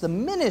to us the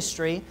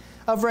ministry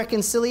of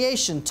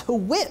reconciliation, to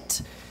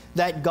wit,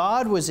 that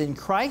God was in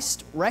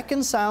Christ,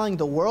 reconciling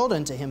the world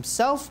unto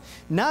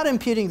himself, not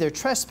imputing their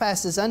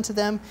trespasses unto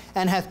them,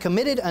 and hath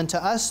committed unto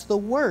us the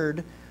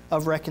word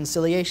of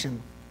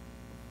reconciliation.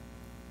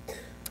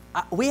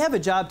 We have a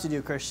job to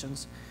do,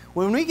 Christians.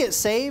 When we get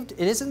saved,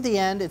 it isn't the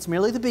end, it's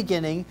merely the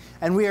beginning,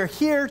 and we are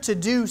here to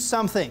do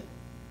something.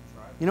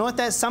 You know what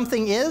that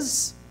something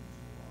is?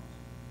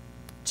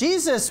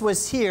 Jesus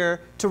was here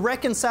to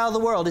reconcile the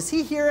world. Is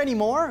he here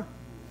anymore?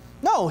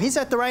 No, he's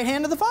at the right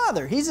hand of the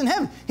Father. He's in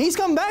heaven. He's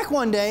coming back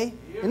one day.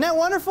 Isn't that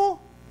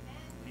wonderful?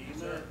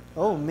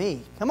 Oh,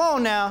 me. Come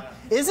on now.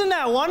 Isn't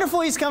that wonderful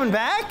he's coming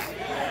back?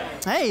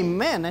 Hey,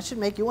 man, that should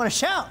make you want to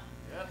shout.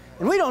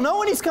 And we don't know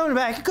when he's coming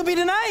back. It could be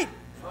tonight.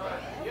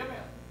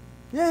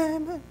 Yeah,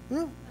 man.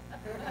 Yeah.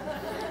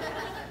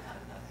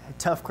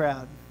 Tough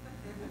crowd.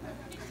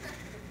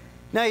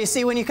 Now, you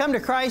see, when you come to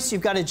Christ,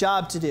 you've got a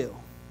job to do.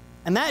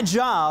 And that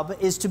job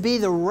is to be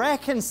the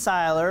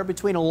reconciler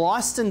between a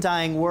lost and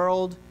dying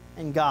world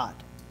and God.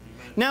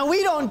 Amen. Now,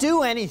 we don't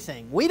do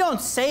anything. We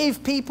don't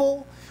save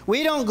people.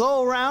 We don't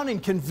go around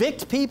and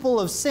convict people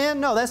of sin.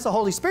 No, that's the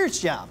Holy Spirit's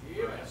job.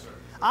 Yes,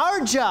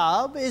 our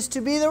job is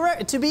to be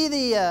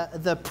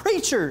the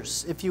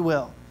preachers, if you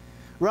will.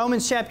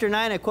 Romans chapter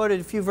 9, I quoted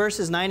a few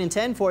verses, 9 and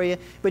 10 for you,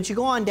 but you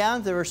go on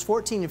down to verse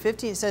 14 and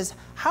 15, it says,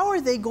 how are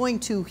they going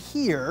to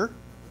hear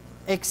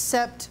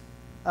except,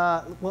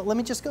 well, let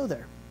me just go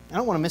there. I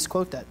don't want to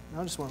misquote that.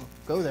 I just want to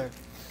go there.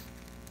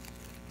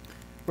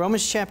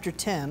 Romans chapter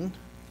 10,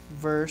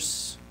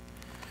 verse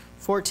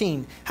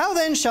 14. How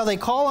then shall they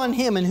call on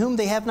him in whom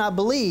they have not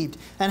believed?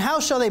 And how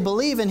shall they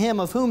believe in him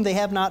of whom they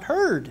have not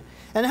heard?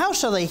 And how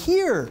shall they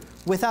hear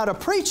without a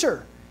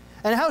preacher?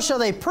 And how shall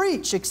they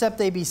preach except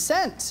they be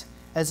sent?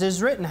 As it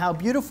is written, how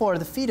beautiful are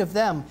the feet of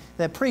them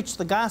that preach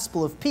the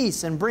gospel of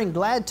peace and bring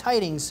glad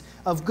tidings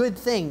of good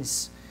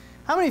things.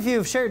 How many of you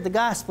have shared the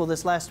gospel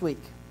this last week?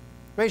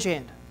 Raise your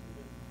hand.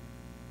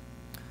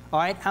 All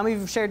right, how many of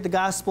you have shared the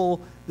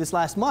gospel this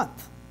last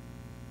month?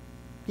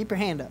 Keep your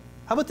hand up.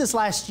 How about this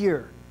last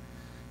year?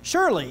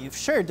 Surely you've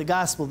shared the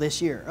gospel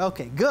this year.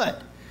 Okay, good.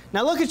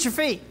 Now look at your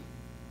feet.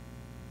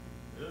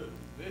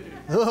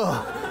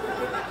 Ugh.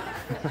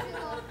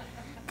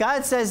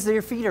 God says that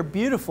your feet are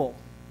beautiful.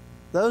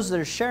 Those that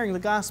are sharing the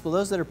gospel,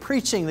 those that are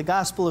preaching the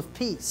gospel of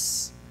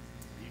peace.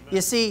 Amen.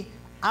 You see,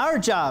 our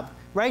job,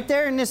 right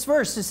there in this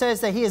verse, it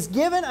says that He has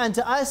given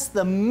unto us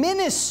the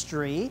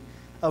ministry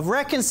of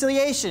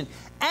reconciliation.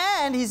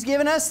 And He's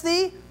given us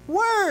the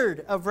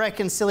word of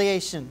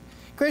reconciliation.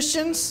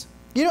 Christians,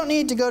 you don't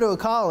need to go to a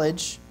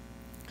college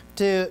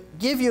to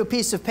give you a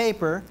piece of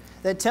paper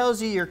that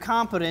tells you you're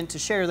competent to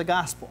share the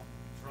gospel.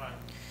 That's right.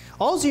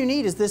 All you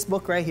need is this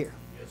book right here.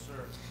 Yes,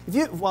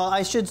 sir. Well,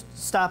 I should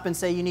stop and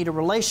say you need a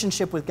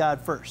relationship with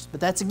God first,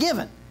 but that's a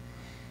given.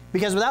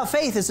 Because without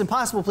faith, it's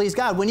impossible to please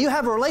God. When you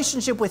have a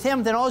relationship with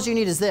Him, then all you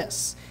need is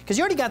this. Because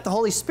you already got the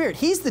Holy Spirit.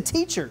 He's the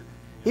teacher.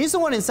 He's the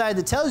one inside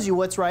that tells you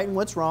what's right and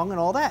what's wrong and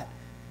all that.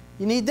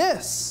 You need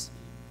this.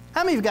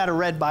 How many of you got a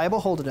red Bible?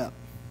 Hold it up.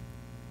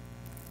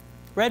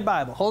 Red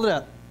Bible. Hold it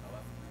up.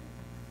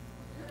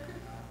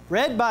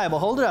 Red Bible.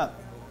 Hold it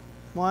up.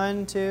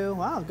 1, 2.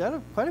 Wow,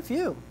 got quite a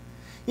few.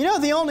 You know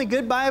the only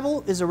good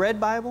Bible is a red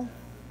Bible?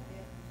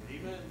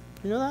 Amen.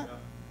 You know that?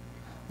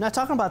 I'm not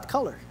talking about the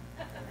color.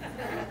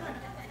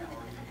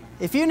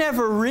 If you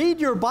never read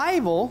your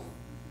Bible,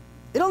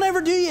 it'll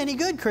never do you any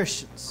good,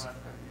 Christians.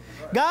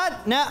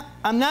 God, now,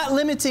 I'm not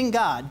limiting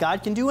God.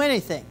 God can do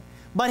anything.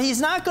 But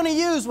He's not going to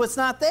use what's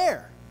not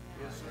there.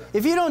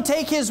 If you don't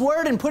take His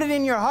word and put it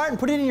in your heart and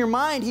put it in your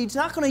mind, He's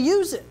not going to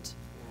use it.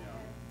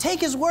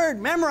 Take His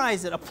word,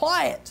 memorize it,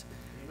 apply it.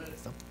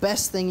 It's the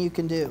best thing you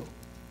can do.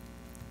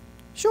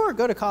 Sure,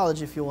 go to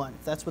college if you want,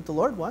 if that's what the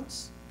Lord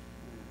wants.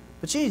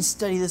 But you need to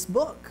study this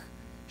book.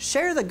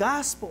 Share the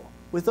gospel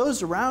with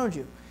those around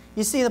you.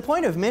 You see, the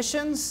point of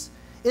missions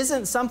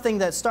isn't something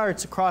that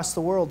starts across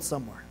the world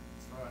somewhere.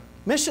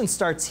 Mission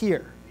starts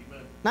here.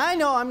 Now, I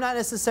know I'm not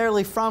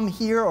necessarily from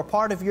here or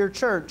part of your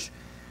church,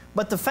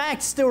 but the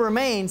fact still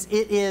remains,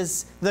 it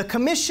is the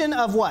commission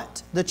of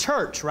what? The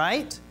church,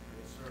 right?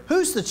 Yes,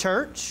 who's the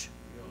church?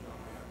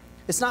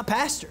 It's not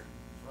pastor.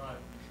 Right.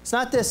 It's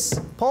not this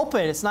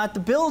pulpit. It's not the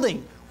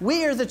building.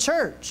 We are the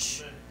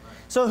church. Right.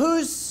 So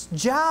whose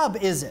job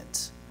is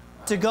it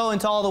to go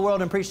into all the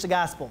world and preach the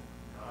gospel?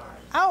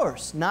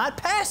 Ours, not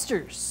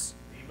pastors.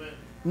 Amen.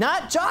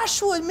 Not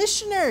Joshua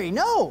missionary.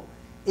 No,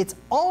 it's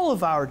all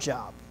of our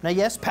job. Now,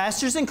 yes,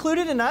 pastors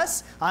included in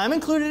us. I'm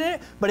included in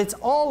it, but it's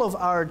all of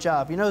our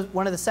job. You know,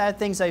 one of the sad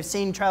things I've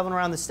seen traveling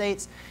around the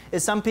States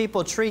is some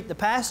people treat the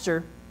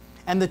pastor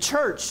and the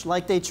church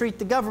like they treat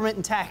the government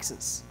and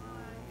taxes.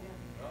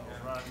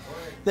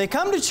 They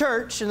come to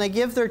church and they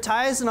give their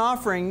tithes and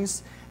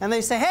offerings and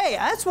they say, hey,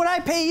 that's what I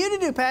pay you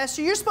to do,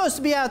 pastor. You're supposed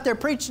to be out there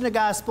preaching the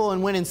gospel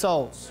and winning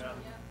souls.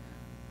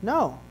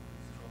 No,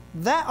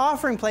 that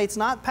offering plate's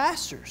not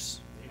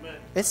pastors.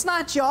 It's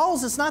not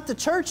y'all's. It's not the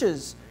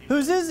church's.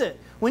 Whose is it?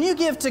 When you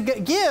give to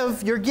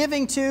give, you're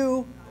giving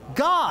to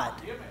God.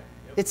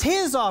 It's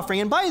His offering.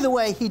 And by the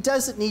way, He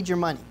doesn't need your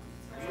money.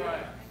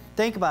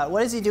 Think about it.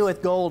 What does He do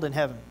with gold in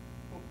heaven?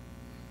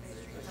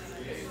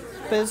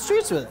 Pay the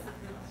streets with it.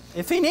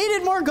 If He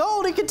needed more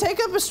gold, He could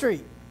take up a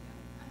street.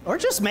 Or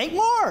just make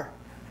more.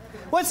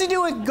 What's He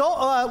do with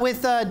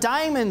gold,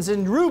 diamonds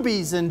and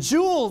rubies and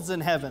jewels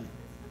in heaven?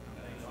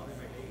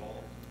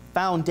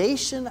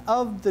 Foundation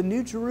of the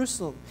New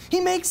Jerusalem. He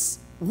makes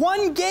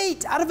one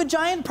gate out of a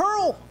giant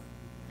pearl.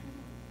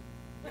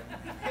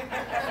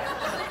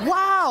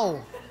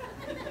 Wow.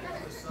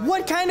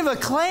 What kind of a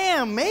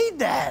clam made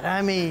that?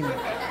 I mean,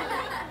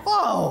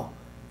 whoa.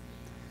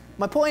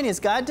 My point is,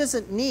 God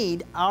doesn't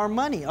need our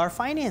money, our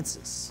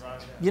finances.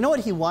 You know what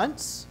He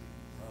wants?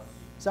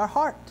 It's our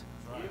heart.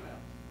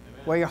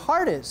 Where your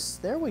heart is,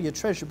 there will your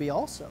treasure be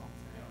also.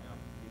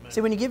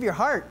 See, when you give your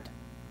heart,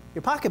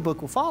 your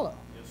pocketbook will follow.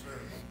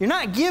 You're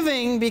not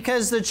giving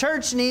because the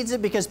church needs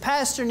it, because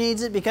pastor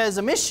needs it, because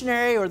a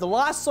missionary or the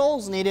lost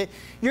souls need it.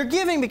 You're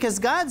giving because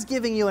God's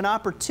giving you an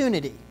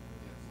opportunity.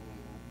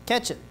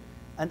 Catch it.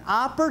 An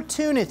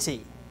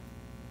opportunity.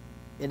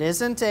 It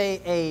isn't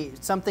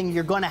something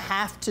you're going to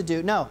have to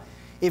do. No.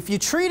 If you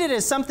treat it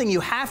as something you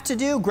have to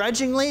do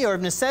grudgingly or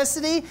of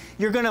necessity,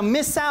 you're going to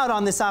miss out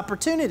on this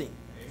opportunity.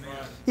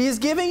 Amen. He is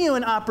giving you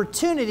an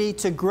opportunity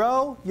to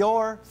grow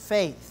your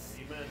faith.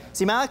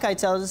 See, Malachi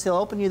tells us He'll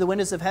open you the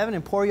windows of heaven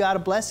and pour you out a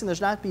blessing.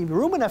 There's not be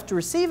room enough to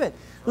receive it.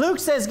 Luke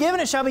says, given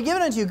it shall be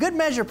given unto you. Good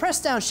measure,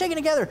 pressed down, shaken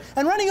together,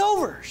 and running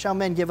over shall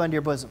men give unto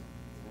your bosom.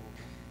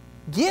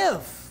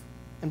 Give.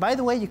 And by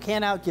the way, you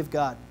can't outgive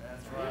God.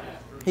 That's right.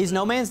 He's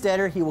no man's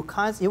debtor. He will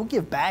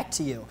give back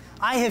to you.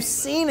 I have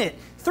seen it.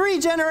 3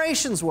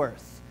 generations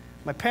worth.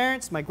 My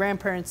parents, my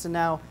grandparents, and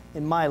now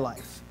in my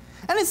life.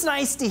 And it's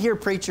nice to hear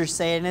preachers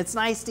say it, and it's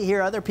nice to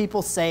hear other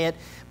people say it,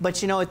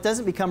 but you know, it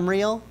doesn't become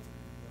real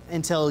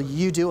until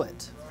you do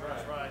it.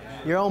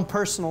 your own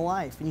personal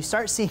life. And you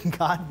start seeing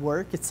God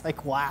work, it's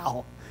like,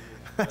 wow,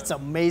 that's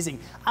amazing.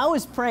 I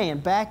was praying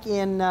back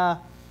in,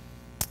 well,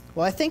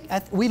 I think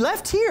we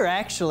left here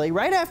actually.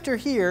 Right after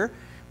here,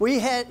 we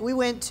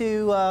went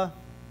to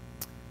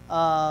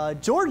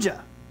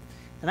Georgia.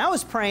 And I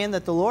was praying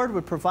that the Lord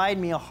would provide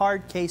me a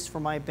hard case for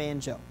my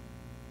banjo.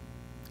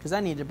 Because I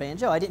needed a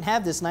banjo. I didn't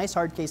have this nice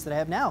hard case that I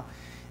have now.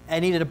 I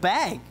needed a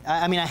bag.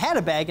 I mean, I had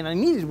a bag and I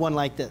needed one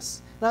like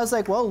this. And I was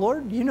like, well,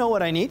 Lord, you know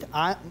what I need.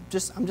 I'm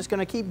just going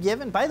to keep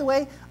giving. By the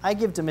way, I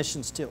give to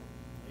missions too.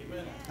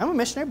 Amen. I'm a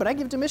missionary, but I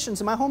give to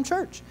missions in my home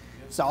church.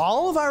 It's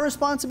all of our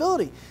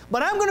responsibility.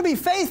 But I'm going to be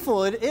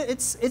faithful.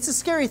 It's a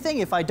scary thing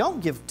if I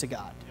don't give to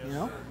God, you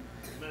know.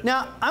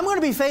 Now, I'm going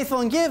to be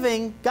faithful in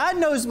giving. God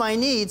knows my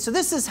needs, so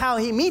this is how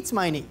He meets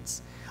my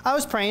needs. I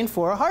was praying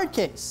for a hard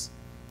case.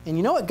 And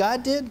you know what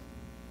God did?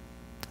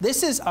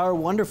 This is our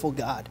wonderful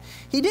God.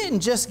 He didn't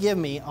just give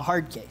me a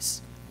hard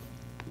case.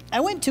 I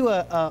went to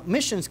a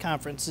missions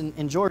conference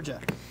in Georgia.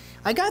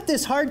 I got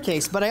this hard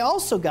case, but I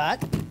also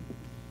got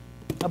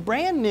a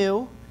brand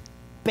new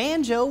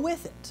banjo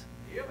with it.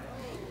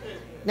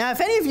 Now, if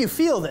any of you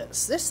feel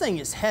this thing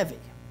is heavy.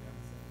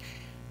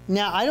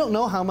 Now, I don't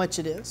know how much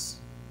it is,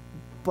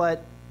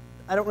 but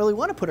I don't really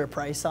want to put a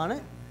price on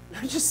it.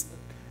 I just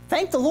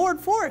thank the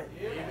Lord for it.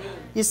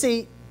 You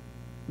see,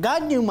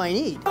 God knew my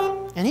need,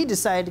 and He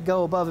decided to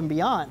go above and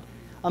beyond.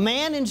 A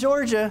man in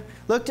Georgia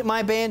looked at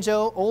my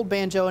banjo, old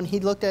banjo, and he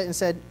looked at it and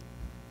said,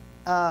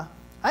 I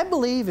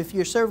believe if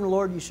you're serving the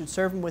Lord, you should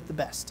serve Him with the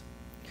best.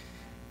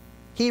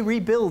 He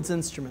rebuilds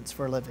instruments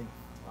for a living.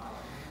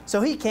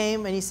 So he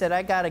came and he said,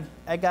 I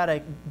got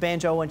a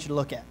banjo I want you to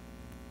look at.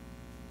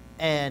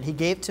 And he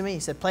gave it to me. He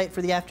said, play it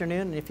for the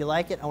afternoon, and if you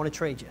like it, I want to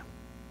trade you.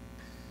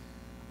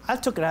 I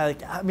took it out.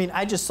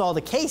 I just saw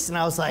the case, and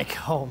I was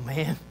like, oh,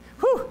 man.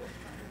 Whew.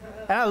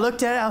 And I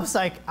looked at it. I was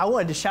like, I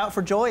wanted to shout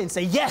for joy and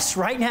say, yes,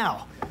 right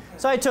now.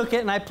 So I took it,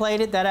 and I played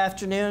it that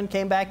afternoon,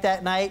 came back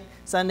that night,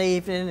 Sunday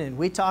evening, and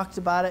we talked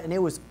about it, and it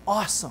was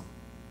awesome.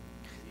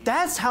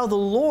 That's how the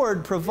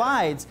Lord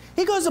provides.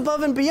 He goes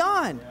above and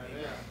beyond.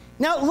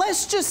 Now,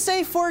 let's just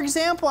say, for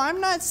example,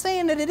 I'm not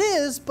saying that it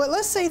is, but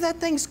let's say that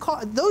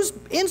those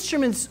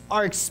instruments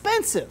are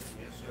expensive.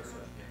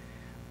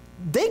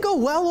 They go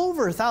well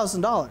over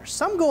 $1,000.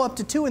 Some go up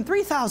to $2,000 and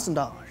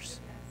 $3,000.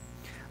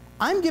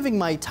 I'm giving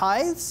my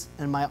tithes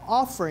and my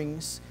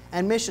offerings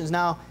and missions.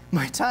 Now,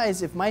 my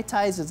tithes, if my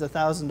tithes is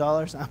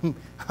 $1,000,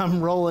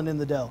 I'm rolling in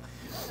the dough.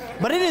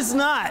 But it is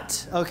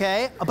not,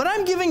 okay? But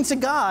I'm giving to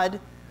God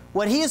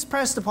what He has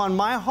pressed upon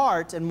my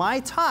heart and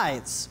my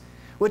tithes,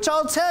 which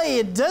I'll tell you,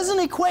 it doesn't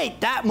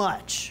equate that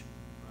much.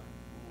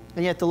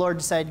 And yet the Lord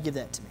decided to give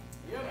that to me.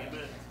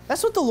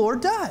 That's what the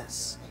Lord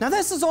does. Now,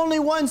 this is only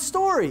one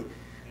story.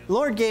 The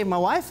Lord gave my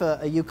wife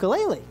a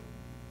ukulele.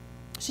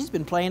 She's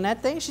been playing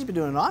that thing. She's been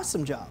doing an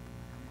awesome job.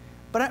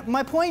 But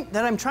my point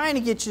that I'm trying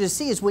to get you to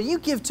see is when you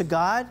give to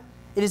God,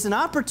 it is an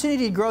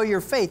opportunity to grow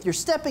your faith. You're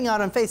stepping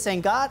out on faith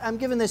saying, God, I'm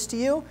giving this to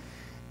you.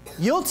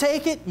 You'll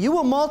take it. You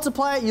will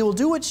multiply it. You will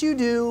do what you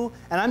do.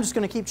 And I'm just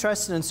going to keep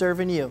trusting and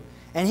serving you.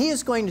 And He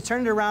is going to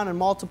turn it around and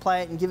multiply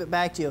it and give it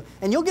back to you.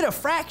 And you'll get a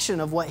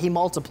fraction of what He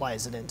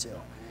multiplies it into.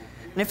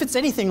 And if it's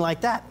anything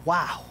like that,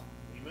 wow.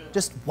 Amen.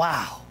 Just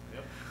wow.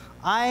 Yep.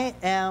 I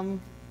am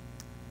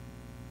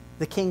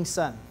the king's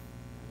son.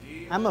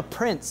 I'm a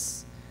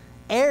prince,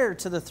 heir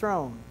to the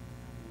throne.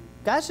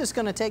 God's just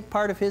going to take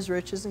part of His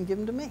riches and give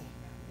them to me.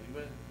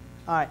 Amen.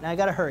 All right, now I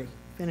got to hurry.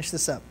 Finish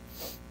this up.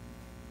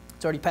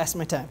 It's already past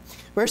my time.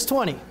 Verse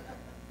 20.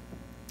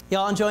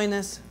 Y'all enjoying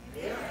this?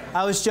 Yeah.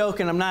 I was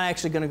joking. I'm not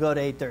actually going to go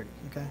to 8:30.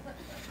 Okay.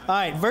 All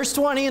right, verse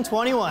 20 and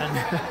 21.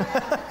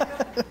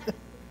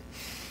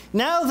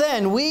 Now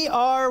then, we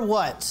are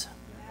what?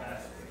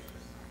 Ambassadors.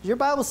 Does your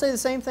Bible say the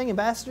same thing,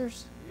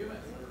 ambassadors?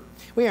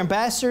 We are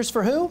ambassadors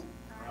for who?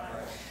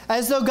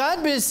 As though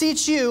God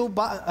beseech you,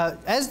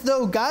 as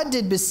though God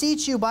did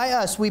beseech you by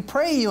us, we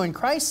pray you in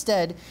Christ's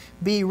stead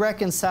be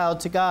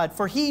reconciled to God.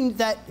 For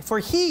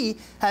he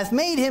hath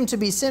made Him to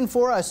be sin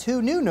for us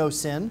who knew no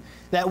sin,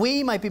 that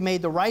we might be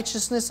made the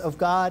righteousness of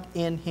God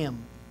in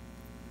Him.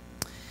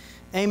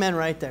 Amen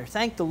right there.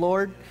 Thank the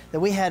Lord that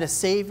we had a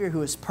Savior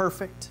who is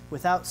perfect,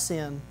 without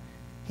sin.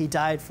 He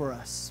died for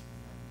us.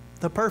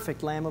 The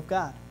perfect Lamb of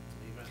God.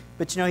 Amen.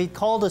 But you know, He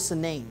called us a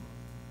name.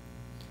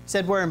 He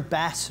said we're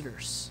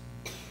ambassadors.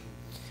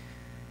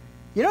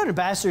 You know what an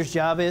ambassador's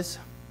job is?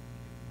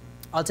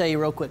 I'll tell you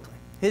real quickly.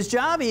 His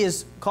job, he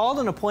is called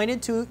and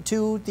appointed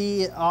to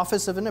the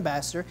office of an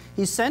ambassador.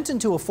 He's sent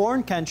into a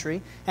foreign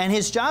country, and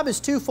his job is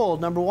twofold.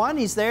 Number one,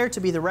 he's there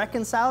to be the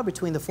reconciler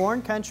between the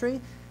foreign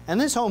country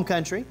and his home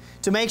country,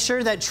 to make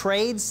sure that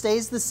trade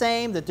stays the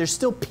same, that there's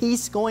still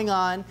peace going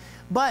on.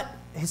 But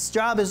his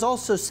job is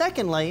also,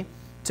 secondly,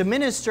 to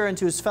minister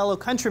unto his fellow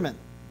countrymen.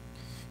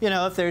 You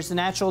know, if there's a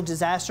natural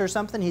disaster or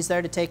something, he's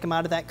there to take them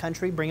out of that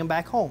country, bring them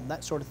back home,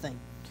 that sort of thing.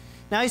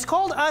 Now, He's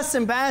called us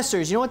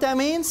ambassadors. You know what that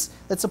means?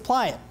 Let's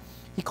apply it.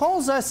 He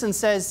calls us and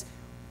says,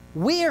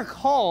 we are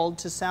called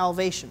to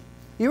salvation.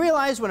 You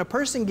realize when a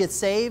person gets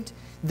saved,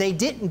 they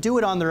didn't do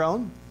it on their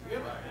own.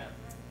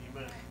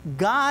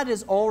 God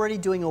is already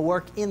doing a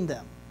work in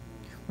them.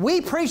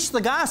 We preach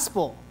the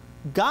gospel.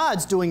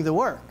 God's doing the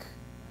work.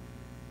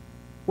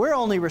 We're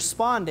only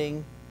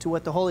responding to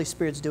what the Holy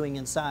Spirit's doing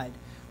inside.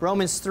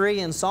 Romans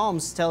 3 and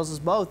Psalms tells us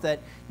both that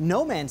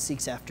no man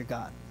seeks after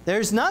God.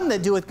 There's none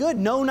that doeth good,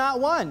 no, not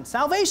one.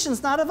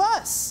 Salvation's not of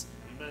us.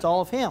 Amen. It's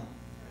all of Him.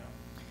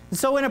 And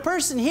so when a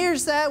person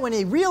hears that, when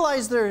they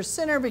realize they're a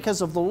sinner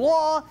because of the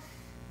law,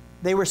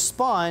 they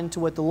respond to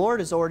what the Lord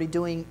is already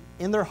doing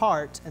in their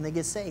heart, and they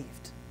get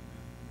saved.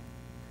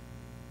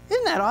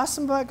 Isn't that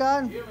awesome about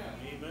God? Amen.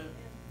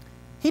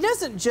 He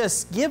doesn't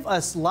just give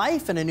us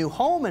life and a new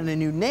home and a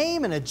new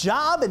name and a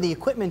job and the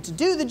equipment to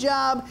do the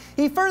job.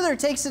 He further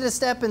takes it a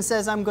step and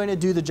says, I'm going to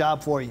do the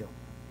job for you.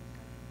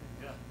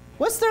 Yeah.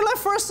 What's there left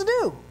for us to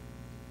do?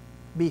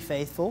 Be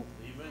faithful.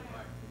 Amen.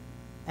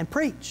 And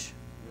preach.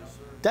 Yes,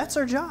 that's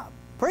our job.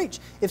 Preach.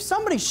 If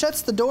somebody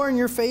shuts the door in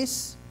your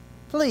face,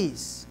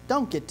 please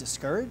don't get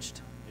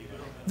discouraged.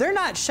 Amen. They're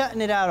not shutting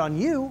it out on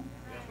you.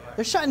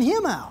 They're shutting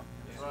him out.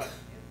 Right.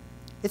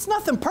 It's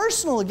nothing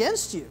personal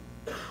against you.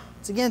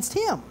 It's against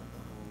him.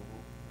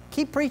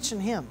 Keep preaching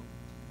him.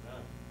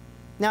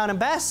 Now, an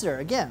ambassador,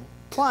 again,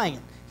 applying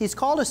it. He's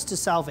called us to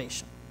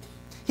salvation.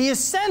 He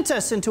has sent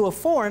us into a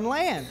foreign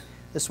land.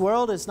 This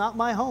world is not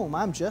my home.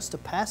 I'm just a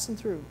passing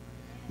through.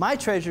 My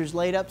treasure's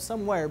laid up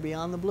somewhere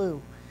beyond the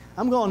blue.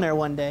 I'm going there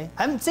one day.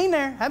 I haven't seen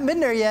there. Haven't been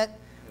there yet.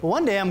 But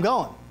one day I'm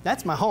going.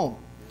 That's my home.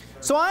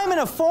 So I'm in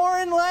a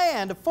foreign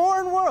land, a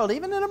foreign world.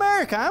 Even in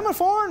America, I'm a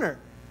foreigner.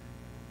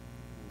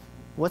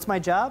 What's my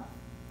job?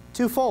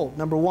 Twofold.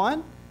 Number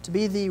one, to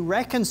be the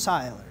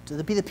reconciler,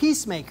 to be the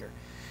peacemaker,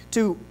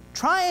 to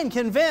try and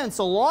convince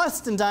a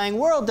lost and dying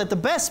world that the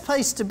best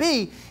place to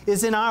be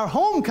is in our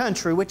home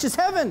country, which is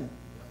heaven.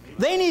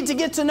 They need to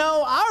get to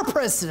know our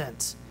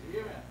president,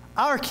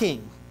 our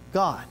king,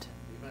 God.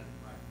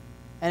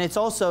 And it's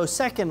also,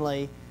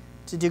 secondly,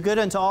 to do good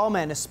unto all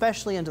men,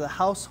 especially unto the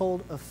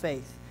household of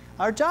faith.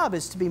 Our job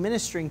is to be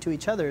ministering to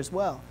each other as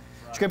well.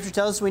 Scripture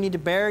tells us we need to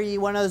bear ye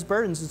one another's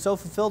burdens and so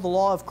fulfill the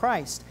law of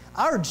Christ.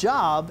 Our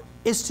job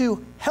is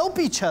to help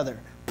each other,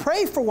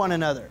 pray for one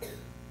another.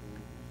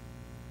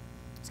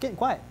 It's getting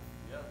quiet.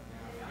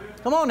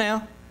 Come on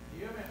now.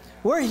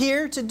 We're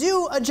here to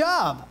do a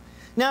job.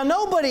 Now,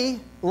 nobody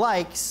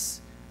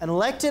likes an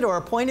elected or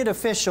appointed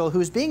official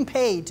who's being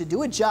paid to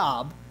do a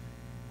job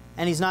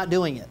and he's not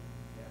doing it.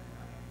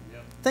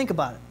 Think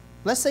about it.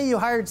 Let's say you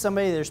hired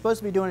somebody, they're supposed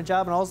to be doing a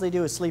job, and all they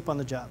do is sleep on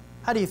the job.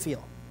 How do you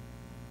feel?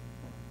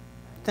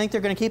 Think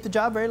they're going to keep the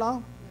job very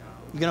long?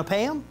 You going to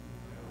pay them?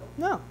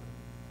 No.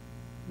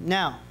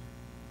 Now,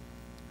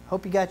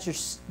 hope you got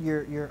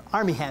your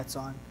army hats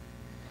on.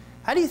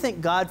 How do you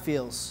think God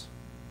feels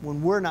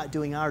when we're not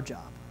doing our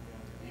job?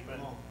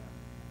 Amen.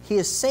 He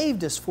has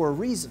saved us for a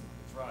reason.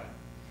 That's right.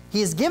 He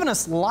has given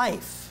us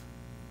life.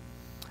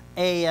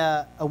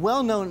 A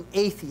well-known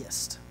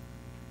atheist,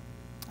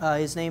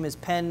 his name is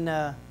Penn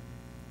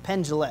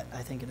Jillette,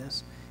 I think it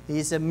is.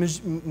 He's a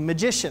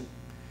magician.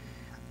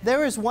 There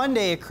was one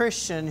day a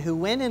Christian who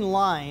went in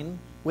line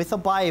with a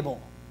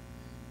Bible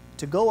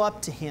to go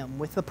up to him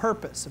with the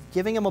purpose of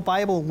giving him a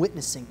Bible and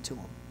witnessing to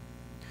him.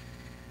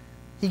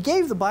 He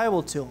gave the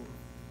Bible to him,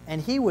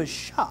 and he was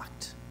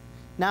shocked.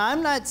 Now,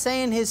 I'm not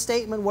saying his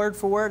statement word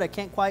for word. I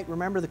can't quite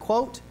remember the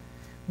quote.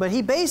 But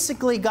he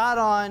basically got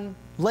on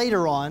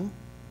later on,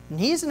 and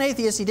he's an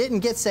atheist. He didn't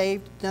get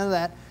saved, none of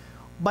that.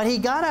 But he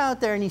got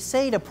out there and he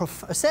said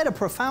a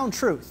profound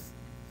truth.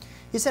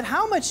 He said,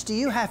 how much do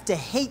you have to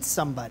hate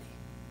somebody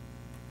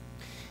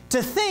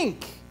to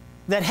think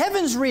that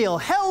heaven's real,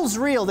 hell's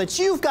real, that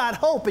you've got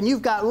hope and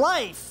you've got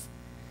life?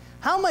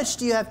 How much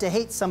do you have to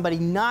hate somebody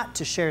not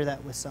to share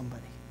that with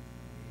somebody?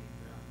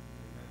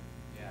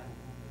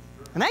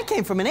 And that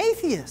came from an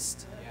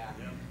atheist.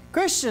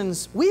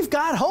 Christians, we've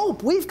got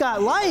hope, we've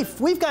got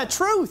life, we've got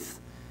truth.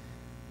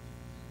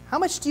 How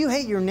much do you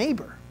hate your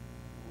neighbor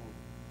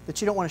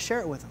that you don't want to share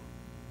it with them?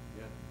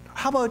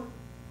 How about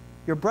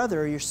your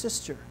brother or your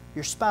sister,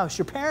 your spouse,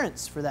 your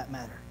parents for that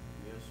matter,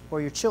 or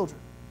your children?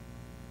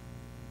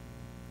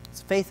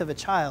 The faith of a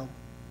child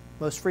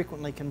most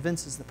frequently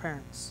convinces the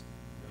parents.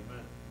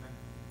 Amen.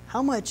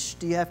 How much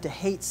do you have to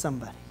hate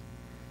somebody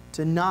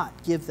to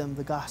not give them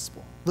the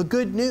gospel, the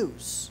good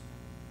news?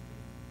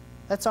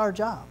 That's our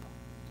job,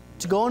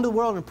 to go into the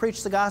world and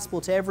preach the gospel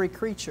to every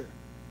creature.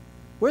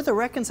 We're the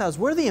reconcilers.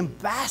 We're the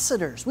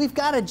ambassadors. We've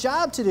got a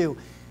job to do.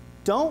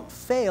 Don't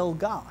fail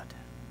God.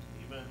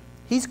 Amen.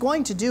 He's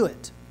going to do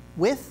it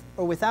with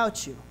or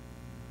without you.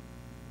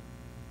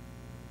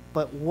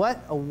 But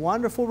what a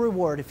wonderful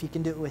reward if He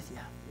can do it with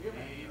you.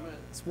 Amen.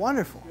 It's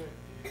wonderful.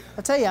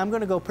 I'll tell you, I'm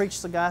going to go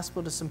preach the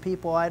gospel to some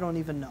people I don't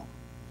even know.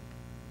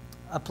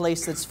 A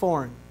place that's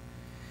foreign.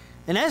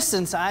 In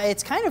essence,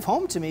 it's kind of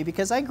home to me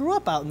because I grew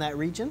up out in that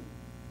region.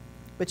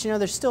 But you know,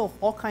 there's still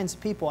all kinds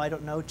of people I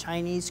don't know.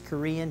 Chinese,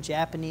 Korean,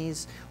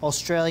 Japanese,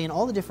 Australian,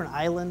 all the different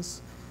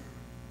islands.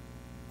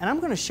 And I'm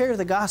going to share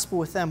the gospel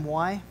with them.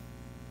 Why?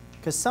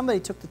 Because somebody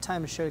took the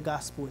time to share the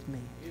gospel with me.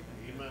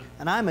 Amen.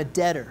 And I'm a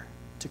debtor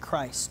to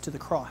Christ, to the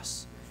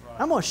cross.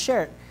 Right. I'm going to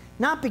share it.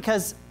 not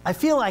because I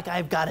feel like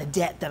I've got a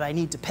debt that I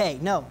need to pay.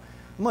 No,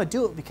 I'm going to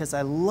do it because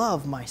I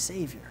love my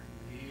Savior.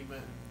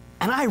 Amen.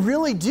 And I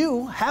really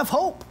do have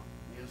hope.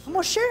 Yes, I'm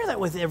going to share that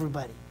with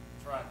everybody.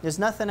 That's right. There's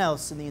nothing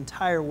else in the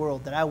entire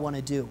world that I want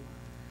to do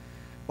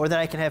or that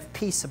I can have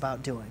peace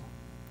about doing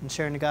and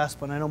sharing the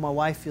gospel. And I know my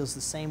wife feels the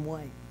same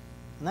way.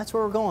 And that's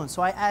where we're going.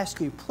 So I ask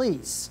you,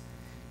 please,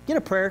 get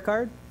a prayer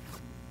card.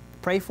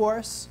 Pray for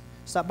us.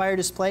 Stop by our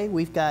display.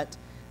 We've got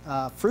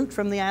fruit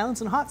from the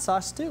islands and hot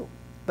sauce too.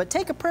 But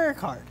take a prayer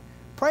card.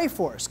 Pray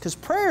for us, because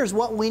prayer is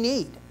what we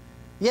need.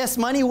 Yes,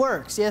 money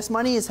works. Yes,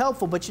 money is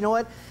helpful. But you know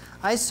what?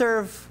 I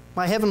serve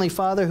my Heavenly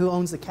Father who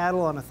owns the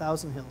cattle on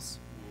 1,000 hills.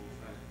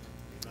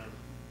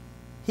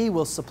 He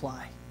will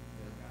supply.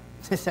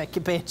 That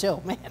could be a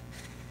joke, man.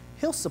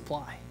 He'll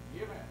supply.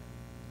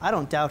 I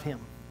don't doubt Him.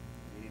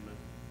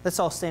 Let's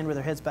all stand with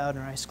our heads bowed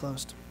and our eyes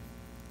closed.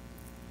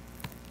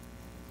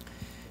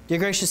 Dear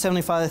gracious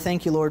Heavenly Father,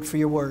 thank you, Lord, for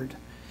your word.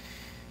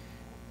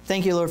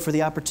 Thank you, Lord, for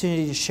the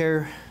opportunity to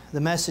share the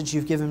message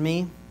you've given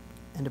me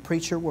and to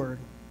preach your word.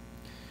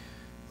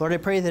 Lord, I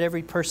pray that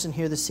every person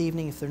here this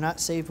evening, if they're not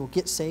saved, will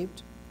get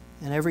saved,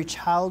 and every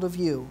child of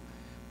you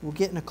will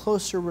get in a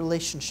closer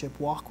relationship,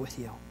 walk with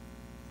you.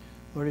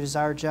 Lord, it is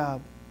our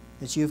job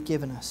that you've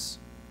given us.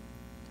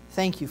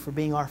 Thank you for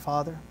being our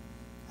Father,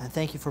 and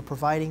thank you for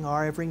providing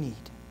our every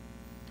need.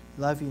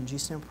 Love you in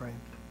Jesus' name I pray.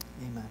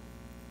 Amen.